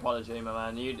 I say apology, my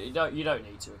man. You don't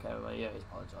need to, okay, my man. Yeah,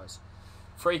 apologise.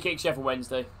 Free kick, Sheffield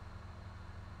Wednesday.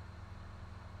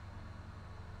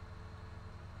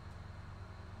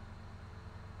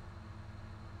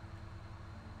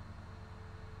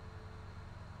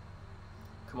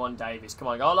 Come on, Davis. Come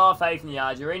on, got a lot of faith in you,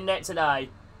 lads. You're in net today.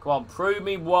 Come on, prove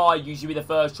me why you should be the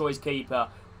first choice keeper.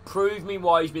 Prove me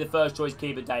why you should be the first choice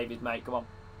keeper, Davis, mate. Come on.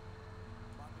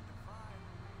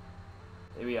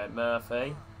 Here we go,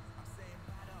 Murphy.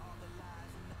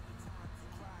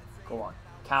 Go on.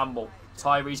 Campbell.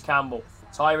 Tyrese Campbell.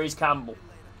 Tyrese Campbell.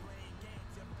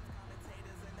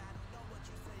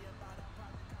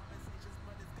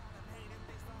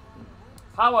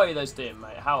 How are you, those team,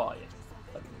 mate? How are you?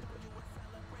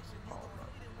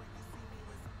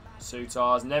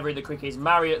 Soutars, never the quickest.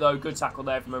 Marriott, though, good tackle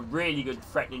there from a really good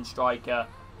threatening striker.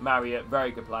 Marriott,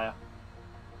 very good player.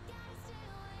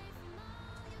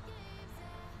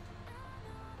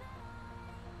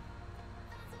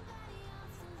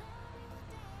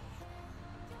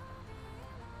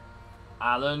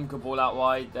 Allen, good ball out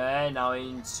wide there. Now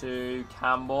into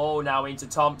Campbell. Now into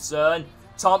Thompson.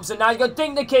 Thompson, now he's going to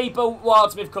ding the keeper.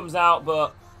 Wildsmith comes out,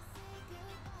 but...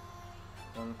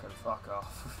 Bong can fuck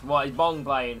off. What is Bong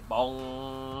playing?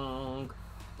 Bong.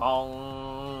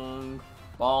 Bong.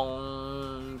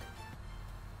 Bong.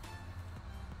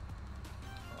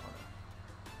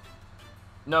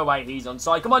 No way he's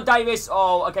onside. Come on, Davis.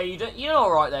 Oh, okay. You're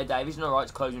all right there, Davis. You're all right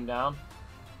to close him down.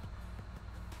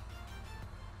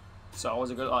 So that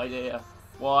was a good idea.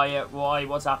 Why?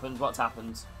 What's happened? What's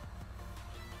happened?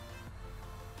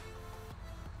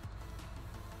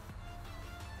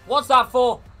 What's that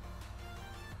for?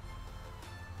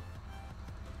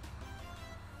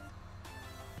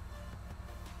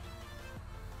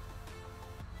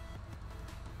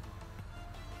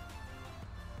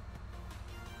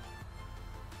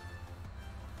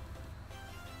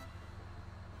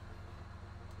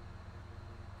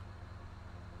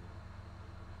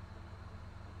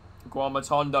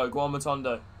 Guamatondo,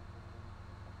 Guamatondo.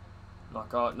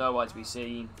 Knock out, nowhere to be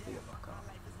seen.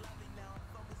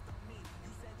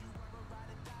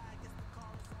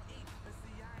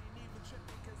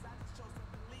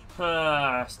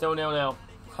 Still 0-0.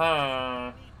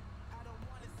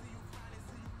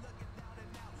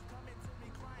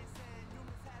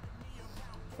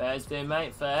 Fairs, dear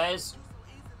mate, Fairs.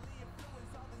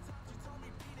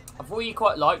 I thought you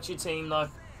quite liked your team though.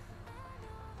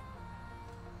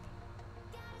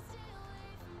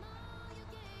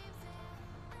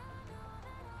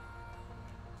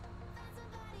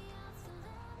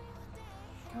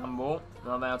 Campbell,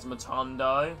 now down to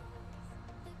Matondo.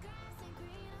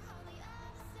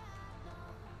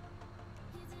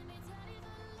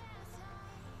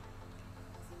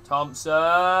 Thompson.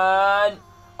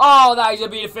 Oh, that is a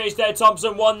beautiful finish there,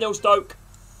 Thompson. 1-0 Stoke.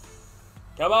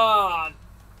 Come on.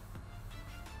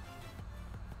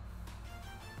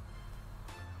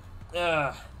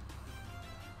 How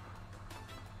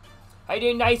you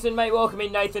doing, Nathan, mate? Welcome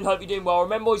in, Nathan. Hope you're doing well.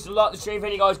 Remember, always to like the stream if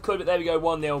any guys could, but there we go.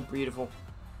 1-0. Beautiful.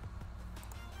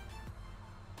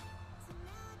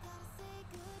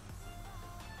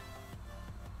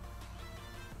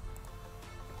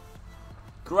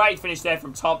 Great finish there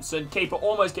from Thompson. Keeper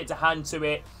almost gets a hand to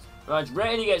it. Match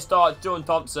ready to get started. Jordan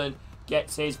Thompson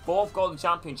gets his 4th goal of the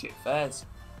championship. Fairs.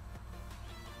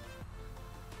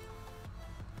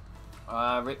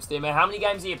 Rips there, mate. How many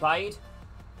games have you played?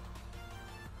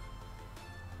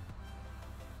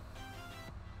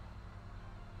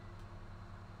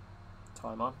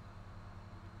 Time on.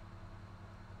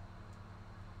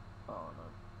 Oh no.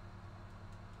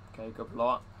 Okay, good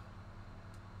lot.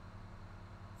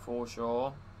 For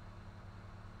sure.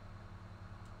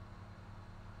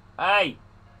 Hey!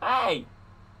 Hey!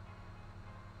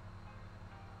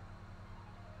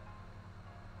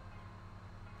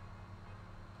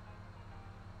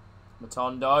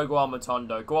 Matondo, go on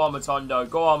Matondo, go on Matondo,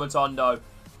 go on Matondo.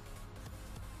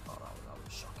 Oh, that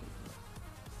was shocking.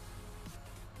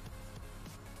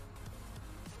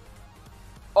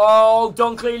 Oh,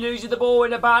 Dunkley loses the ball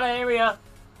in a bad area.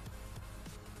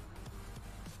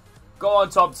 Go on,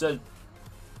 Thompson.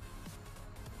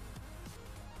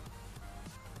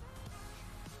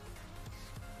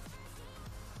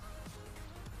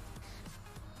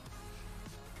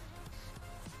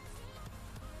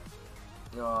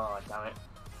 Oh, damn it.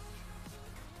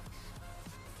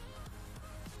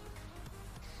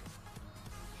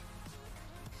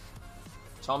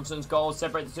 Thompson's goal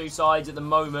separate the two sides at the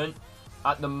moment.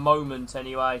 At the moment,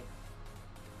 anyway.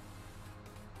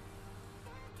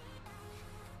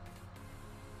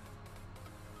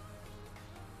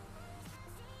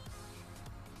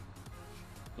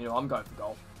 You know, I'm going for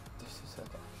goal. This is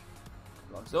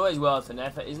okay. It's always worth an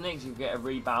effort, isn't it? Because you get a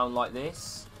rebound like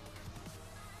this.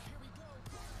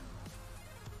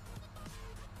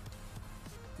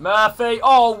 Murphy.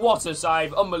 Oh, what a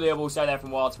save. Unbelievable save there from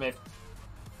Wildsmith.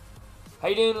 How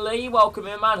you doing, Lee? Welcome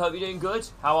in, man. Hope you're doing good.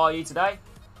 How are you today?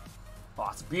 Oh,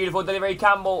 it's a beautiful delivery,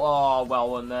 Campbell. Oh,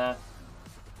 well done there.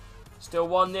 Still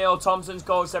 1-0. Thompson's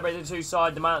goal separated the two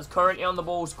sides. The man that's currently on the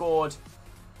ball scored.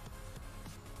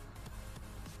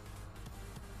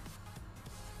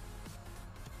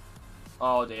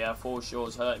 Oh dear,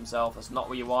 Forshaw's hurt himself. That's not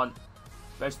what you want.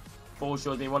 Best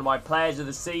Forshaw's been one of my players of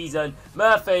the season.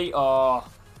 Murphy, oh.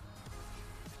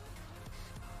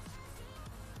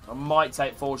 I might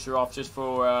take Forshaw off just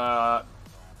for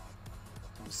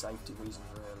safety reasons,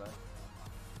 really.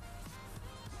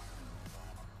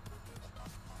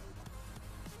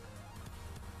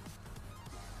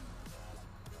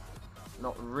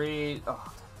 Not really.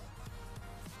 Oh.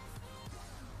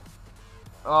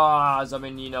 As I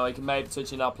mean, you know, he can maybe touch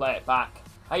it and I'll play it back.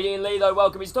 How you doing, Lee, though?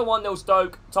 Welcome. It's still 1-0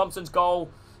 Stoke. Thompson's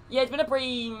goal. Yeah, it's been a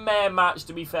pretty meh match,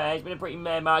 to be fair. It's been a pretty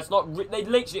meh match. They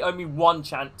literally only one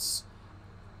chance.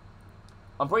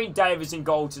 I'm putting Davis in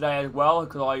goal today as well,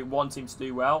 because I want him to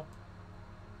do well.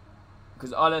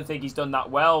 Because I don't think he's done that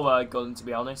well, Gunn, to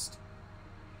be honest.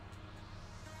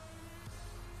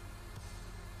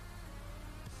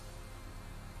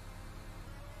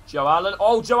 Joe Allen.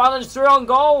 Oh, Joe Allen's through on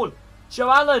goal. Joe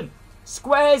Allen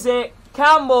squares it.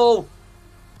 Campbell.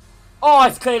 Oh,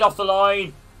 it's cleared off the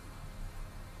line.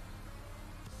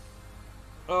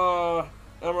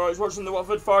 I'm right, watching the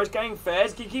Watford Forest game.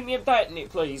 Fairs, can you keep me updated on it,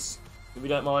 please? If you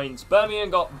don't mind. Birmingham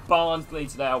got Barnsley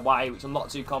today away, which I'm not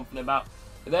too confident about.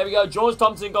 But there we go. George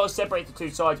Thompson got to separate the two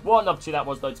sides. What an opportunity that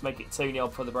was, though, to make it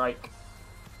 2-0 for the break.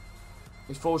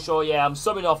 Is Forshaw? Yeah, I'm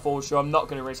subbing off Forshaw. I'm not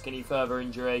going to risk any further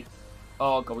injury.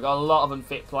 Oh, God, we've got a lot of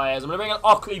unfit players. I'm going to bring on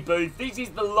Ockley Booth. This is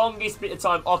the longest bit of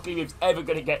time Ockley Booth's ever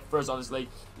going to get for us, honestly.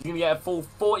 He's going to get a full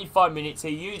 45 minutes. He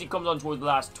usually comes on towards the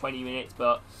last 20 minutes,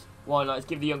 but why not? Let's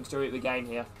give the youngster the game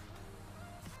here.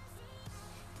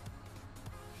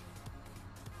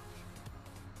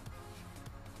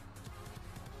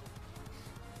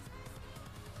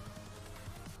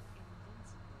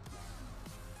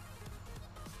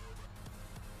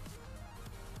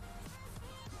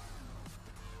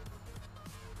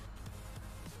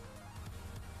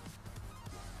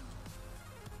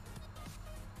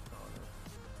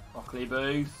 Ockley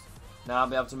Booth. Now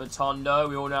be up to Matondo.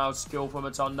 We all know how skillful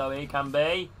Matondo he can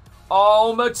be.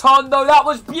 Oh, Matondo, that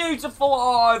was beautiful.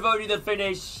 Oh, if only the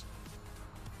finish.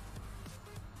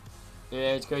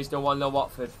 Yeah, it's going still 1-0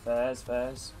 Watford. Fairs.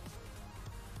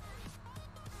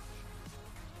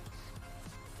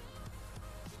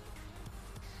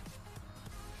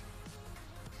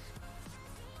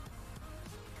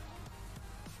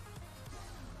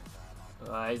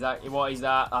 What is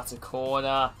that? That's a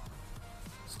corner.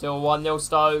 Still 1-0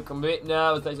 Stoke. I'm a bit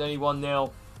nervous there's only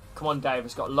 1-0. Come on,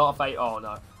 Davis. Got a lot of faith. Oh,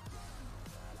 no.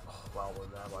 Oh, well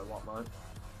done there by what, man?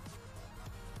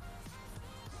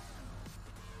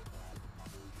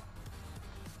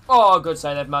 Oh, good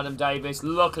save there, Madam Davis.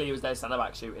 Luckily, it was their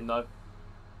centre-back shooting, though.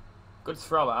 Good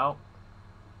throw out.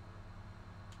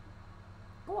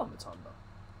 Go on, Matondo.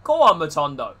 Go on,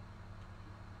 Matondo.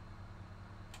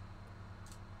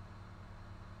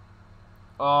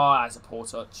 Oh, that's a poor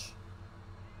touch.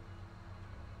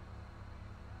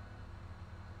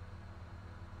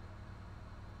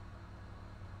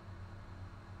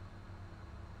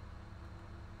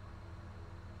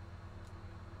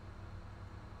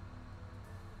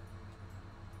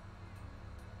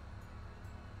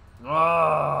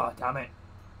 Oh, damn it.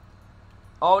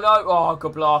 Oh, no. Oh,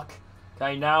 good block.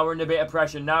 Okay, now we're in a bit of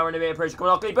pressure. Come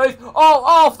on, Ockley Booth. Oh,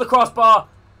 off the crossbar.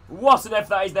 What an F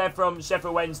that is there from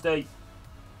Sheffield Wednesday.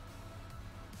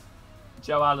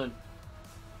 Joe Allen.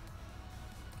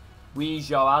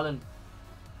 Joe Allen.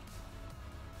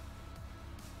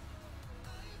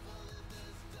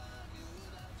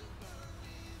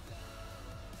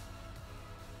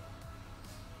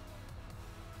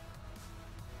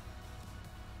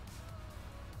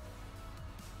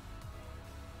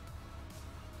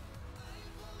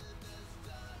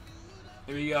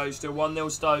 Here we go, still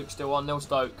 1-0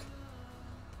 Stoke,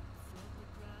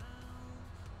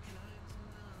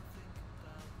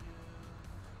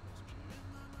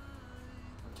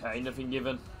 Okay, nothing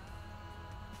given.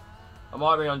 I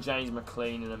might bring on James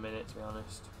McLean in a minute, to be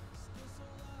honest.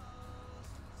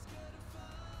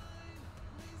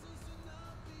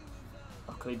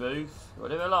 Ockley Booth. We're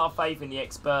doing a lot of faith in the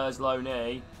ex-Spurs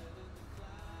loanee.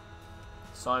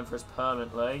 Signed for us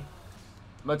permanently.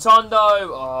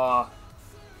 Matondo!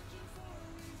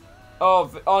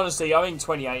 Oh, honestly, I'm in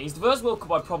 28. It's the first World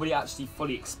Cup I probably actually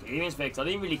fully experienced because I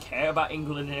didn't really care about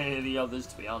England and any of the others,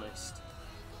 to be honest.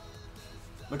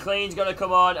 McLean's going to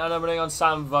come on, and I'm running on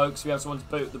Sam Vokes. We have someone to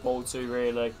boot the ball to,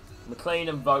 really. McLean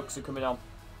and Vokes are coming on.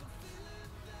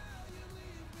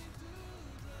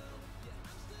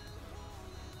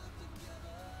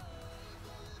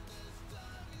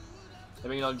 They're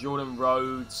bringing on Jordan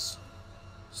Rhodes.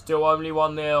 Still only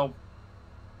 1-0.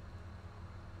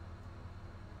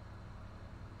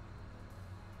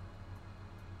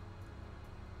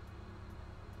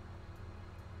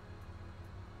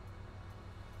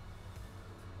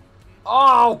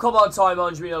 Oh, come on,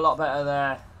 Tymon's been a lot better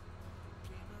there.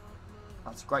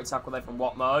 That's a great tackle there from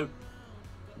Watmo.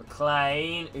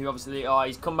 McLean, who obviously,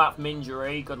 he's come back from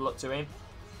injury. Good luck to him.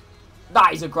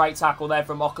 That is a great tackle there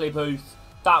from Ockley Booth.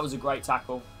 That was a great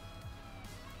tackle.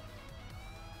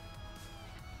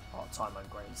 Oh, Tymon,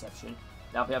 great interception.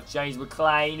 Now we have James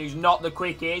McLean, who's not the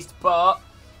quickest, but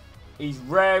he's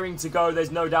raring to go.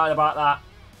 There's no doubt about that.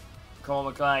 Come on,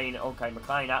 McLean. Okay,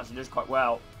 McLean actually does quite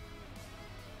well.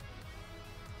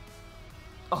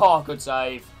 Oh, good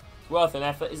save. Worth an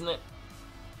effort, isn't it?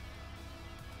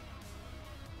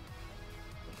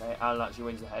 Okay, Allen actually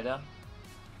wins the header.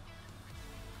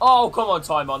 Oh, come on,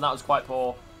 Timon. That was quite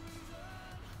poor.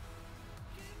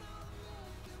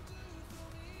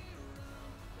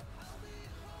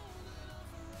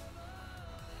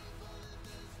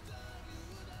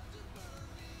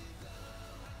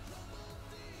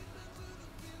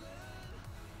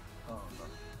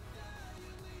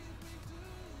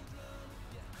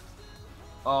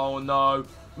 Oh, no.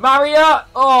 Marriott!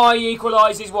 Oh, he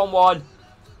equalises 1-1.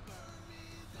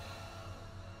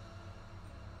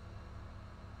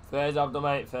 Fairs up the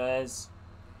mate, Fairs.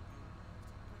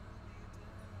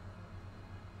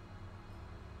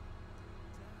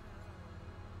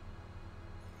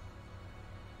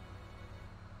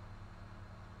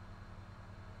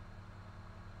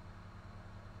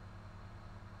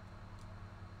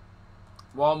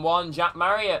 (1-1) Jack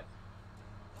Marriott.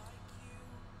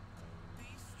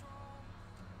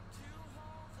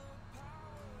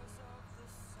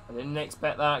 I didn't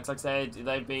expect that, because like I said,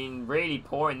 they've been really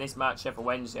poor in this match, Sheffield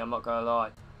Wednesday, I'm not going to lie.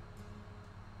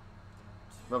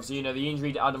 But obviously, you know, the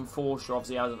injury to Adam Forshaw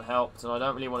obviously hasn't helped, and I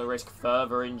don't really want to risk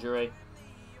further injury.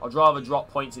 I'd rather drop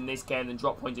points in this game than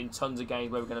drop points in tons of games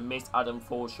where we're going to miss Adam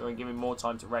Forshaw and give him more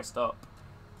time to rest up.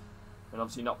 And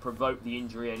obviously not provoke the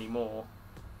injury anymore.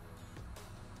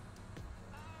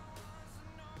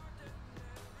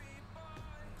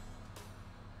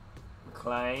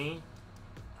 McLean.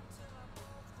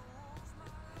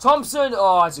 Thompson!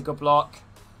 Oh, that's a good block.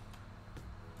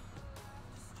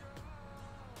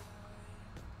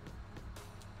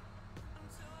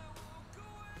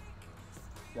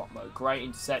 Watmo, great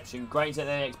interception. Great at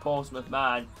the ex-Portsmouth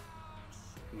man.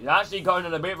 He's actually going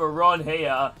on a bit of a run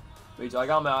here. Which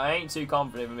I ain't too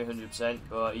confident with him 100%.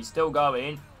 But he's still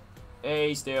going.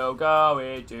 He's still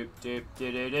going. Doop, doop,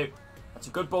 doop, doop, doop. That's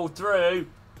a good ball through.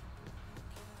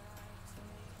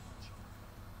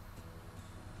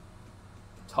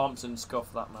 Thompson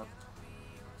scuffed that, man.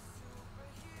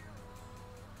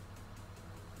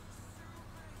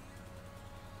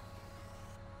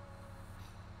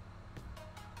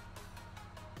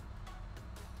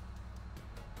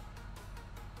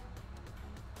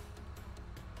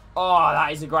 Oh,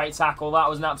 that is a great tackle. That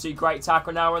was an absolute great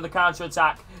tackle. Now we're on the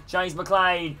counter-attack. James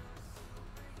McLean.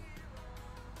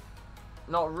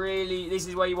 Not really. This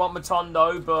is where you want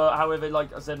Matondo, but however,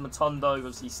 like I said, Matondo,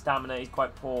 obviously stamina is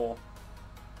quite poor.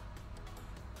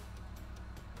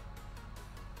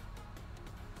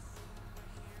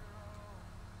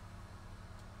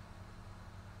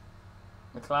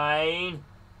 McLean.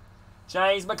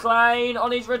 James McLean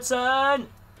on his return.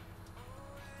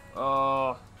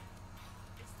 Oh.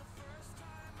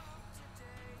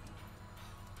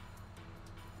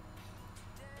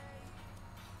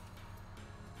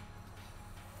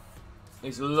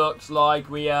 This looks like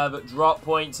we have drop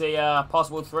points here.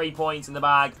 Possible 3 points in the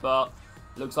bag, but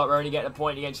looks like we're only getting a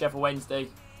point against Sheffield Wednesday.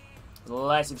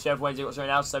 Unless if Sheffield Wednesday got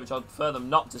something else to say, which I'd prefer them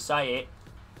not to say it.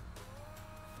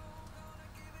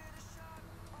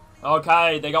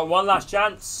 Okay, they got one last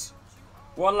chance.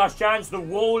 One last chance. The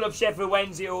wall of Sheffield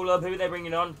Wednesday all up. Who are they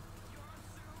bringing on?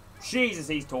 Jesus,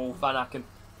 he's tall. Van Aken.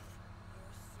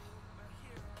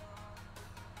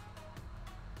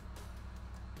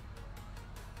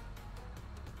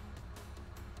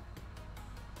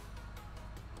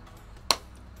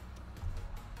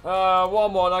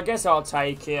 1-1. I guess I'll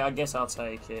take it. I guess I'll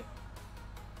take it.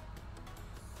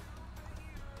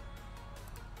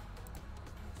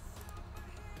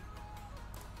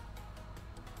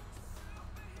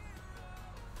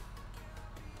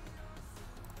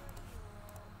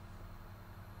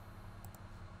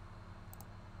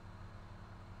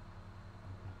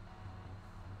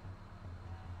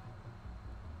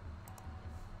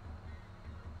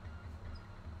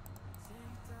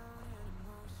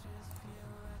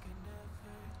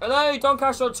 Hello,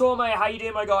 Doncaster Torme. How you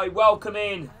doing, my guy? Welcome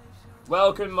in.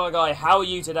 Welcome, my guy. How are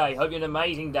you today? Hope you're an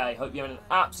amazing day. Hope you're having an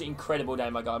absolutely incredible day,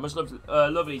 my guy. Much love,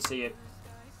 lovely to see you.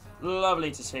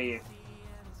 Lovely to see you.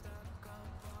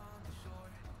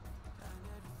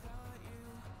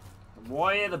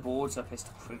 Why are the boards so pissed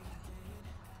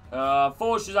off?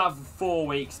 Fortune's out for 4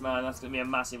 weeks, man. That's going to be a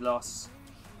massive loss.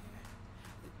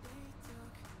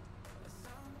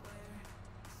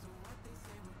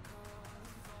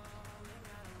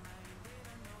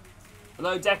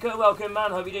 Hello, Decker. Welcome,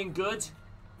 man. Hope you're doing good.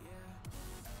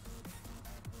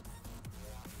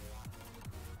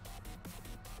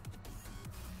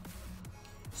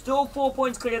 Still 4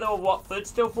 points clear, though, of Watford.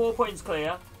 Still 4 points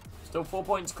clear. Still 4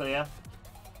 points clear.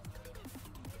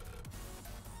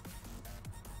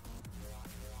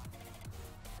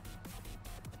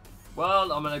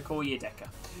 Well, I'm going to call you Decker.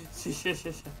 I'm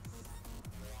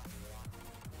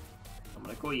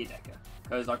going to call you Decker.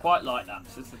 Because I quite like that.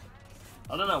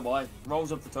 I don't know why.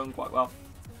 Rolls up the tongue quite well.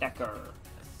 Decker.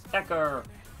 Decker.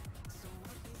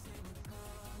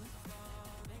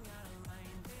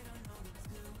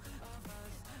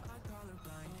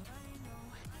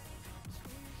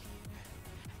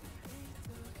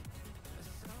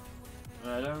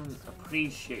 I don't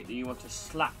appreciate that you want to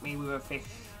slap me with a fish.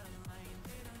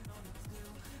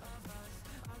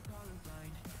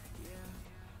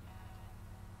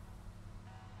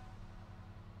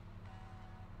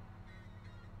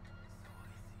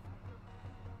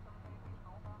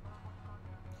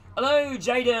 Hello,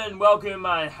 Jaden. Welcome,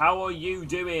 man. How are you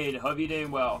doing? Hope you're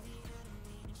doing well.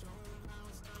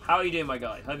 How are you doing, my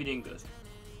guy? Hope you're doing good.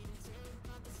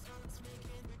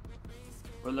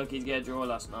 We're lucky to get a draw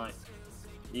last night.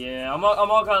 Yeah, I'm not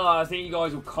gonna lie. I think you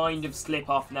guys will kind of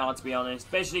slip off now, to be honest.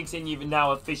 Especially since you've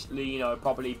now officially, you know,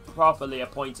 properly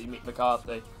appointed Mick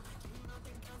McCarthy.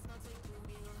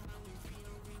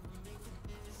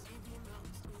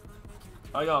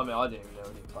 I don't even know any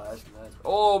players from there.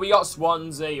 Oh, we got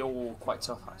Swansea. Oh, quite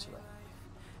tough actually.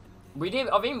 We did.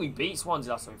 I think we beat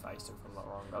Swansea last time we faced them. If I'm not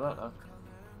wrong, I don't know.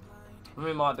 I think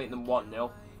we might have beaten them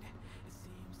 1-0.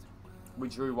 We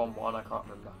drew 1-1. I can't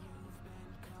remember.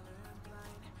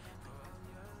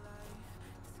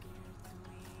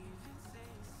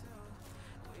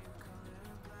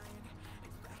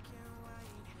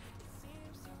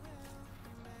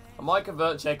 I might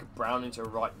convert Jacob Brown into a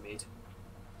right mid.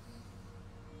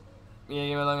 Yeah,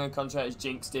 your longer contract has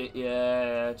jinxed it.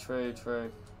 Yeah, true.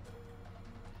 True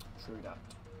that.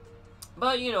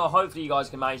 But, you know, hopefully you guys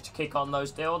can manage to kick on those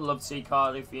still. I'd love to see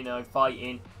Cardiff, you know,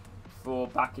 fighting for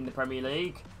back in the Premier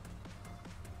League.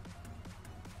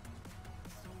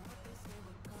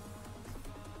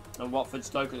 And Watford,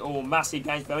 Stoke, oh, massive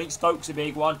games. But I think Stoke's a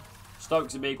big one.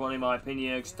 Stoke's a big one in my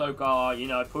opinion. Stoke are, you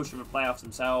know, pushing for playoffs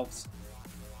themselves.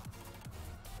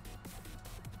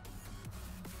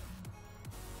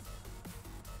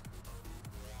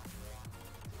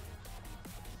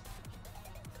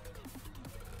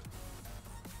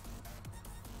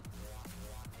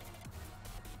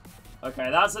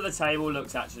 Okay, that's how the table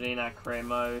looks actually in our career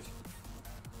mode.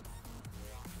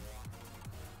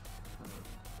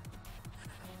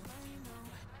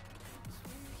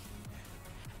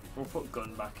 We'll put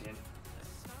Gunn back in.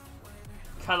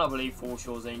 Cannot believe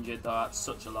Forshaw's injured though, that's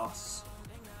such a loss.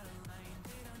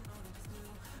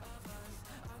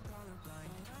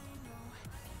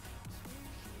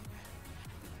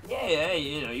 Yeah,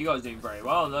 you know, you guys are doing very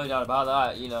well, no doubt about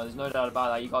that. You know, there's no doubt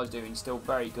about that. You guys are doing still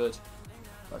very good.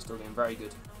 You guys are still doing very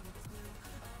good.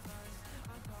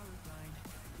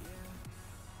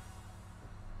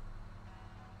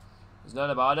 There's no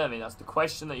doubt about it. I mean, that's the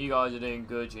question that you guys are doing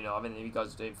good. You know, I mean, you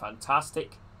guys are doing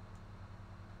fantastic.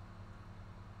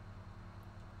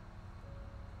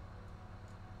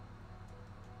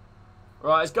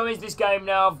 Right, let's go into this game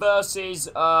now versus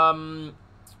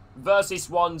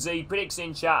Swansea. Predicts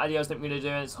in chat. Adios, think we're going to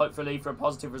do, and it's hopefully for a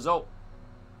positive result.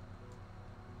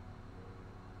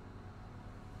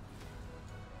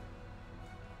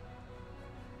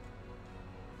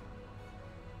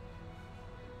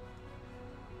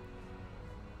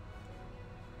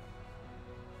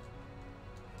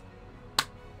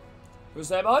 We'll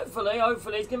say, but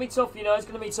hopefully, it's going to be tough, you know, it's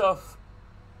going to be tough.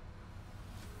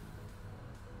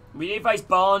 We did face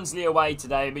Barnsley away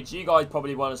today, but you guys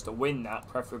probably want us to win that,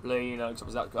 preferably, you know,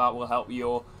 because that will help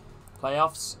your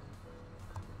playoffs.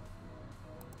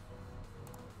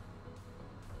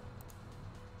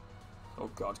 Oh,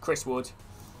 God, Chris Wood.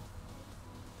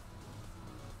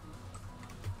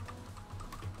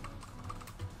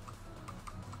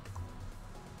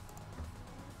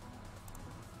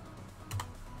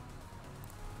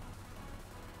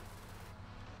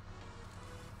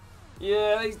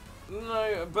 Yeah,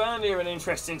 no, Burnley are an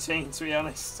interesting team, to be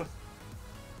honest.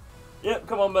 Yep,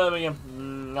 come on,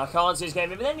 Birmingham. I can't see this game,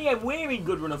 but then again, we're in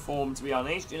good run of form, to be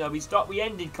honest. You know, we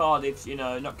ended Cardiff's, you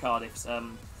know, not Cardiff's.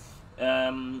 Who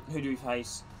do we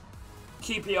face?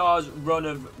 QPR's run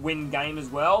of win game as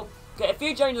well. Okay, a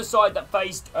few changes aside that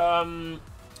faced,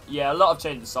 yeah, a lot of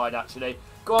changes aside actually.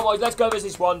 Come on, boys, let's go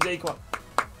versus Swansea. Come on,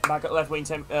 back at left wing,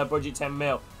 budget 10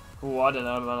 mil. Oh, I don't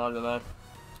know, man, I don't know.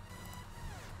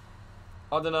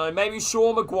 I don't know, maybe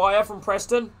Sean Maguire from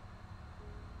Preston?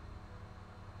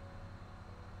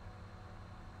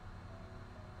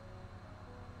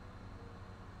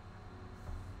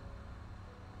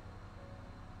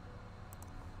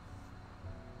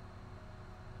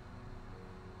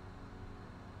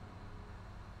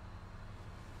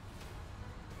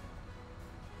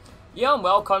 Yeah, I'm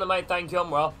well, Connor, mate, thank you, I'm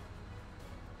well.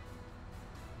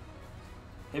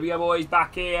 Here we go, boys,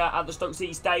 back here at the Stoke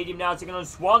City Stadium now, taking on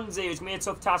Swansea. It's going to be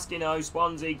a tough task, you know,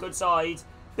 Swansea, good side.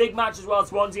 Big match as well,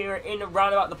 Swansea are in and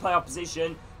round about the playoff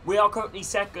position. We are currently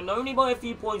second, only by a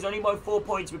few points, only by 4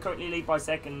 points, we currently lead by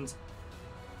second.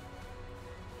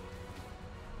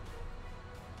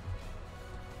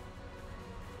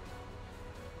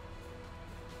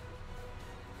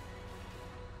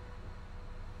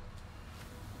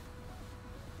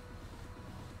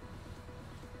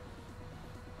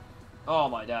 Oh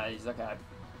my days, okay.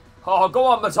 Oh, go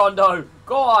on, Matondo!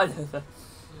 Go on!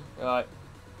 Right.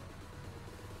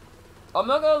 I'm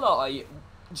not gonna lie,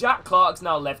 Jack Clark's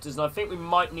now left us, and I think we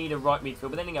might need a right midfield.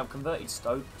 But then again, I've converted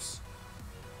Stokes.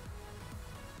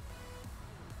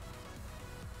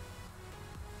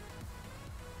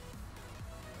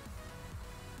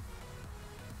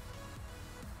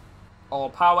 Oh,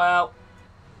 Powell.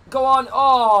 Go on.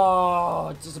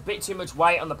 Oh, just a bit too much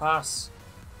weight on the pass.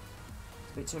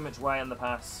 A bit too much weight on the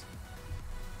pass.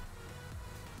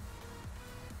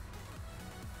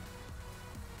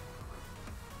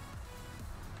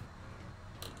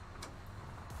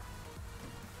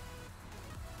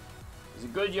 He's a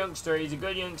good youngster. He's a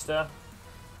good youngster.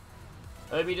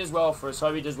 Hope he does well for us.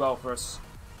 Hope he does well for us.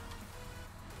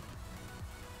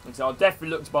 And so I'll definitely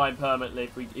look to buy him permanently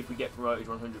if we get promoted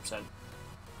 100%.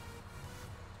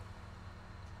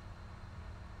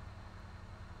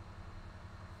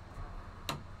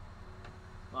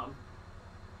 Mum,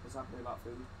 what's happening about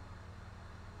food?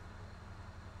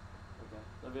 Okay,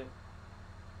 love you.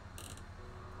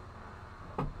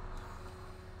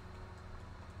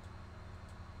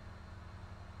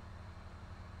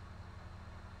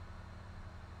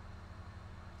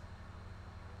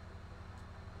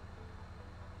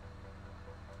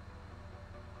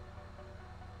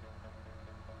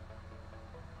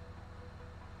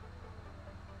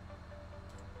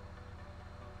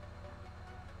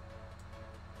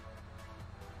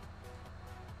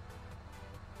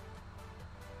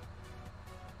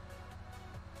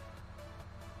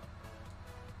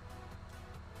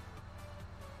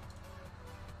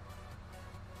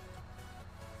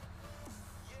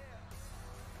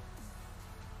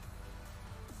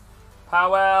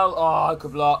 Powell, oh,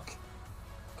 good block.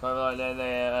 Kind of like then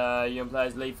the young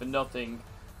players leave for nothing.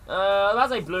 I'd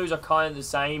say Blues are kind of the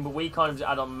same, but we kind of just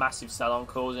add on massive sell-on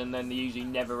clause, and then they usually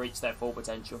never reach their full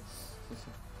potential.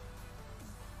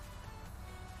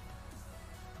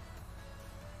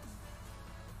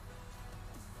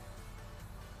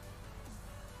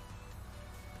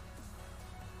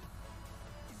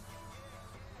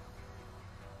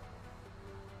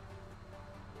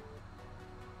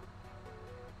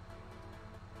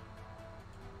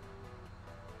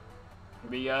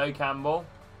 Here we go, Campbell.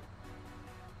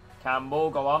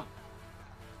 Campbell, go on.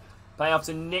 Play off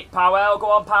to Nick Powell.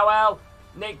 Go on, Powell.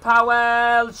 Nick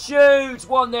Powell. Shoot.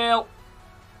 1-0.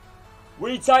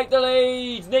 We take the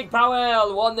lead. Nick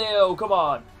Powell. 1-0. Come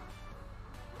on.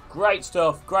 Great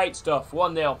stuff. Great stuff.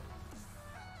 1-0.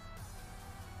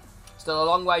 Still a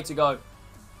long way to go.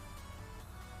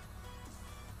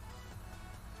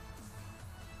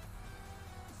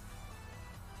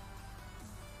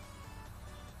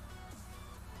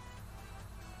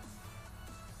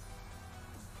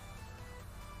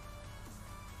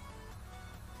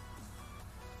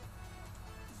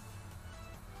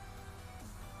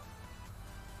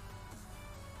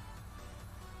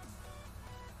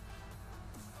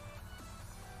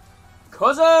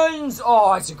 Cousins!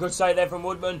 Oh, it's a good save there from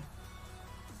Woodman.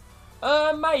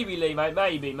 Maybe, Lee, mate.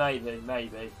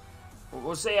 Maybe.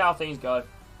 We'll see how things go.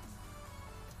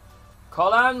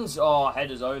 Collins! Oh,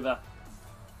 header's over.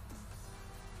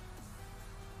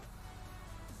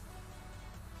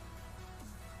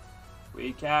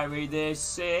 We carry this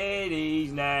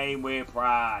city's name with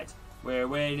pride. We're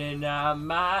winning our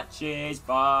matches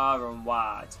far and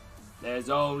wide. There's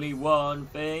only one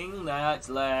thing that's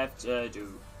left to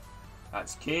do.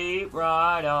 Let's keep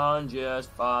right on, just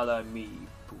follow me.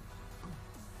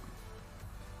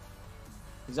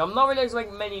 Because I'm not really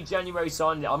expecting many January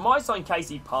signings. I might sign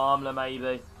Casey Palmer,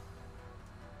 maybe.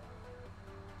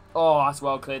 Oh, that's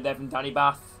well cleared there from Danny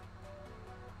Bath.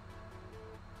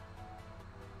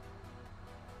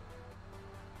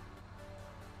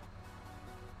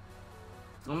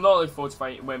 I'm not looking forward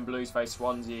to when Blues face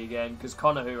Swansea again, because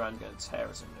Conor Horan's going to tear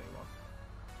us a new one.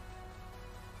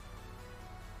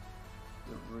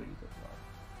 Really good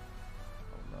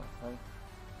one.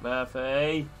 Oh,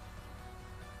 Murphy.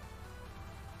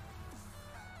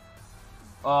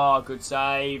 Oh, good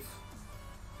save.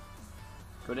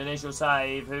 Good initial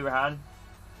save. Horan.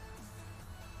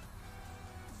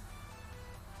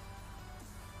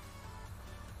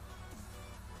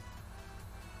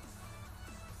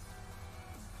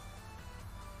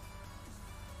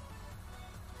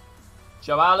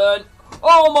 Joe Allen.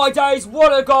 Oh my days,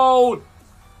 what a goal!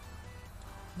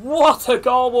 What a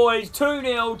goal, boys.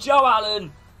 2-0, Joe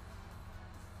Allen.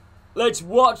 Let's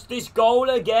watch this goal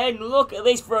again. Look at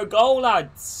this for a goal,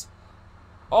 lads.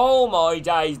 Oh my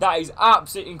days, that is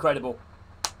absolutely incredible.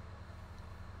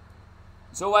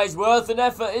 It's always worth an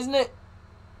effort, isn't it?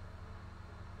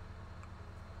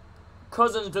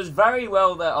 Cousins does very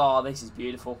well there. Oh, this is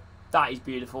beautiful. That is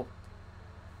beautiful.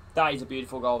 That is a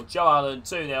beautiful goal. Joe Allen,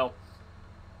 2-0.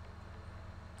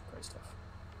 Great stuff.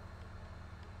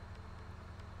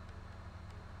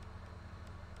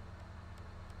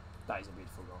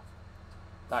 beautiful goal.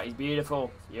 That is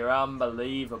beautiful. You're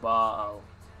unbelievable.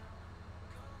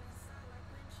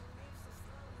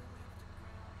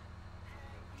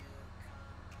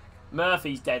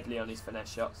 Murphy's deadly on his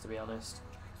finesse shots, to be honest.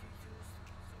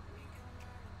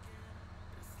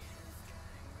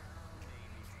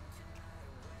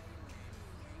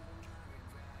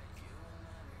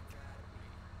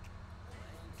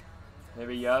 Here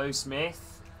we go,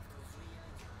 Smith.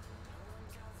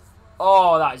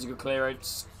 Oh, that is a good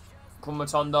clearance. Come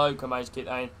Matondo, come on, get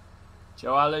that in.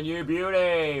 Joe Allen, you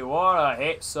beauty. What a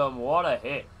hit, son. What a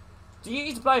hit. Did he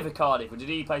used to play for Cardiff, or did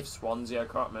he play for Swansea? I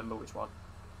can't remember which one.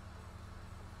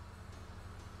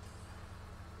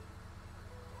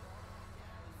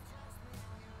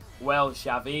 Well,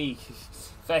 Xavi.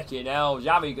 Fucking hell.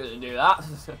 Xavi couldn't do that.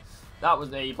 That was,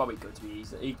 he probably could be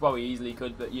easy. He probably easily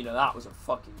could, but you know, that was a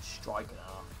fucking strike and a half.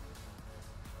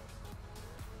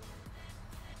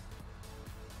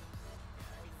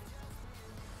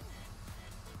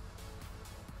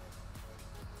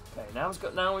 Okay, now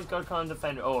he's got to kind of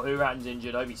defend. Oh, Huran's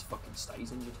injured. I hope he fucking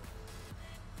stays injured.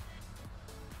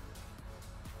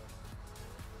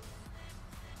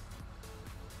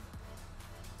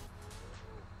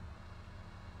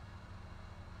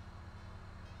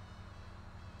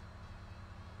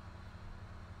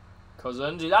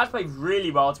 Cousins. He has played really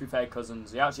well, to be fair,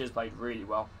 Cousins. He actually has played really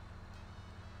well.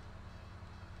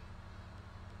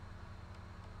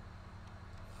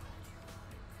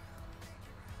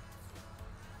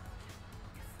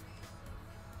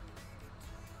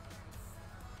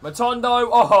 Matondo.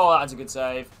 Oh, that's a good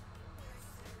save.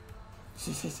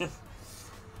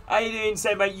 How you doing,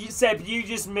 Seb, mate? Seb, you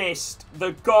just missed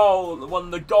the goal, one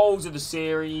of the goals of the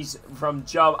series from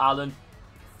Joe Allen.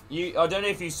 I don't know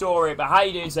if you saw it, but how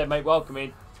you doing, Seb, mate? Welcome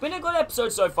in. It's been a good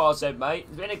episode so far, Seb, mate.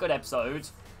 It's been a good episode.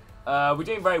 We're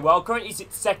doing very well. Currently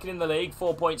sit second in the league,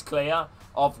 4 points clear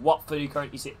of Watford, who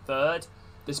currently sit third,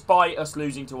 despite us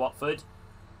losing to Watford.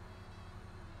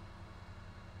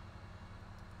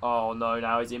 Oh, no,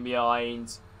 now he's in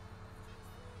behind.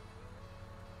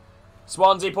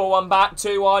 Swansea pull one back,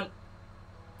 2-1.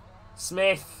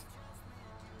 Smith.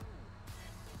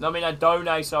 No, I mean,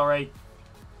 Adone, sorry.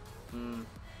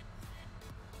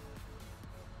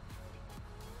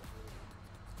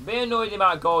 Being annoyed the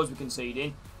amount of goals we're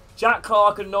conceding. Jack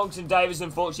Clark and Nogson Davis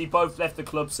unfortunately both left the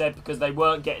club, said, because they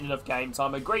weren't getting enough game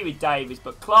time. I agree with Davis,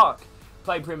 but Clark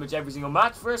played pretty much every single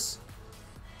match for us.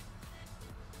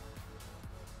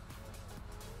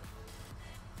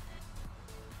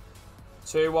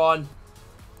 Two, 2-1.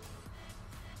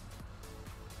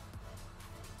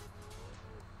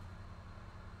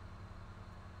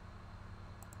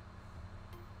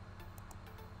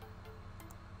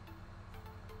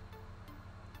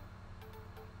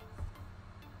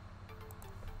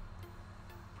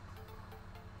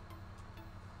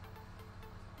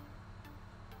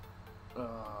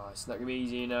 Oh, it's not going to be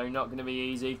easy, you know. Not going to be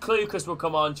easy. Klukas will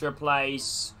come on to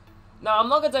replace... No, I'm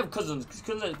not going to have Cousins, because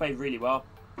Cousins has played really well.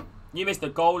 You missed the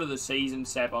goal of the season,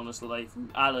 Seb, honestly, from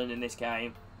Allen in this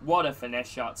game. What a finesse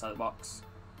shot to the box.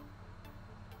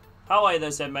 How are you though,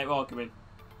 Seb, mate? Welcome in.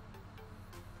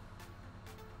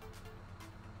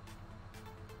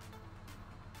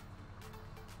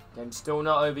 Game's still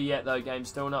not over yet, though. Game's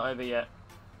still not over yet.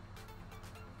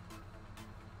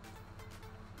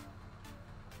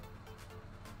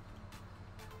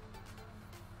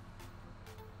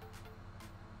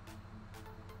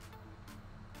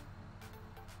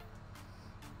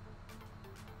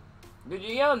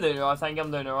 Yeah, I'm doing alright. I think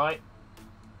I'm doing alright.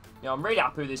 Yeah, I'm really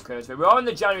happy with this Christmas. We are in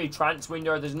the January transfer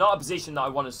window. There's not a position that I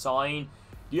want to sign.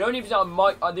 The only player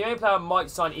I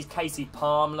might sign is Casey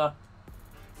Palmer.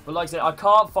 But like I said, I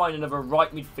can't find another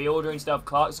right midfielder instead of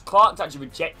Clark. So Clark's actually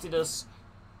rejected us.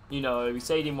 You know, he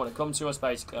said he didn't want to come to us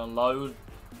basically on loan.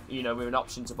 You know, with an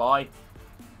option to buy.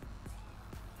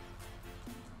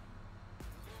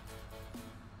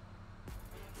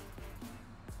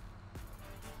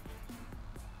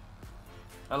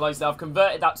 And like I said, I've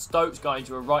converted that Stokes guy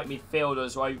into a right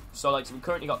midfielder. So like, we've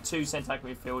currently got 2 centre-back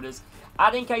midfielders.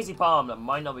 Adding Casey Palmer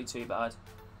might not be too bad.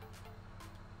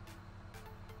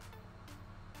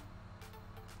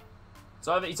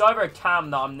 So it's either a cam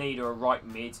that I need or a right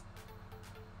mid.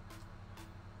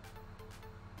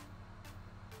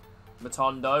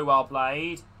 Matondo, well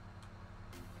played.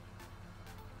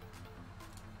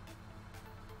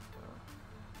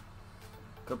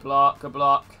 Good block, good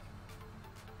block.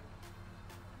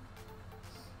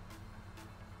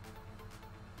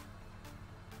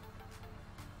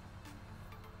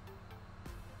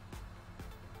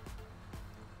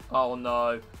 Oh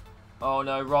no. Oh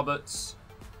no, Roberts.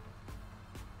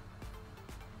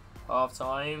 Half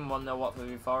time, 1-0 Watford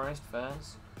v Forest,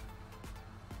 first.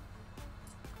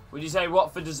 Would you say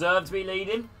Watford deserve to be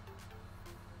leading?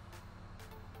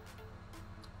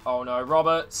 Oh no,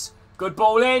 Roberts. Good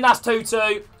ball in, that's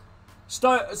 2-2.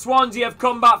 Swansea have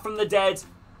come back from the dead.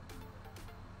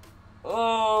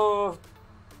 Oh.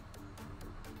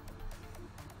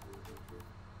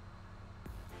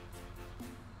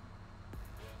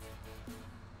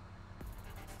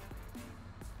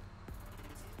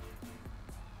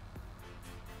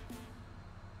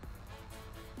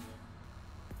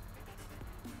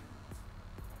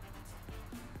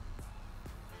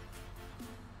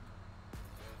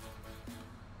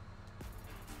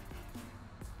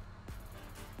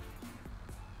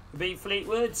 Beat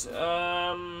Fleetwood.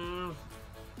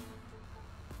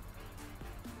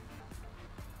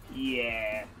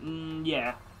 Yeah.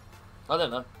 Yeah. I don't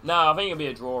know. No, I think it'll be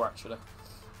a draw, actually.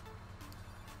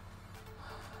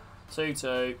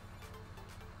 2-2.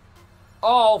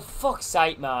 Oh, fuck's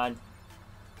sake, man.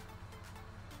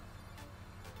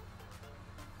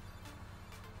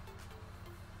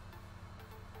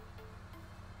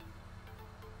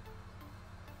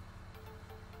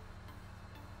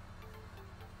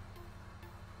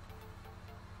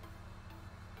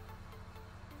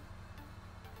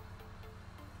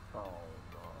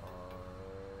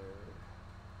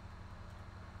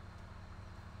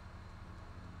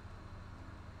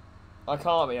 I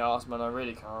can't be arsed, man. I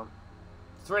really can't.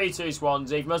 3-2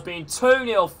 Swansea. Must be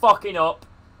 2-0 fucking up.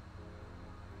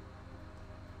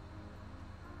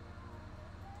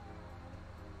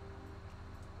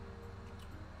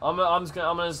 I'm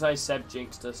gonna say Seb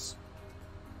jinxed us.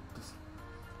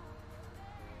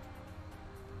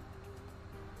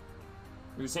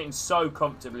 We were sitting so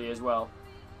comfortably as well.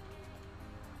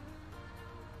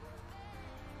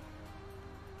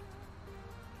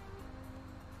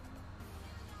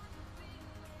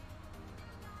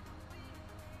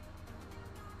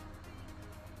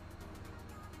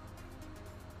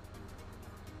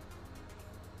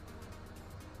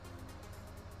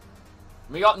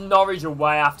 We got Norwich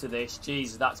away after this.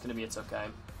 Jesus, that's going to be a tough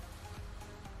game.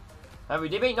 And we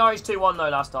did beat Norwich 2-1 though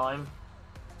last time.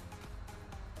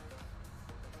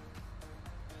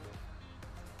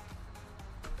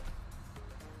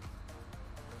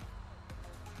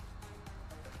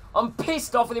 I'm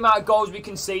pissed off with the amount of goals we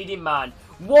conceded, man.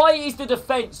 Why is the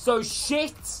defence so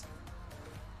shit?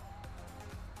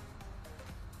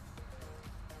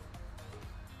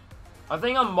 I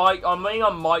think I might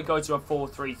go to a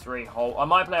 4-3-3 hold. I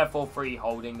might play a 4-3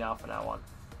 holding now from now on.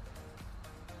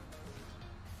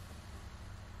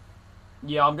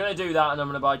 Yeah, I'm gonna do that, and I'm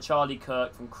gonna buy Charlie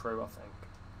Kirk from Crew, I think.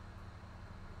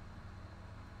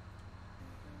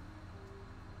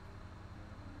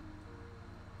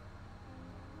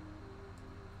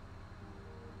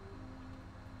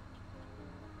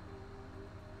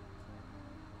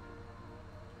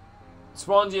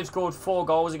 Swansea have scored 4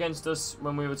 goals against us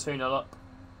when we were 2-0 up.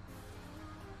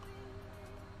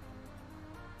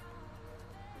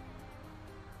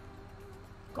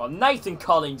 God, Nathan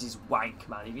Collins is wank,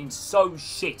 man. He's been so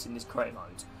shit in this career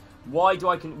mode. Why do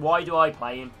I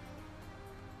play him?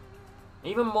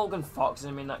 Even Morgan Fox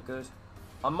hasn't been that good.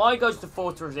 I might go to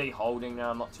 4-3 holding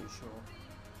now. I'm not too sure.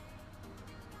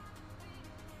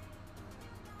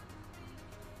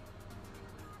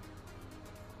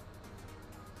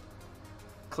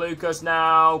 Clucas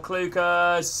now.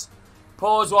 Clucas.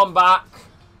 Pause one back.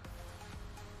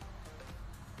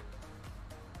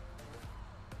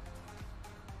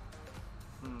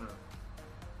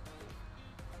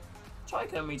 Try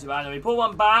to get me to enemy. Pull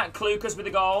one back. Clucas with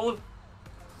the goal.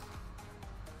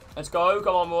 Let's go.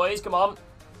 Come on, boys. Come on.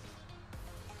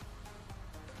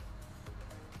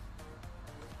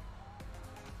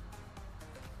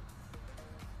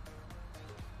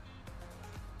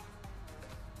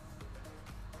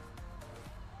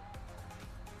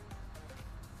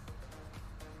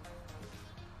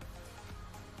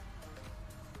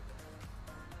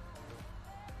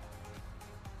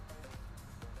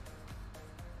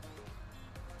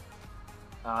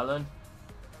 Alan.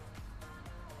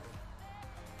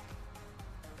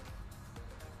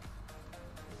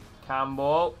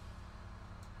 Campbell.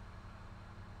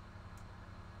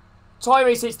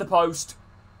 Tyrese hits the post.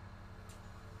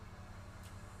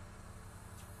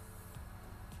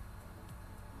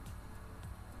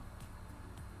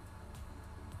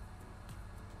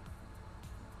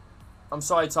 I'm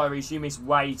sorry, Tyrese. You missed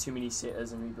way too many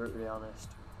sitters, and to be brutally honest.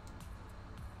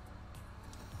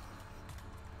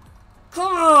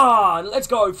 Come on! Let's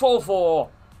go. 4-4.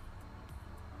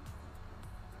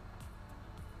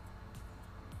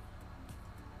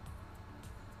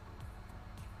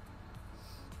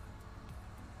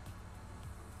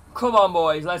 come on,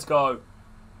 boys. Let's go.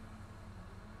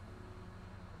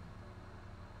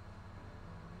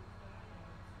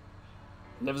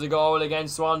 Delivers a goal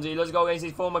against Swansea. Does a goal against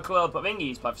his former club. I think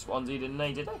he's played for Swansea, didn't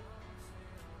he? Did he?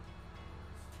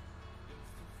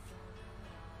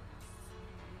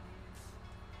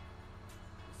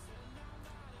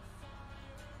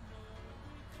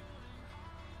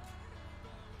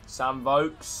 Sam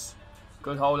Vokes.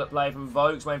 Good hold-up play from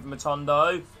Vokes. Went from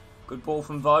Matondo. Good ball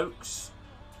from Vokes.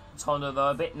 Matondo, though,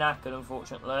 a bit knackered,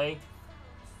 unfortunately.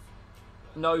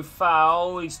 No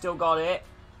foul. He's still got it.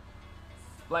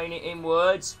 Playing it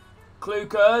inwards.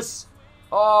 Klukas.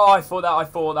 Oh, I thought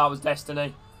that was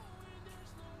destiny.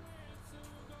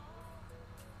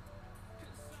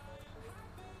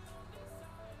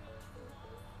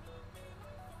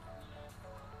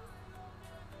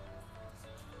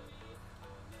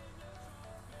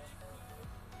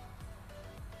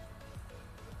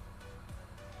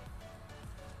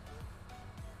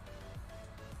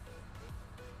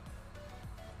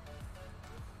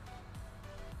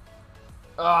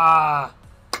 Ah,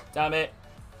 damn it.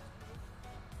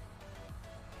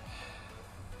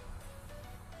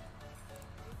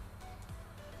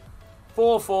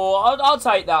 Four. I'll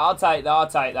take that. I'll take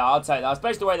that.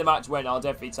 Especially the way the match went, I'll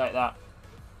definitely take that.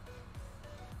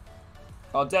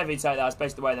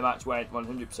 Especially the way the match went,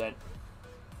 100%.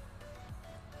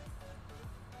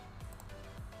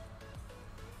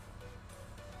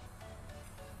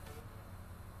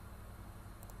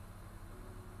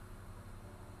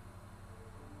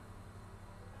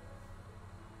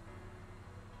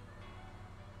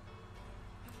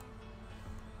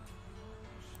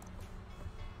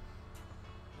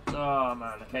 Oh,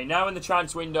 man. Okay, now in the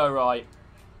transfer window, right.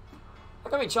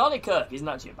 I mean, Charlie Kirk isn't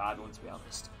actually a bad one, to be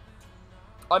honest.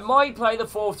 I might play the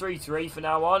 4-3-3 for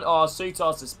now on. Oh,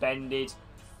 Sutar's suspended.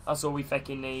 That's all we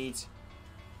fucking need.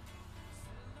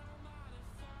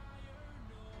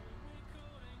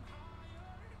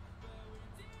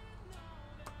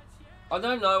 I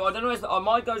don't know. I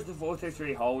might go to the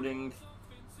 4-2-3 holding.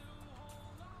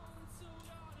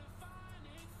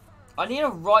 I need a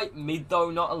right mid, though,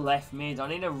 not a left mid. I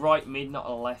need a right mid, not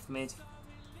a left mid.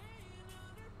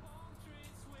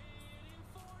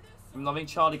 I think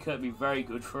Charlie Kirk would be very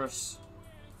good for us.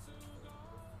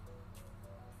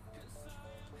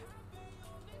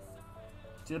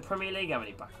 Do the Premier League have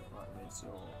any backup right mids?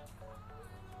 Or...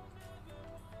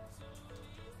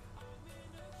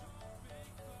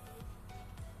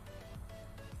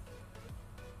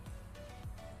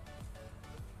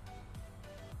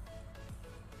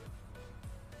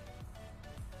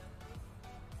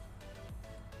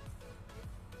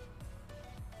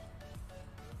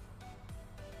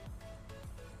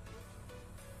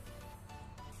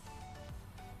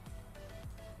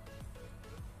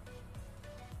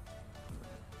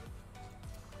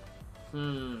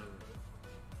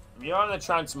 You're on the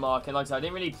transfer market. Like I said, I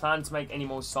didn't really plan to make any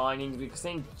more signings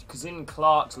because in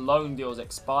Clark's loan deal's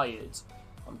expired.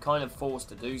 I'm kind of forced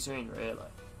to do something, really.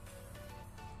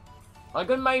 I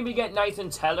could maybe get Nathan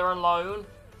Teller on loan.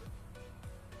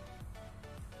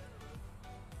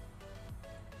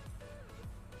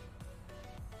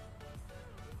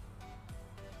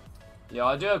 Yeah,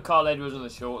 I do have Carl Edwards on the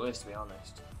shortlist, to be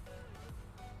honest.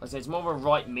 Like I said, it's more of a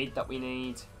right mid that we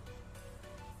need.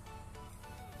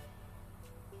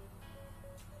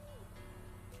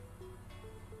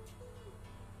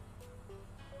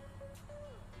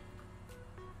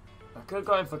 I could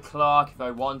go in for Clark if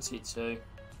I wanted to.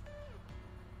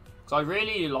 Because I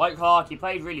really like Clark. He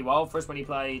played really well for us when he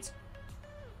played.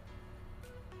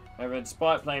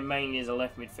 Despite playing mainly as a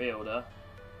left midfielder.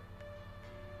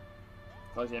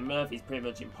 Like I said, Murphy's pretty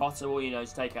much impossible, you know,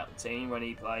 to take out the team when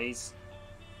he plays.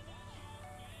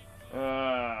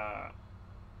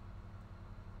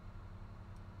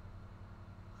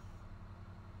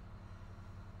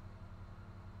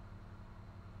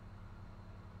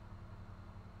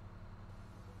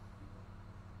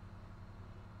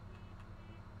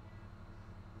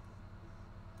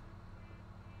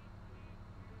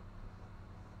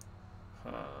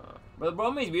 But the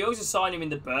problem is, we also signed him in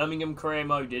the Birmingham career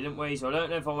mode, didn't we? So I don't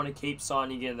know if I want to keep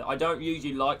signing in. I don't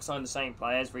usually like signing the same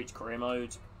players for each career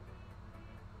mode.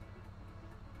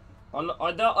 I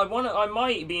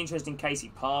might be interested in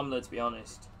Casey Palmer, to be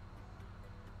honest.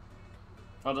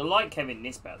 I'd like Kevin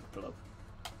Nisbet at the club.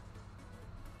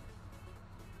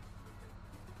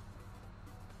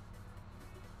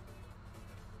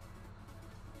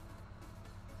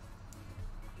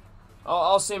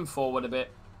 I'll sim forward a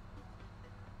bit.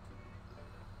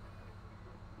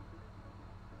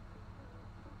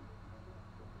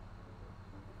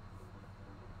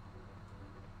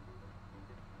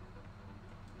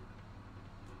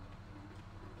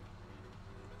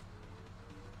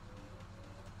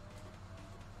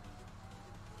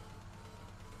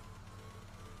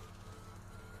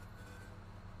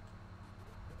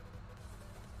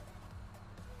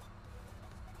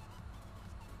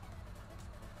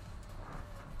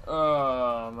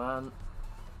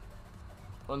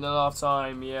 On the last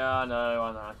time, yeah, I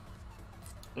know.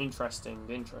 Interesting.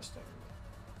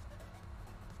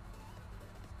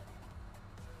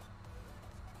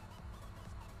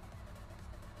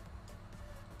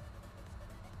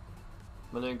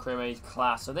 Balloon Cream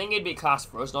class. I think he'd be class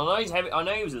for us. I know he's heavy. I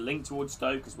know he was a link towards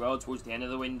Stoke as well, towards the end of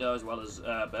the window, as well as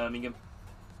Birmingham.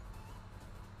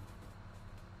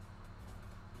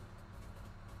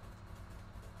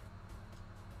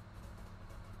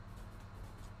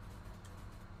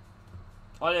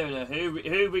 I don't know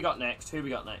who we got next. We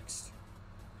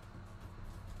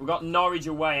got Norwich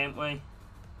away, ain't we?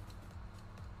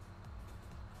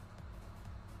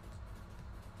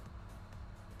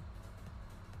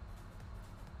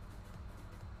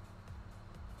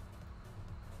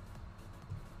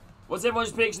 What's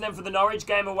everyone's prediction then for the Norwich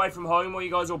game away from home? What are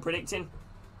you guys all predicting?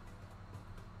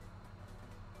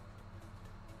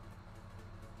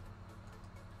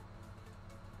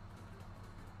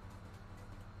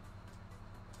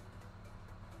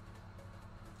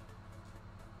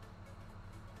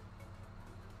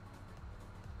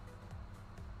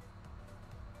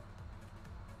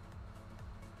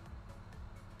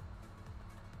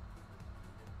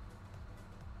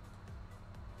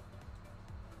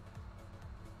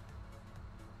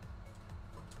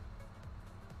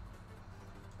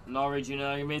 Norwich, you know,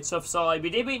 I mean, tough side. We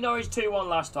did beat Norwich 2-1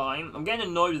 last time. I'm getting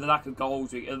annoyed with the lack of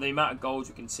goals, the amount of goals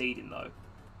we're conceding, though.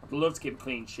 I'd love to keep a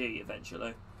clean sheet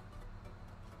eventually.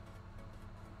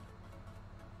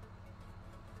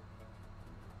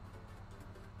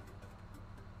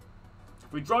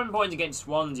 If we're drawing points against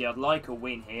Swansea, I'd like a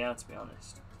win here, to be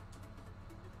honest.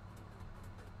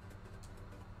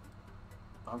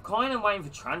 I'm kind of waiting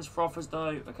for transfer offers,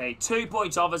 though. Okay, 2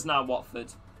 points off us now,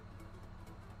 Watford.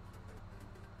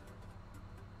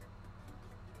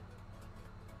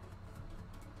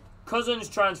 Cousins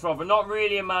transfer offer. Not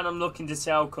really a man I'm looking to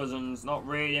sell, Cousins. Not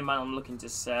really a man I'm looking to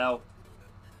sell.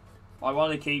 I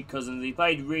want to keep Cousins. He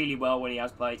played really well when he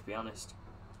has played, to be honest.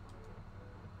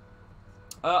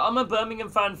 I'm a Birmingham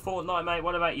fan fortnight, mate.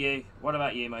 What about you?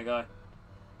 My guy?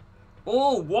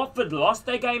 Oh, Watford lost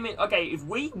their game. Okay, if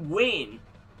we win,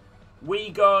 we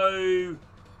go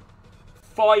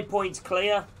 5 points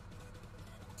clear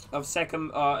of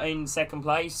in second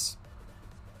place.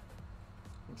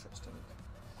 Interesting.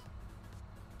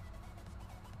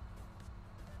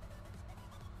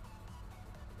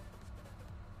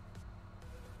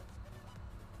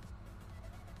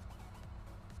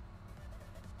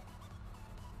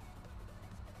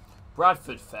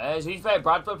 Bradford fares. Who's your favourite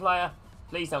Bradford player?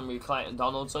 Please tell me Clayton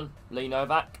Donaldson, Lee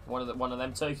Novak, one of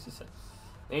them two.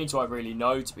 They need to I really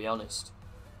know, to be honest.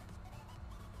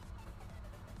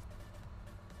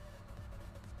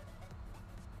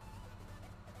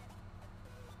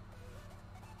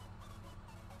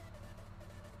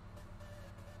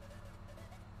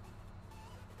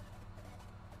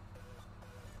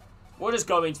 We'll just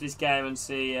go into this game and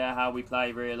see how we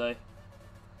play, really.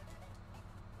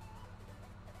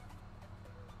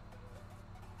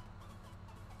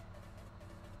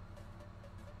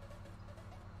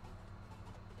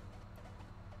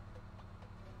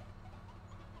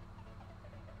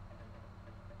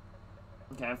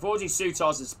 Okay, unfortunately,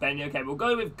 Sutar's suspended. Okay, we'll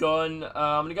go with Gunn.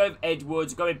 I'm going to go with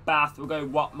Edwards. We'll go with Bath. We'll go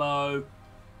with Watmo.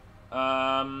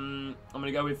 I'm going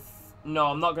to go with... No,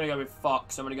 I'm not going to go with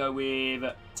Fox. I'm going to go with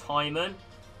Timon.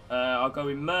 I'll go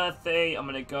with Murphy. I'm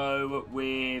going to go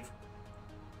with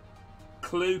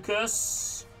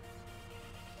Clucas.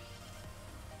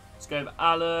 Let's go with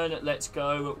Allen. Let's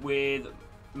go with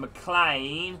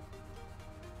McLean.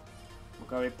 We'll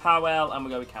go with Powell. And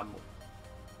we'll go with Campbell.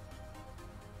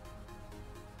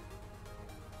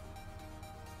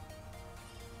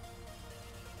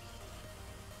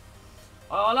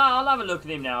 I'll have a look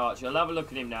at him now, actually.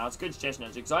 It's a good suggestion,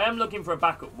 actually, because I am looking for a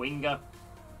backup winger.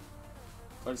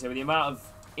 Like I said, with the amount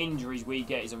of injuries we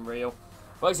get is unreal.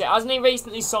 Like I said, hasn't he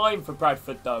recently signed for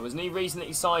Bradford, though? That's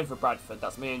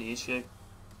my only issue.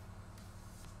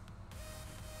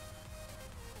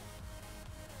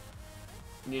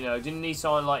 You know, didn't he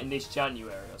sign, like, in this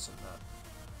January or something?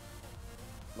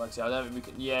 Like I said, I don't think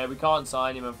we can... Yeah, we can't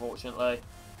sign him, unfortunately.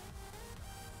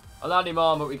 I'll add him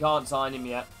on, but we can't sign him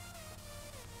yet.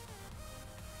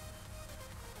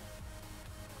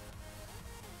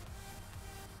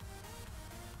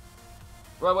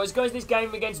 Right, well, let's go into this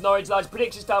game against Norwich, lads.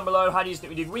 Predictions down below. How do you think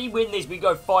we do? If we win this, we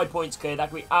go 5 points clear. That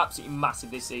could be absolutely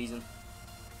massive this season.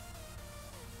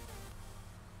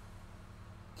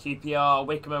 QPR,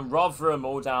 Wickham and Rotherham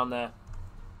all down there.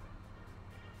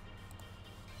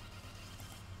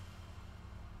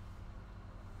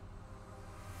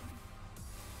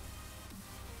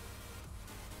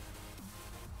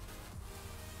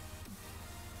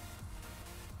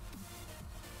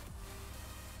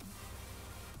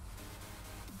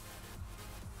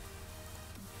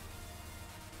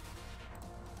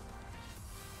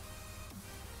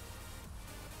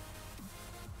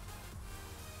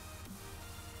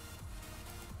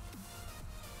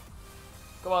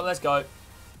 Come on, let's go.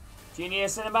 Junior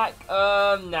centre back?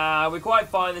 Nah, we're quite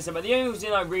fine this time. The only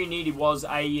thing I really needed was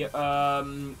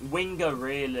a winger,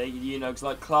 really. You know, because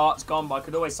like Clark's gone, but I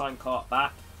could always sign Clark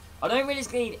back. I don't really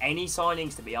need any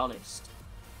signings, to be honest.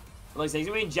 Like I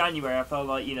say, in January, I felt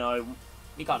like, you know,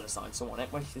 we gotta sign someone,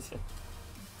 ain't we?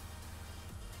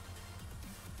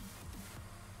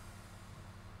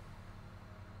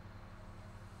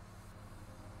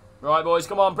 Right, boys,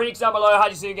 come on. Predicts down below. How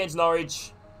do you see against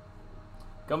Norwich?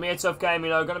 Gonna be a tough game, you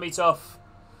know. Gonna be tough.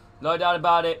 No doubt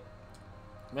about it.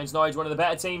 Against Norwich, one of the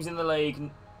better teams in the league.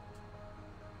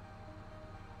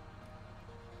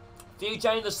 Few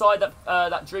change the side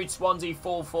that drew Swansea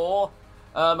 4-4.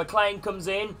 McLean comes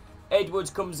in. Edwards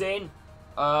comes in.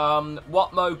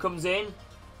 Watmo comes in.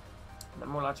 And then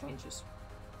more our changes.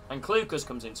 And Klukas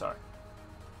comes in, sorry.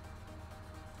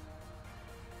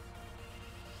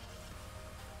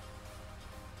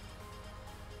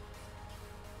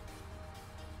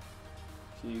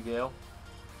 Gill.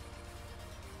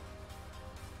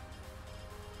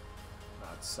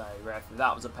 I'd say, ref, if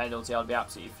that was a penalty, I'd be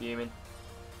absolutely fuming.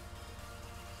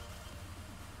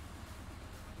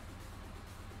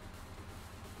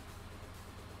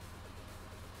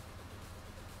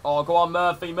 Oh, go on,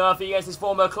 Murphy. Murphy against his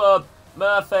former club.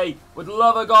 Murphy would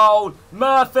love a goal.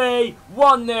 Murphy,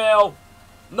 1-0.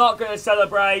 Not going to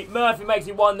celebrate. Murphy makes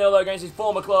it 1-0 against his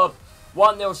former club.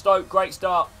 1-0 Stoke. Great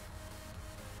start.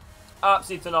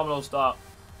 Absolutely phenomenal start.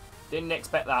 Didn't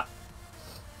expect that.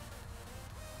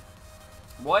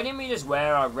 Why didn't we just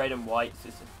wear our red and white?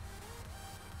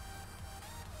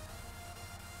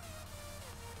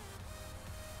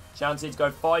 Chances go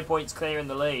 5 points clear in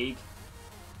the league.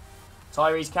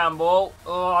 Tyrese Campbell.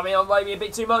 Oh, I mean, I'm maybe a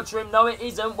bit too much for him. No, it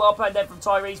isn't. Well played there from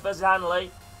Tyrese versus Hanley.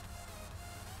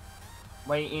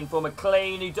 Waiting for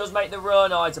McLean, who does make the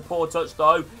run. Oh, it's a poor touch,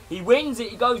 though. He wins it.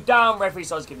 He goes down. Referee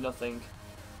decides to give nothing.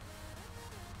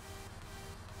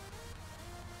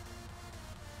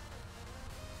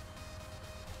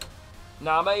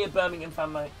 Nah, I'm a Birmingham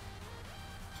fan, mate.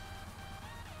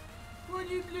 Will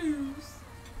you lose?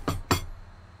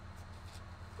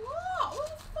 What?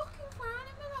 What the fucking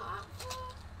frowning me like that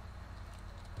for?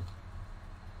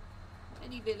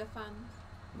 Any Villa fans?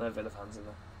 No Villa fans in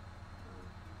there.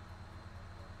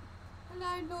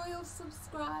 Hello, loyal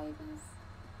subscribers.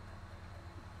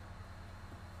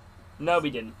 No,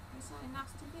 we didn't. Is that a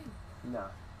nasty thing? No.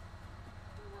 Oh,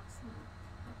 that's not.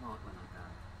 I might when I go.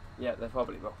 Yeah, they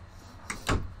probably will.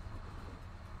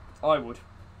 I would.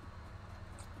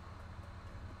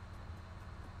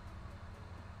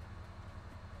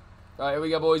 Right, here we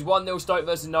go, boys. 1-0 Stoke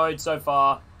versus Norwich so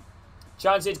far.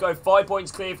 Chances go 5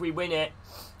 points clear if we win it.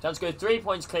 Chance go 3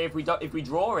 points clear if we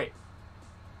draw it.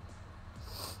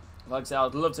 Like I said,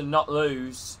 I'd love to not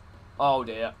lose. Oh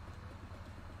dear.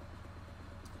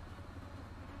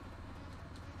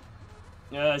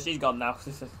 Yeah, she's gone now.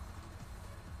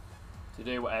 To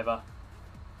do whatever.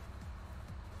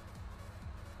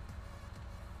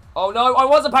 Oh no, I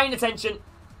wasn't paying attention.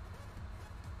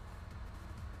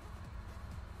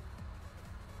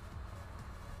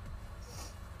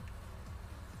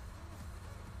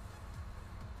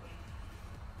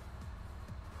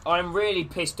 I'm really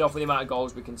pissed off with the amount of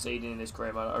goals we're conceding in this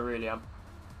career mode. I really am.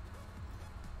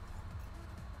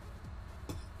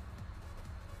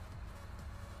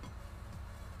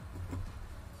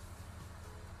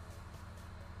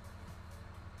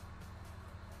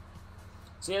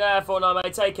 See you later, Fortnite,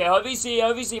 mate. Take care. Hope you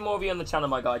see more of you on the channel,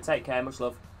 my guy. Take care. Much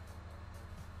love.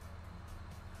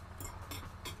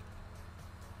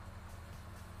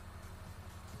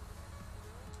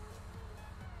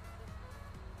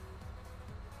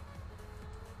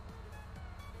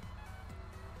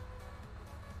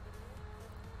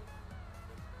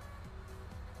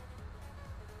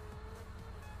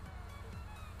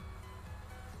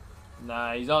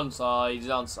 Nah, he's onside. He's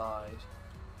onside.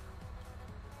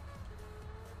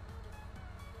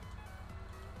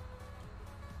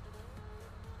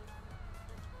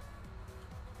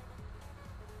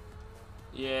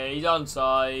 Yeah, he's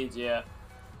onside, yeah.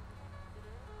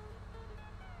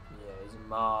 Yeah, he's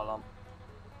a Marlon.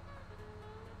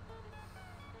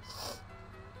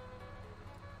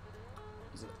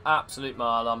 He's an absolute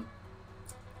Marlon.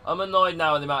 I'm annoyed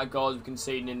now with the amount of goals we've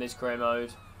conceded in this career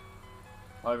mode.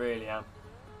 I really am.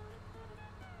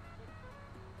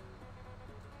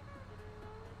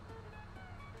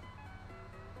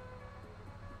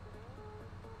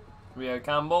 Rio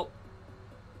Campbell.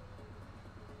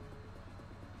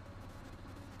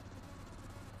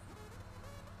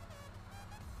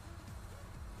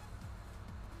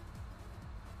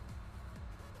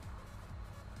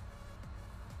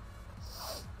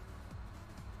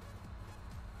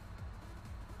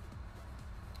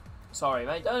 Sorry,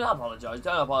 mate. Don't apologise.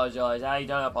 Don't apologise. Hey,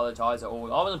 don't apologise at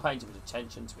all. I wasn't paying too much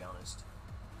attention, to be honest.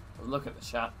 I was looking at the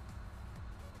chat.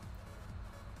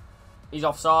 He's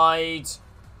offside.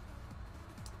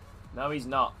 No, he's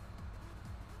not.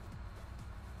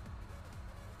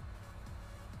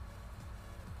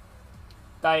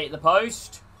 They hit the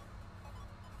post.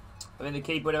 I think the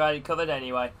keeper would have had it covered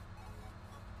anyway.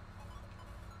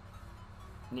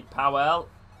 Nick Powell.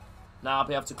 Now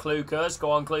we have to Klukas.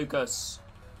 Go on, Klukas.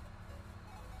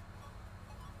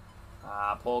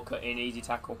 Ah, poor cut in. Easy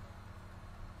tackle.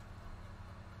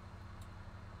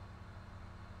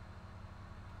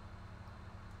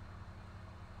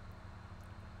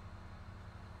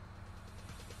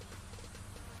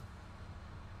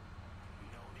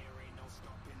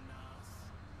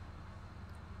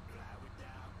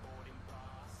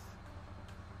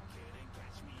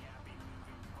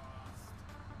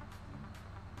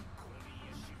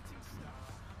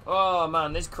 Oh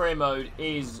man, this career mode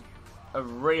is a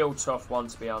real tough one,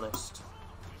 to be honest.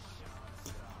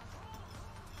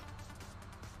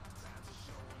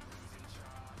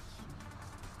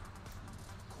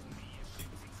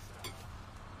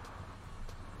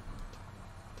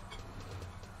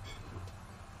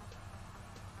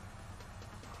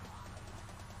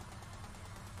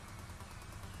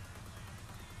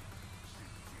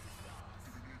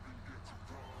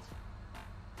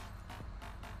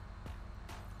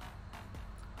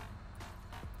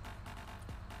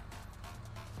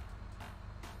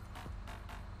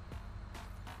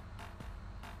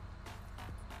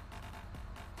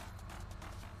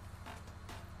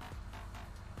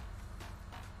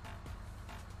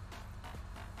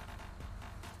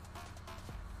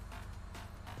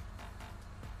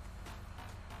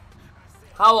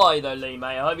 How are you though, Lee,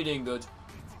 mate? I hope you're doing good.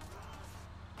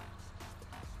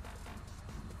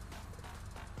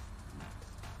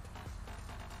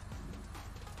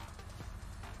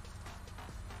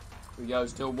 Here we go,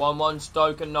 still 1-1,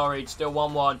 Stoke and Norwich, still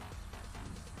 1-1.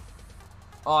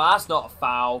 Oh, that's not a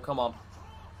foul, come on.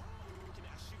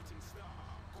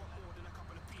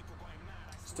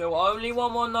 Still only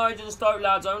 1-1 Norwich and Stoke,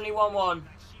 lads, only 1-1.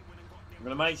 I'm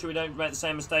going to make sure we don't make the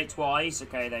same mistake twice.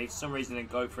 Okay, they for some reason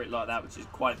didn't go for it like that, which is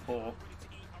quite poor.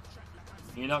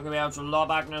 You're not going to be able to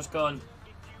lob Agnes Gunn.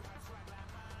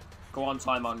 Go on,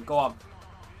 Timon, go on.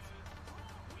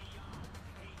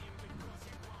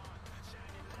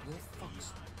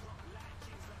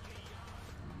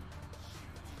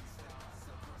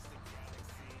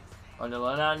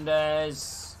 Ronald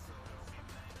Hernandez.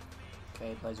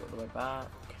 Okay, plays it all the way back.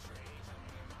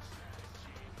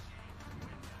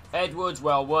 Edwards,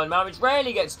 well won. Man, which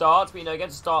rarely gets starts, but you know, get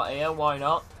to start here. Why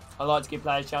not? I like to give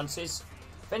players chances.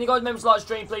 If any guys members like the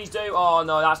stream, please do. Oh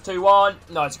no, that's 2-1.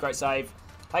 No, it's a great save.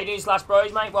 How you doing, Slash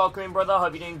Bros, mate? Welcome in, brother.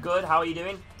 Hope you're doing good. How are you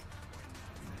doing?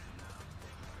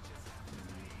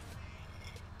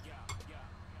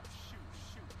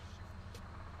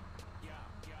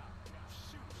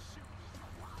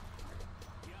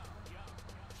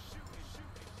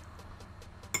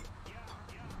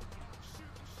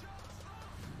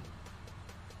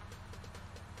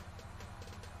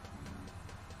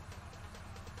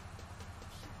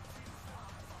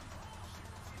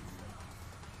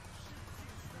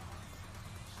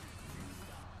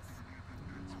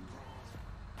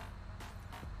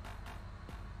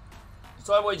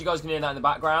 So I you guys can hear that in the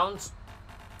background.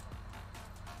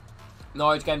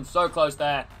 Norwich came so close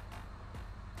there.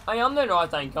 Hey, I'm doing alright,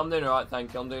 thank you. I'm doing alright,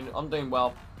 thank you. I'm doing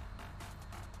well.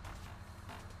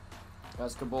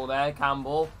 There's a ball there,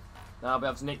 Campbell. Now we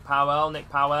have to Nick Powell. Nick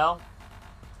Powell.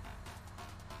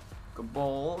 Good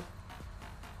ball.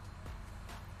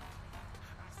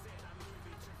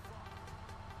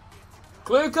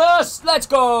 Klukas, let's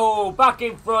go! Back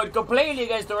in front, completely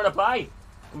against the run of play.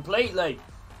 Completely.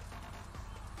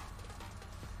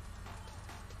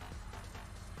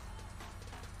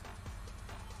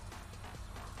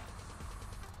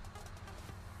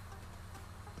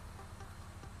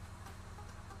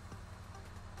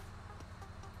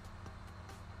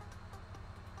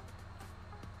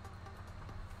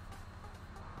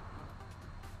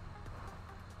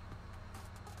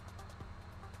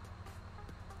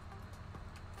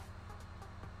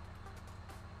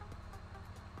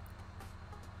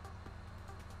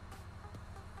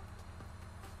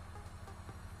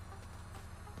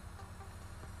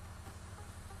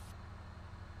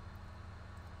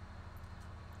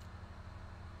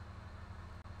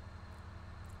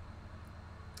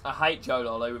 I hate Joe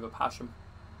Lolo with a passion.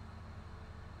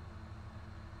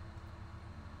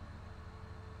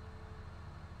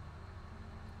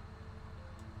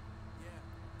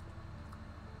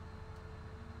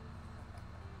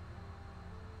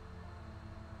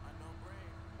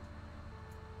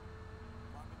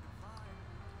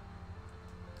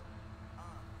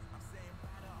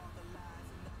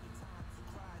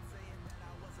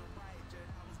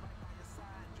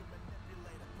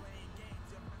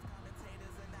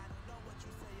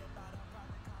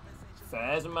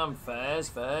 Fairs, man. Fairs,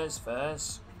 fairs,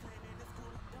 fairs.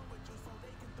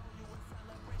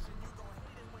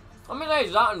 I mean,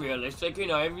 it's that unrealistic, you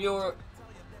know, if you're...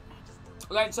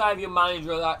 Let's say if you're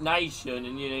manager of that nation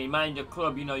and, you know, you manage a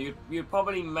club, you know, you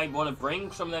probably may want to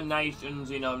bring some of them nations,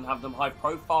 you know, and have them high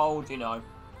profiled, you know.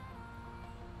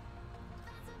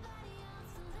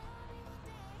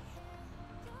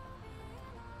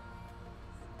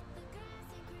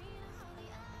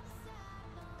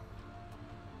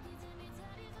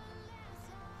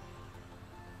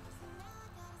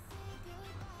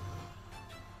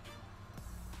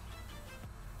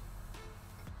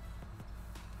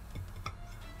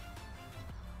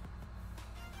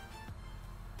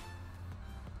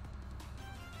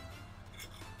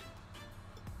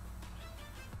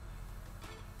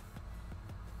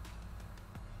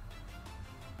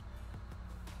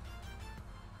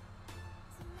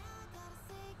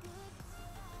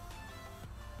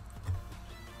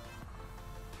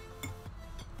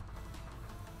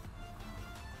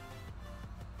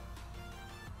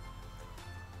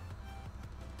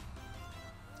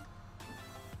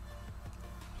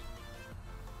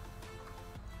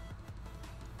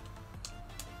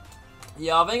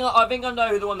 Yeah, I think I know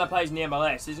who the one that plays in the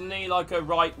MLS. Isn't he like a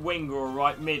right winger or a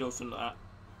right mid or something like that?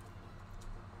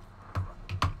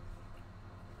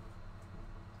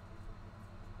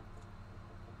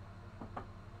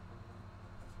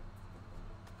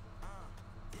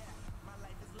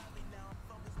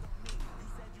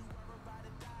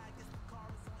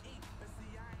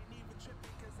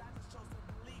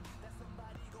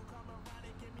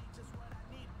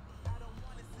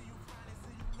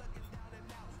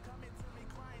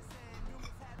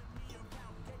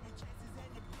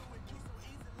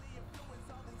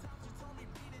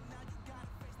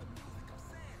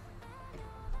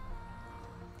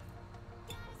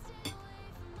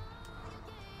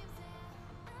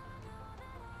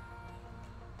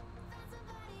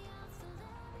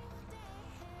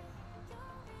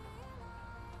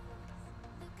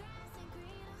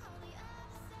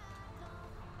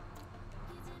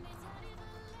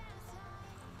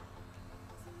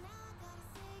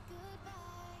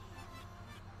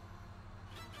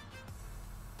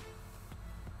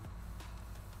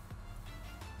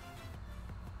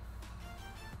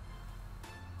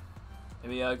 Here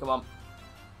we go, come on.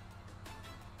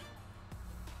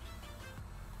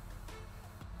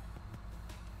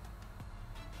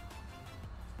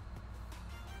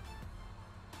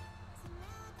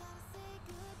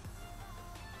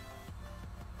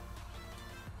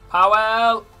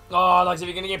 Powell! Oh, like if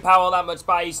you're going to give Powell that much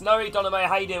space. No, Donovan,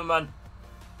 how you doing, man?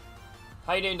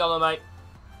 How you doing, Donovan, mate?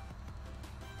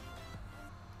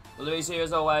 Louis here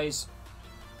as always.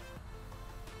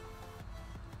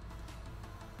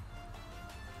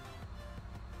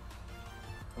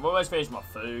 I've almost finished my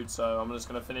food, so I'm just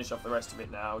going to finish off the rest of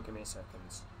it now. Give me a second.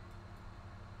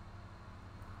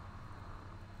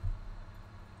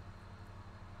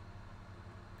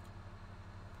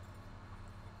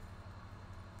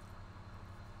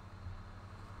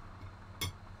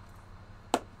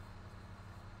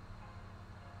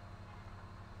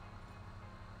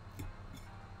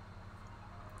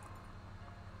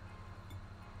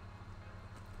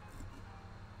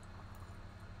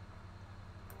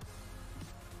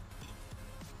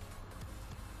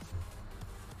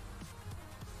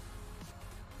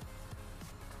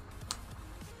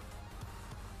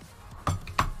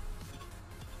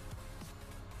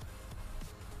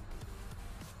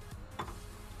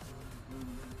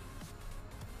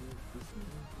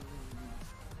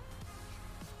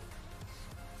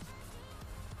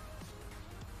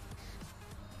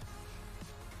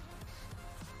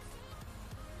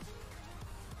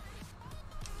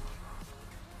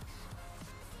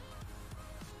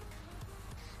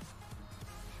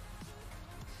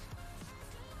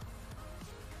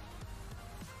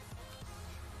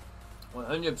 Well,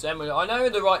 100%. I know who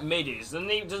the right mid is. Doesn't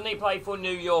he play for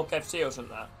New York FC or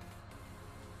something like that?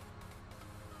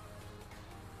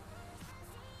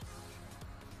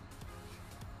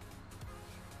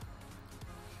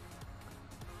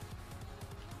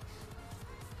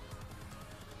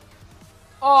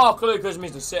 Oh, Kaluka's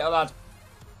missed a sitter, lad.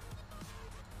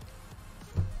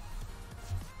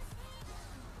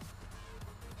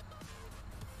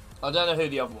 I don't know who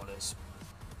the other one is.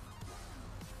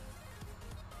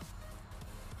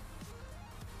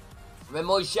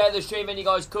 Remember, boys, share the stream and you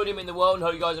guys could him in the world and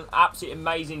hope you guys have an absolutely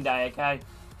amazing day, okay?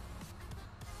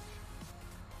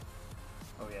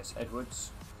 Oh yes,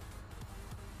 Edwards.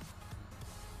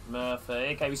 Murphy.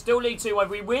 Okay, we still lead 2-1. If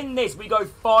we win this, we go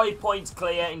 5 points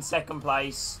clear in second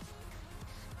place.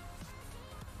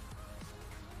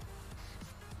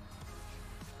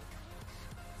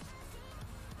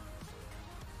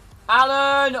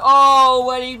 Alan! Oh,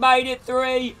 when he made it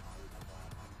 3.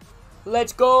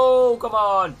 Let's go! Come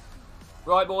on.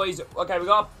 Right, boys. Okay, we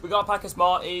got a pack of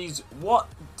Smarties. What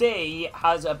D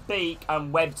has a beak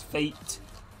and webbed feet?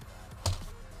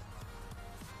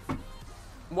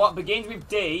 What begins with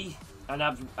D and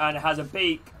has a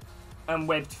beak and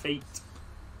webbed feet?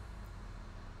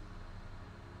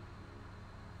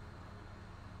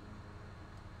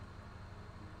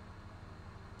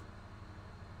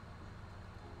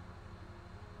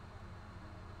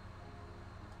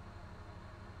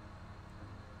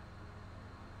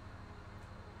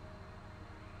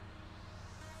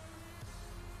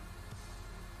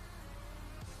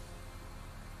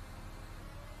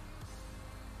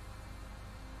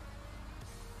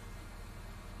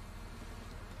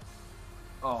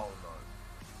 Oh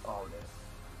no. Oh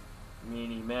no.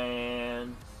 Mini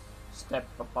man. Step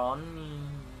upon me.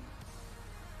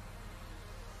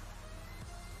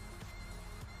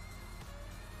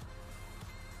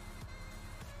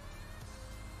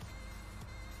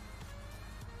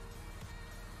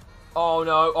 Oh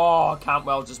no. Oh,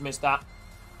 Cantwell just missed that.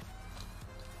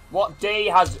 What D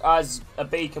has a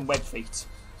beak and webbed feet?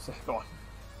 Go on.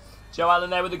 Joe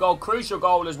Allen there with the goal. Crucial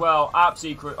goal as well.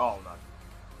 Absolutely crucial. Oh no.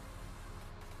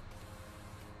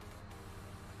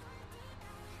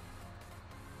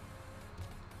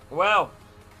 Well.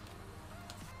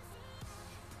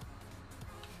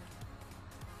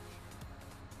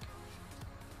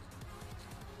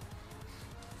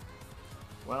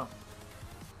 Well.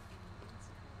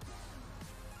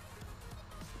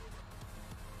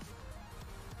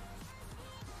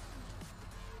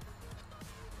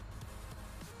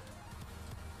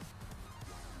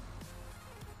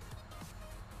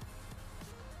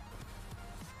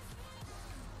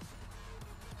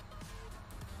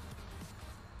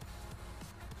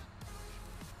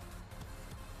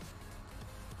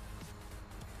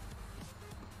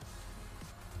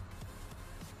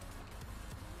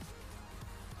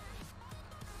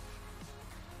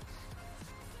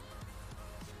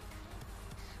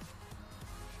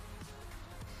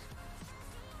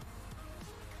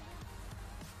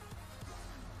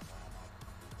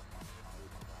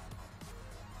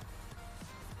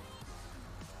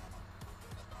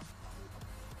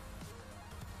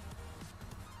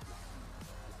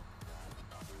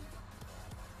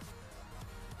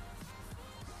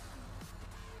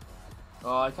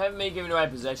 Oh, I can't me giving away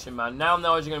possession, man. Now I'm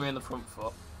going to be on the front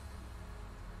foot.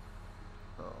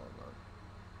 Oh, no.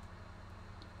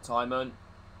 Timon.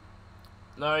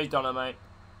 No, he's done it, mate.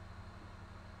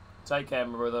 Take care,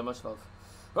 my brother. Much love.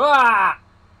 Ah!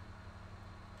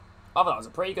 I thought that was a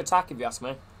pretty good attack, if you ask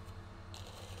me.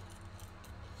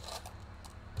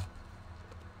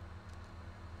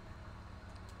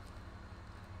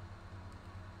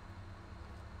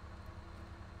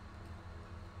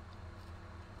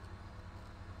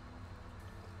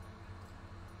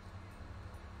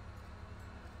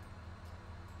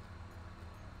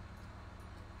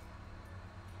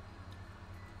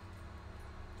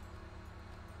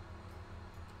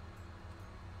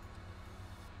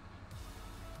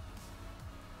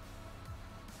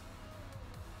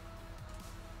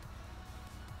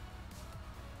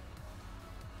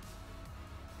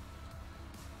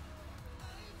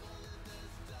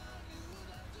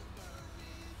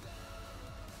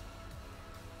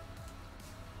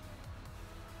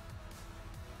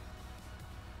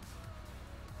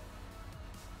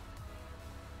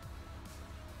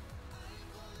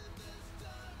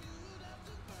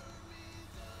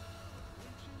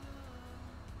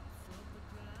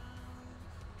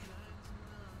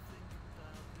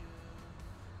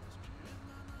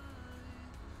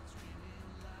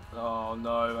 Oh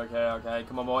no, okay.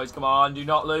 Come on, boys, come on. Do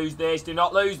not lose this. Do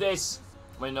not lose this.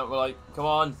 I mean, we're like, come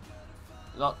on.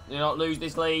 Do not lose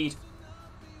this lead.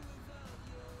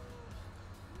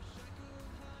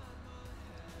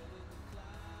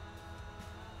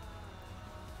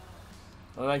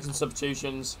 I'm making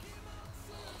substitutions.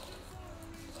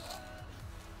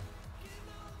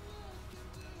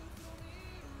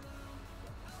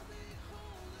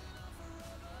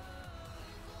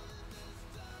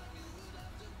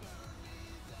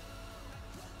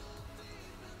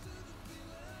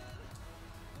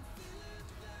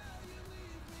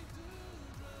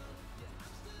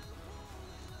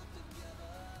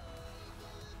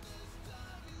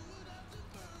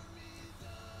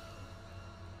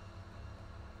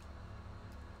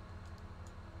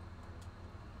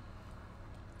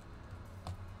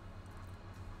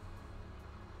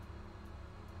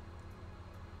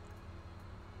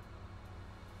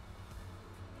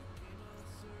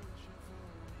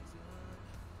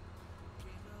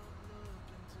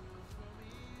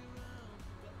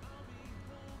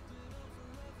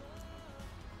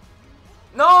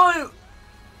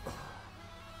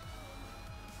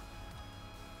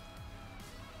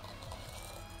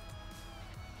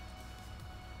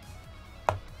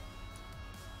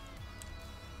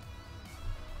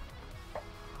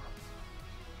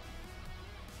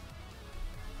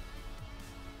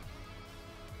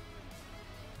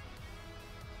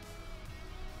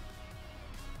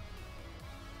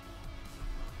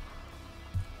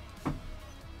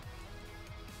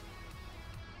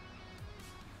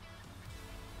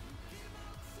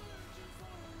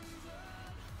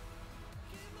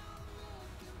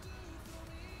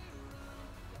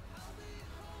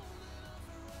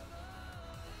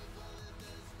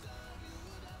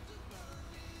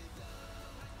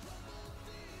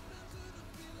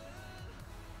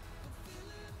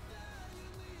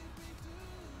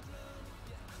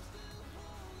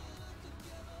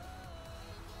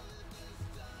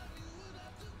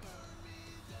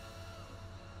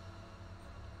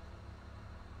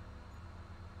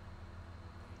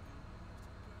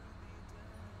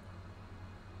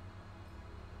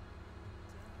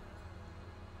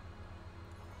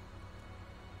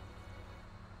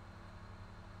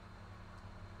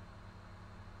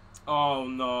 Oh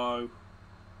no.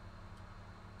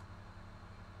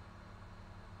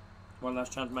 One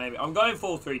last chance maybe. I'm going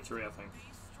 4-3-3 I think.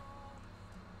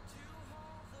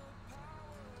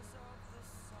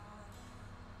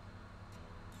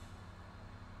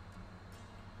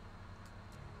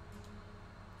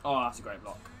 Oh, that's a great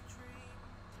block.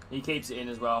 He keeps it in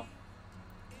as well.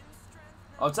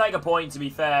 I'll take a point to be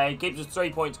fair. He keeps us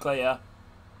 3 points clear.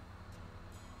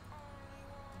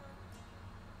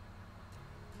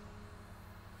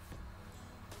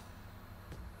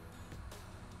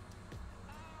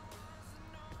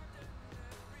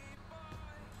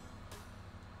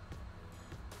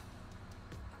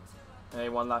 Hey,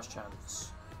 one last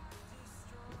chance.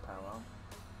 Power.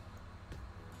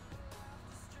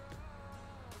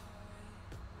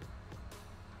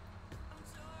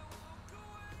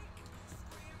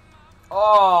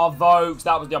 Oh, Vokes,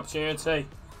 that was the opportunity.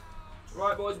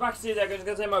 Right, boys, back to you there. I'm just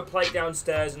going to take my plate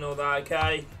downstairs and all that,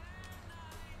 okay?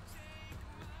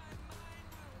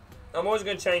 I'm always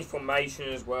going to change formation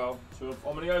as well. So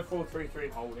I'm going to go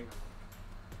 4-3-3 holding.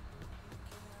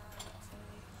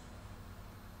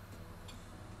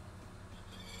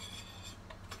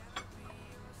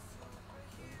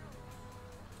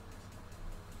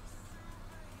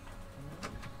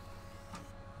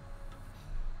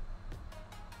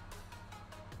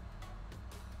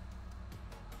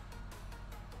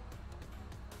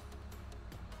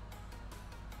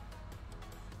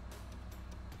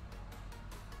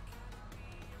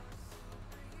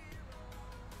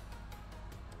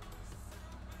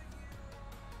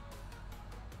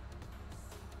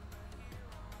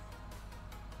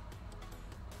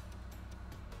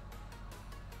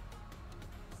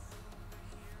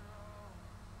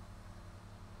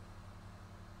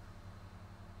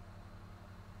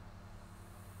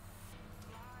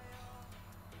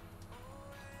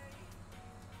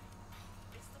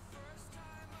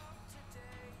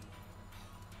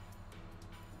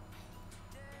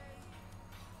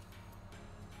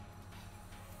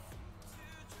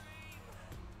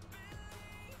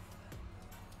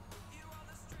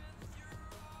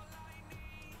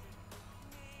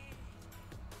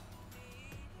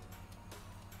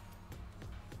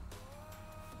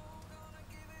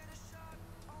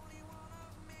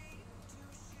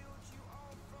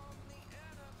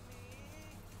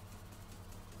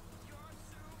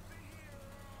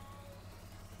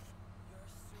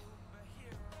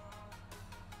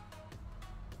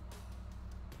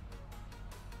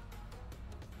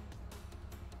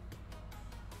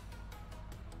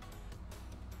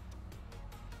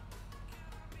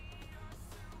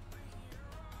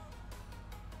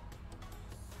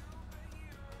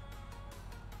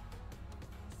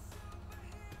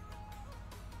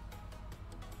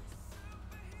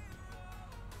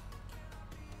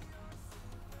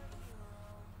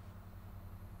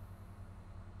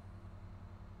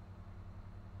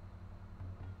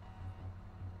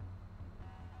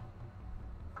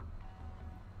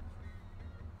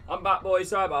 I'm back, boys.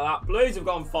 Sorry about that. Blues have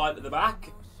gone 5 at the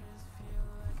back.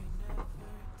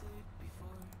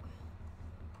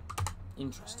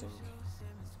 Interesting.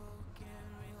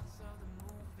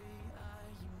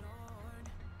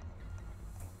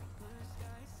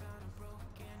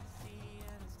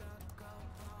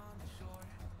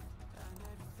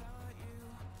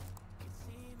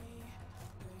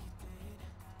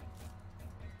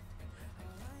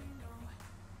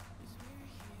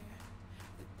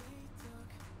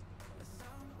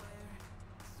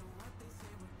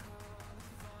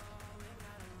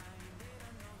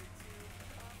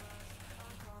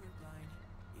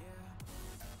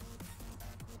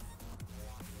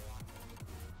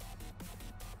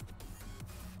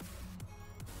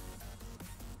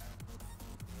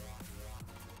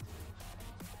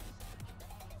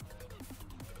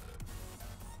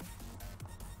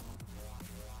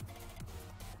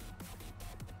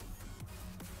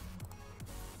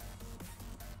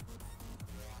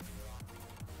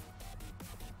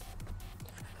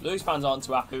 Blues fans aren't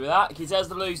too happy with that. He says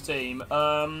the Blues team.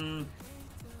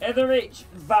 Etheridge,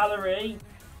 Valerie,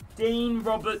 Dean,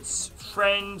 Roberts,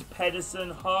 Friend,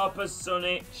 Pedersen, Harper,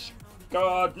 Sunich,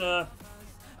 Gardner,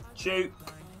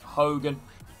 Duke, Hogan.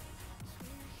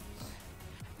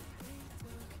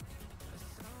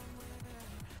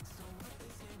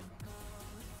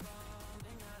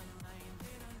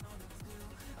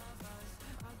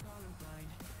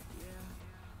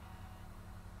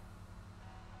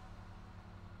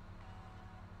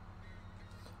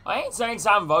 I ain't saying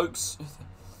Sam Vokes.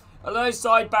 Hello,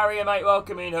 side barrier, mate.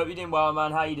 Welcome in. Hope you're doing well,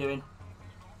 man. How you doing?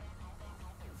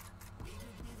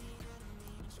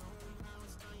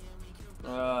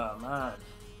 Oh, man.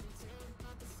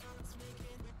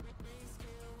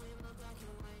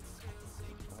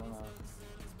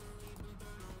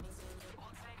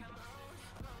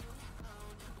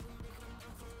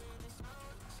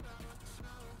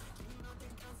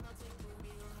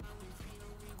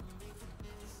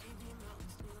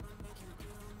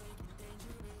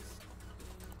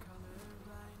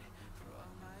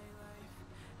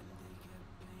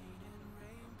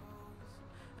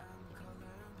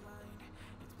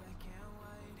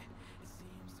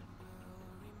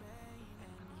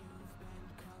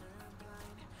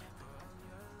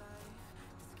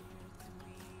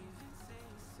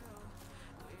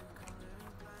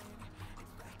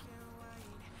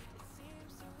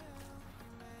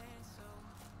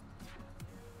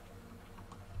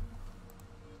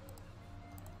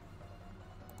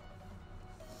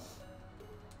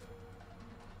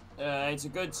 It's a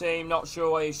good team. Not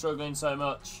sure why you're struggling so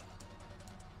much.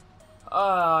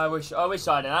 I wish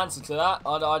I had an answer to that.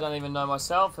 I don't even know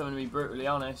myself, I'm going to be brutally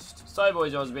honest. So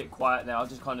boys, I was a bit quiet now. I was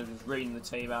just kind of just reading the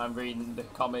team out and reading the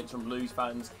comments from Blues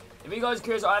fans. If you guys are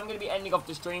curious, I'm going to be ending off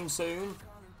the stream soon.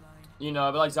 You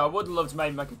know, but like I said, I would love to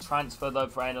maybe make a transfer though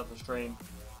for end of the stream.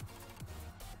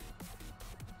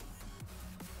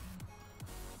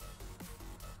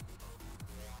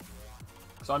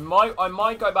 So I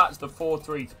might go back to the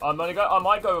 4-3. I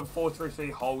might go with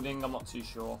 4-3-3 holding. I'm not too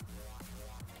sure.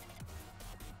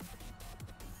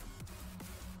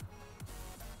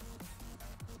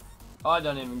 I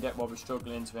don't even get why we're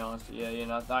struggling, to be honest. But yeah, you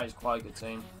know, that is quite a good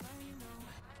team.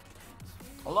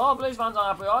 A lot of Blues fans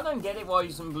aren't happy. I don't get it why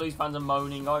some Blues fans are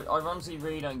moaning. I honestly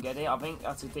really don't get it. I think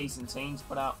that's a decent team to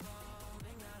put out.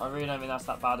 I really don't think that's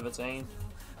that bad of a team.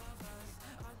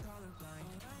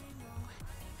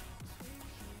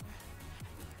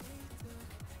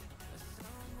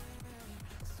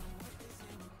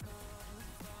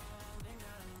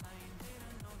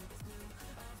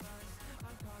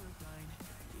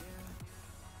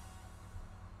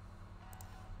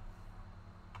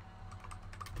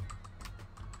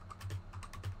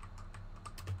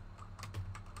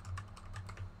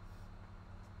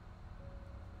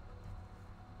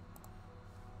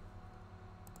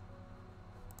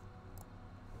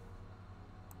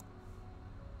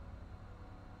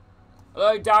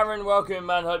 Hello Darren, welcome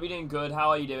man, hope you're doing good, how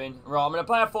are you doing? Right, I'm going to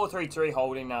play a 4-3-3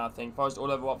 holding now I think. Forest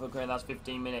all over Watford, and that's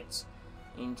 15 minutes.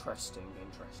 Interesting.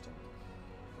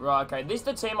 Right, okay, this is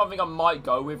the team I think I might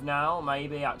go with now,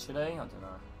 maybe actually, I don't know.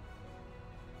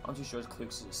 I'm too sure it's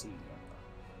Klux as a CDM.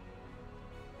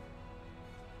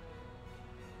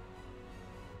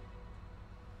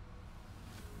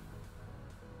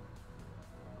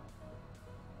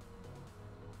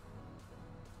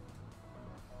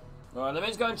 Alright, let me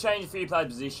just go and change a few player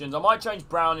positions. I might change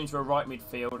Brown into a right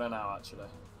midfielder now, actually.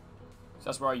 So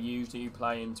that's where I usually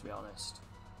play him, to be honest.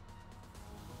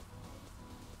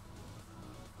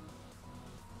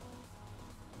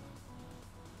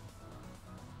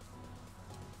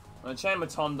 I'm going to change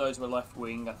Matondo to a left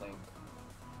wing, I think.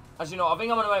 Actually, no, I think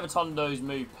I'm going to make Matondo's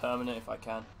move permanent if I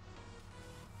can.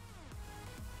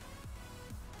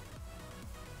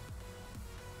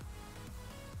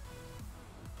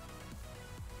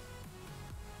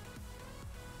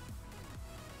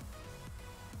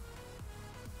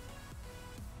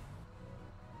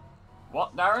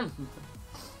 What, Darren?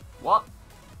 What?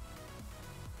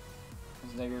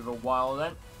 Let's take it a while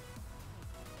then.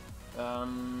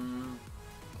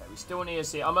 Okay, we still need a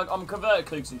C. I'm converted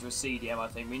Klux into a CDM, I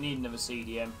think. We need another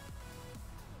CDM.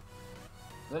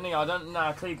 I don't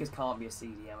know. Klux can't be a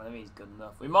CDM. I don't think he's good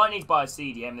enough. We might need to buy a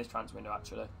CDM this transfer window,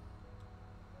 actually.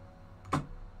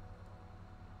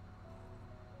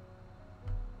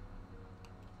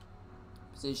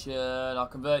 Position. I'll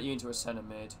convert you into a centre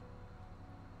mid.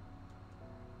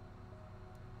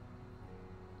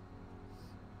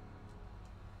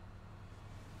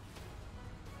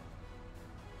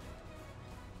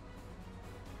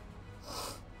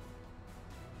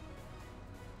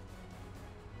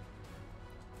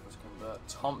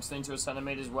 Thompson into a centre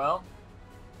mid as well.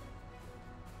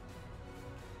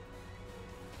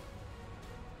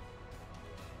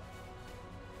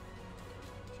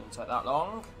 Shouldn't take that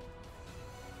long.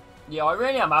 Yeah, I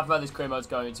really am happy about this career mode's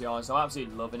going, to be honest. I'm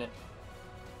absolutely loving it.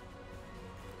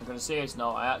 I'm going to see it's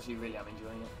not. I actually really am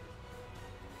enjoying it.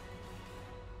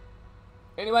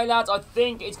 Anyway, lads, I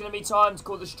think it's going to be time to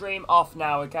call the stream off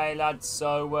now, okay, lads?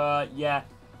 So, yeah.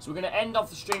 So we're going to end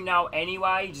off the stream now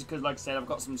anyway, just because, like I said, I've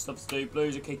got some stuff to do.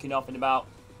 Blues are kicking off in about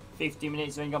 50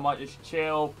 minutes. I think I might just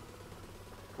chill,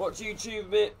 watch YouTube a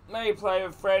bit, maybe play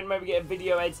with a friend, maybe get a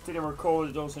video edited and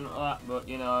recorded or something like that. But,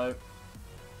 you know,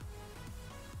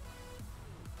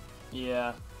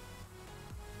 yeah.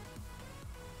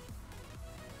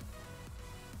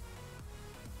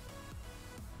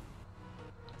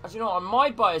 Actually, you know what? I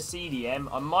might buy a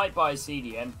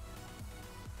CDM.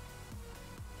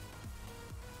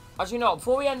 Actually, no,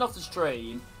 before we end off the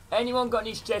stream, anyone got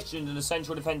any suggestions on a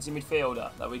central defensive midfielder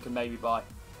that we can maybe buy?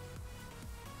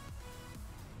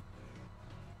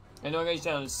 Anyone goes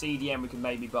down on a CDM we can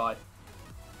maybe buy?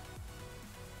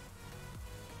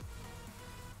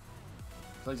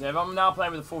 So if I'm now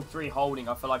playing with a 4-3 holding,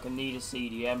 I feel like I need a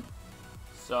CDM.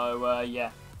 So, yeah.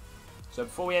 So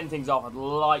before we end things off, I'd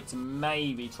like to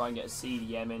maybe try and get a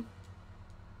CDM in.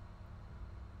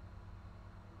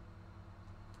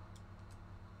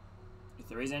 If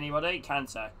there is anybody, can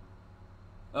say.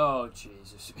 Oh,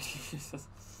 Jesus.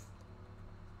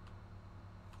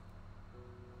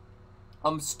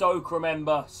 I'm Stoke,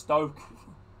 remember. Stoke.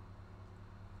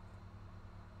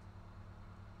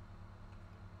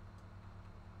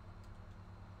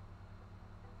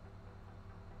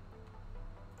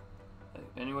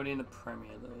 Anybody in the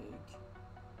Premier League?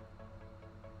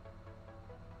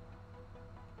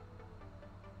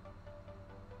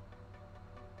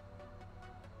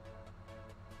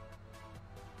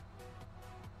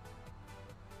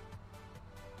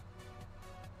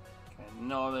 Okay,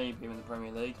 not many people in the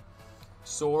Premier League.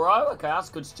 Soro, okay, that's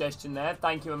a good suggestion there.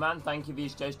 Thank you, my man. Thank you for your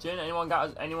suggestion. Anyone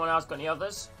else got any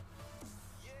others?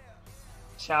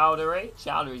 Chowdhury.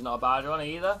 Chowdhury's not a bad one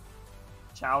either.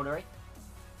 Chowdhury.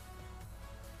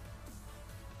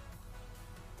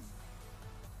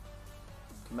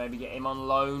 Can maybe get him on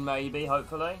loan, maybe,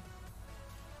 hopefully.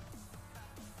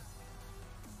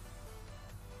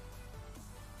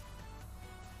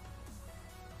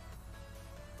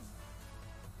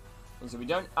 So we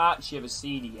don't actually have a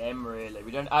CDM, really.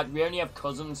 We only have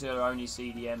Cousins who are only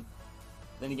CDM.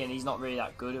 Then again, he's not really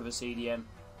that good of a CDM.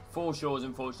 Forshaw's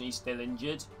unfortunately still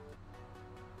injured.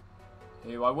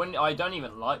 Who I don't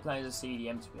even like playing as a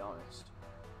CDM, to be honest.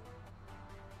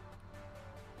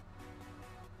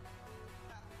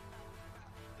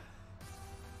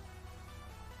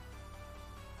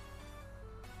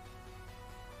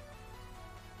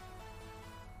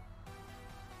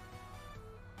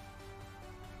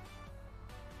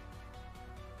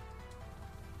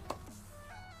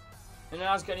 Anyone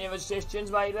else got any other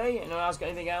suggestions, maybe? Anyone else got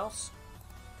anything else?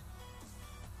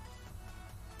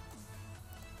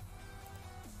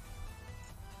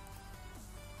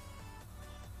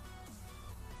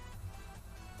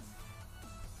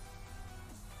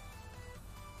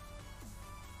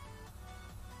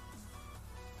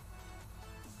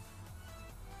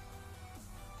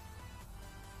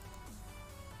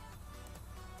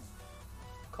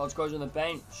 Cod goes on the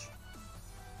bench.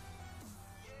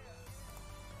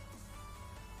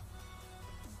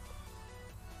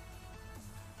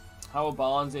 How are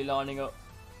Barnsley lining up?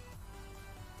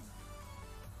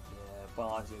 Yeah,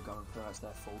 Barnsley are going through. That's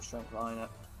their full strength lineup.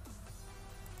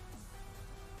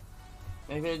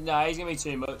 Maybe, no, he's going to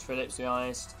be too much, Phillips, to be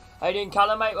honest. How you doing,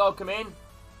 Callum, mate? Welcome in.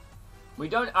 We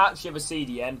don't actually have a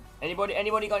CDM. Anybody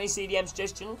got any CDM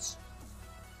suggestions?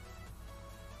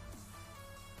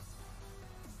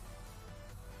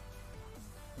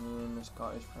 The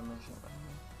Scottish Premiership.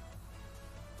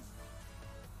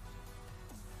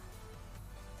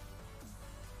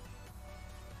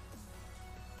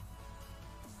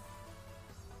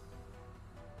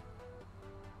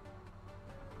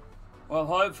 Well,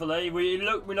 hopefully we're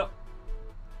not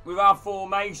with our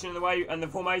formation and the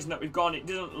formation that we've gone. It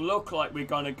doesn't look like we're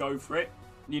gonna go for it.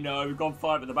 You know, we've gone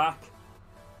 5 at the back.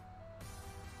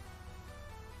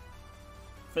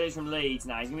 Phillips from Leeds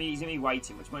now. He's gonna be way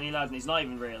too much money, lads, and he's not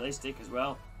even realistic as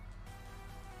well.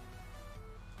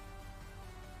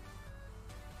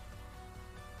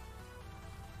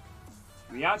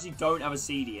 We actually don't have a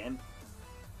CDM.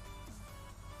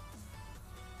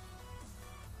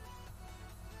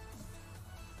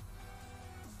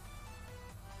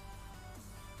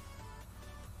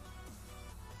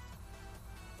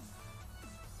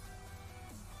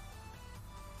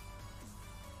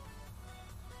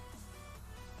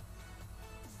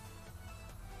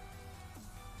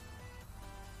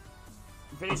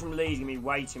 Finish from Leeds gonna be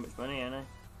way too much money, ain't it?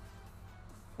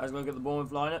 I was gonna get the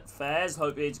Bournemouth lineup. Fairs,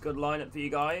 hopefully it's a good lineup for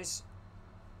you guys.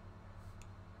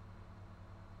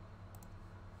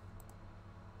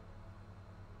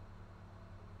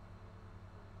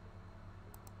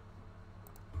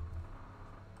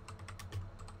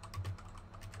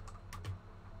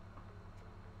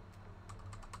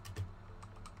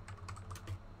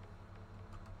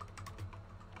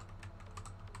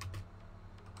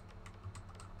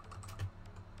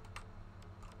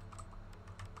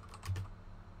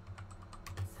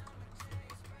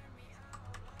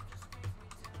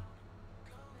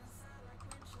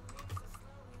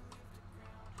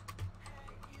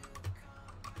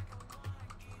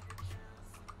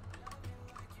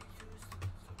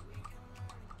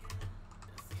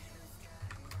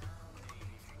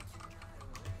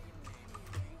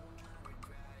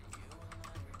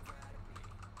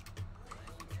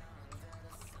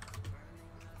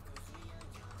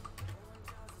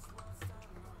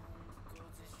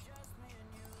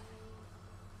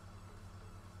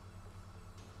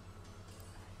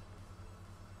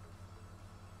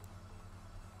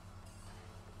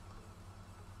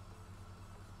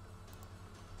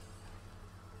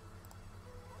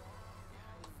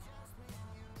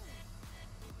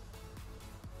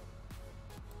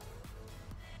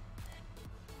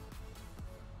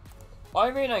 I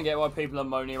really don't get why people are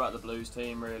moaning about the Blues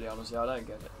team, really, honestly. I don't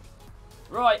get it.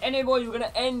 Right, anyway, we're going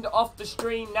to end off the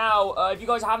stream now. If you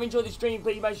guys have enjoyed the stream,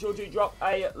 please make sure to drop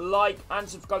a like and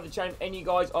subscribe to the channel. If any of you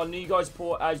guys are new, guys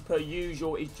support, as per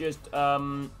usual, is just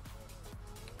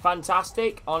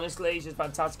fantastic. Honestly, it's just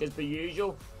fantastic as per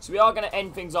usual. So we are going to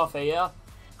end things off here.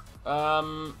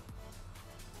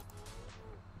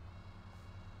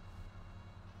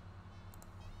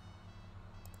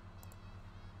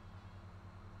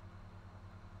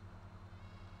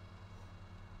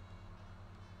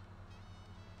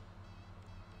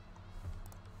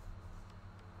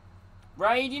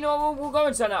 Raid, you know, we'll go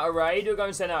and send out a raid. We're going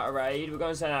to send out a raid. We're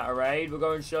going to send out a raid. We're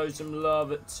going to show some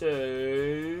love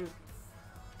to...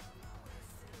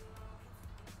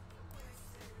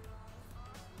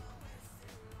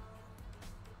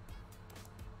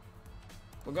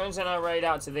 We're going to send our raid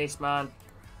out to this man.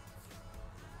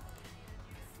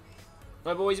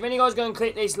 Right, boys, when you guys go and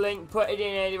click this link, put it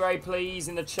in anyway, please,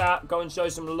 in the chat. Go and show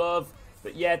some love.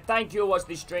 But yeah, thank you for watching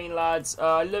this stream, lads.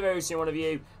 I love every single one of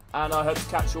you. And I hope to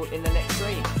catch you all in the next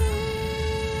stream.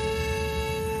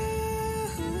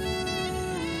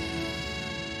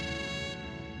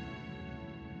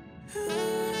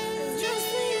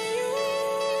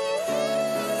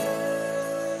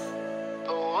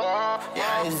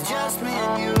 Yeah, it's just me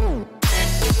and you.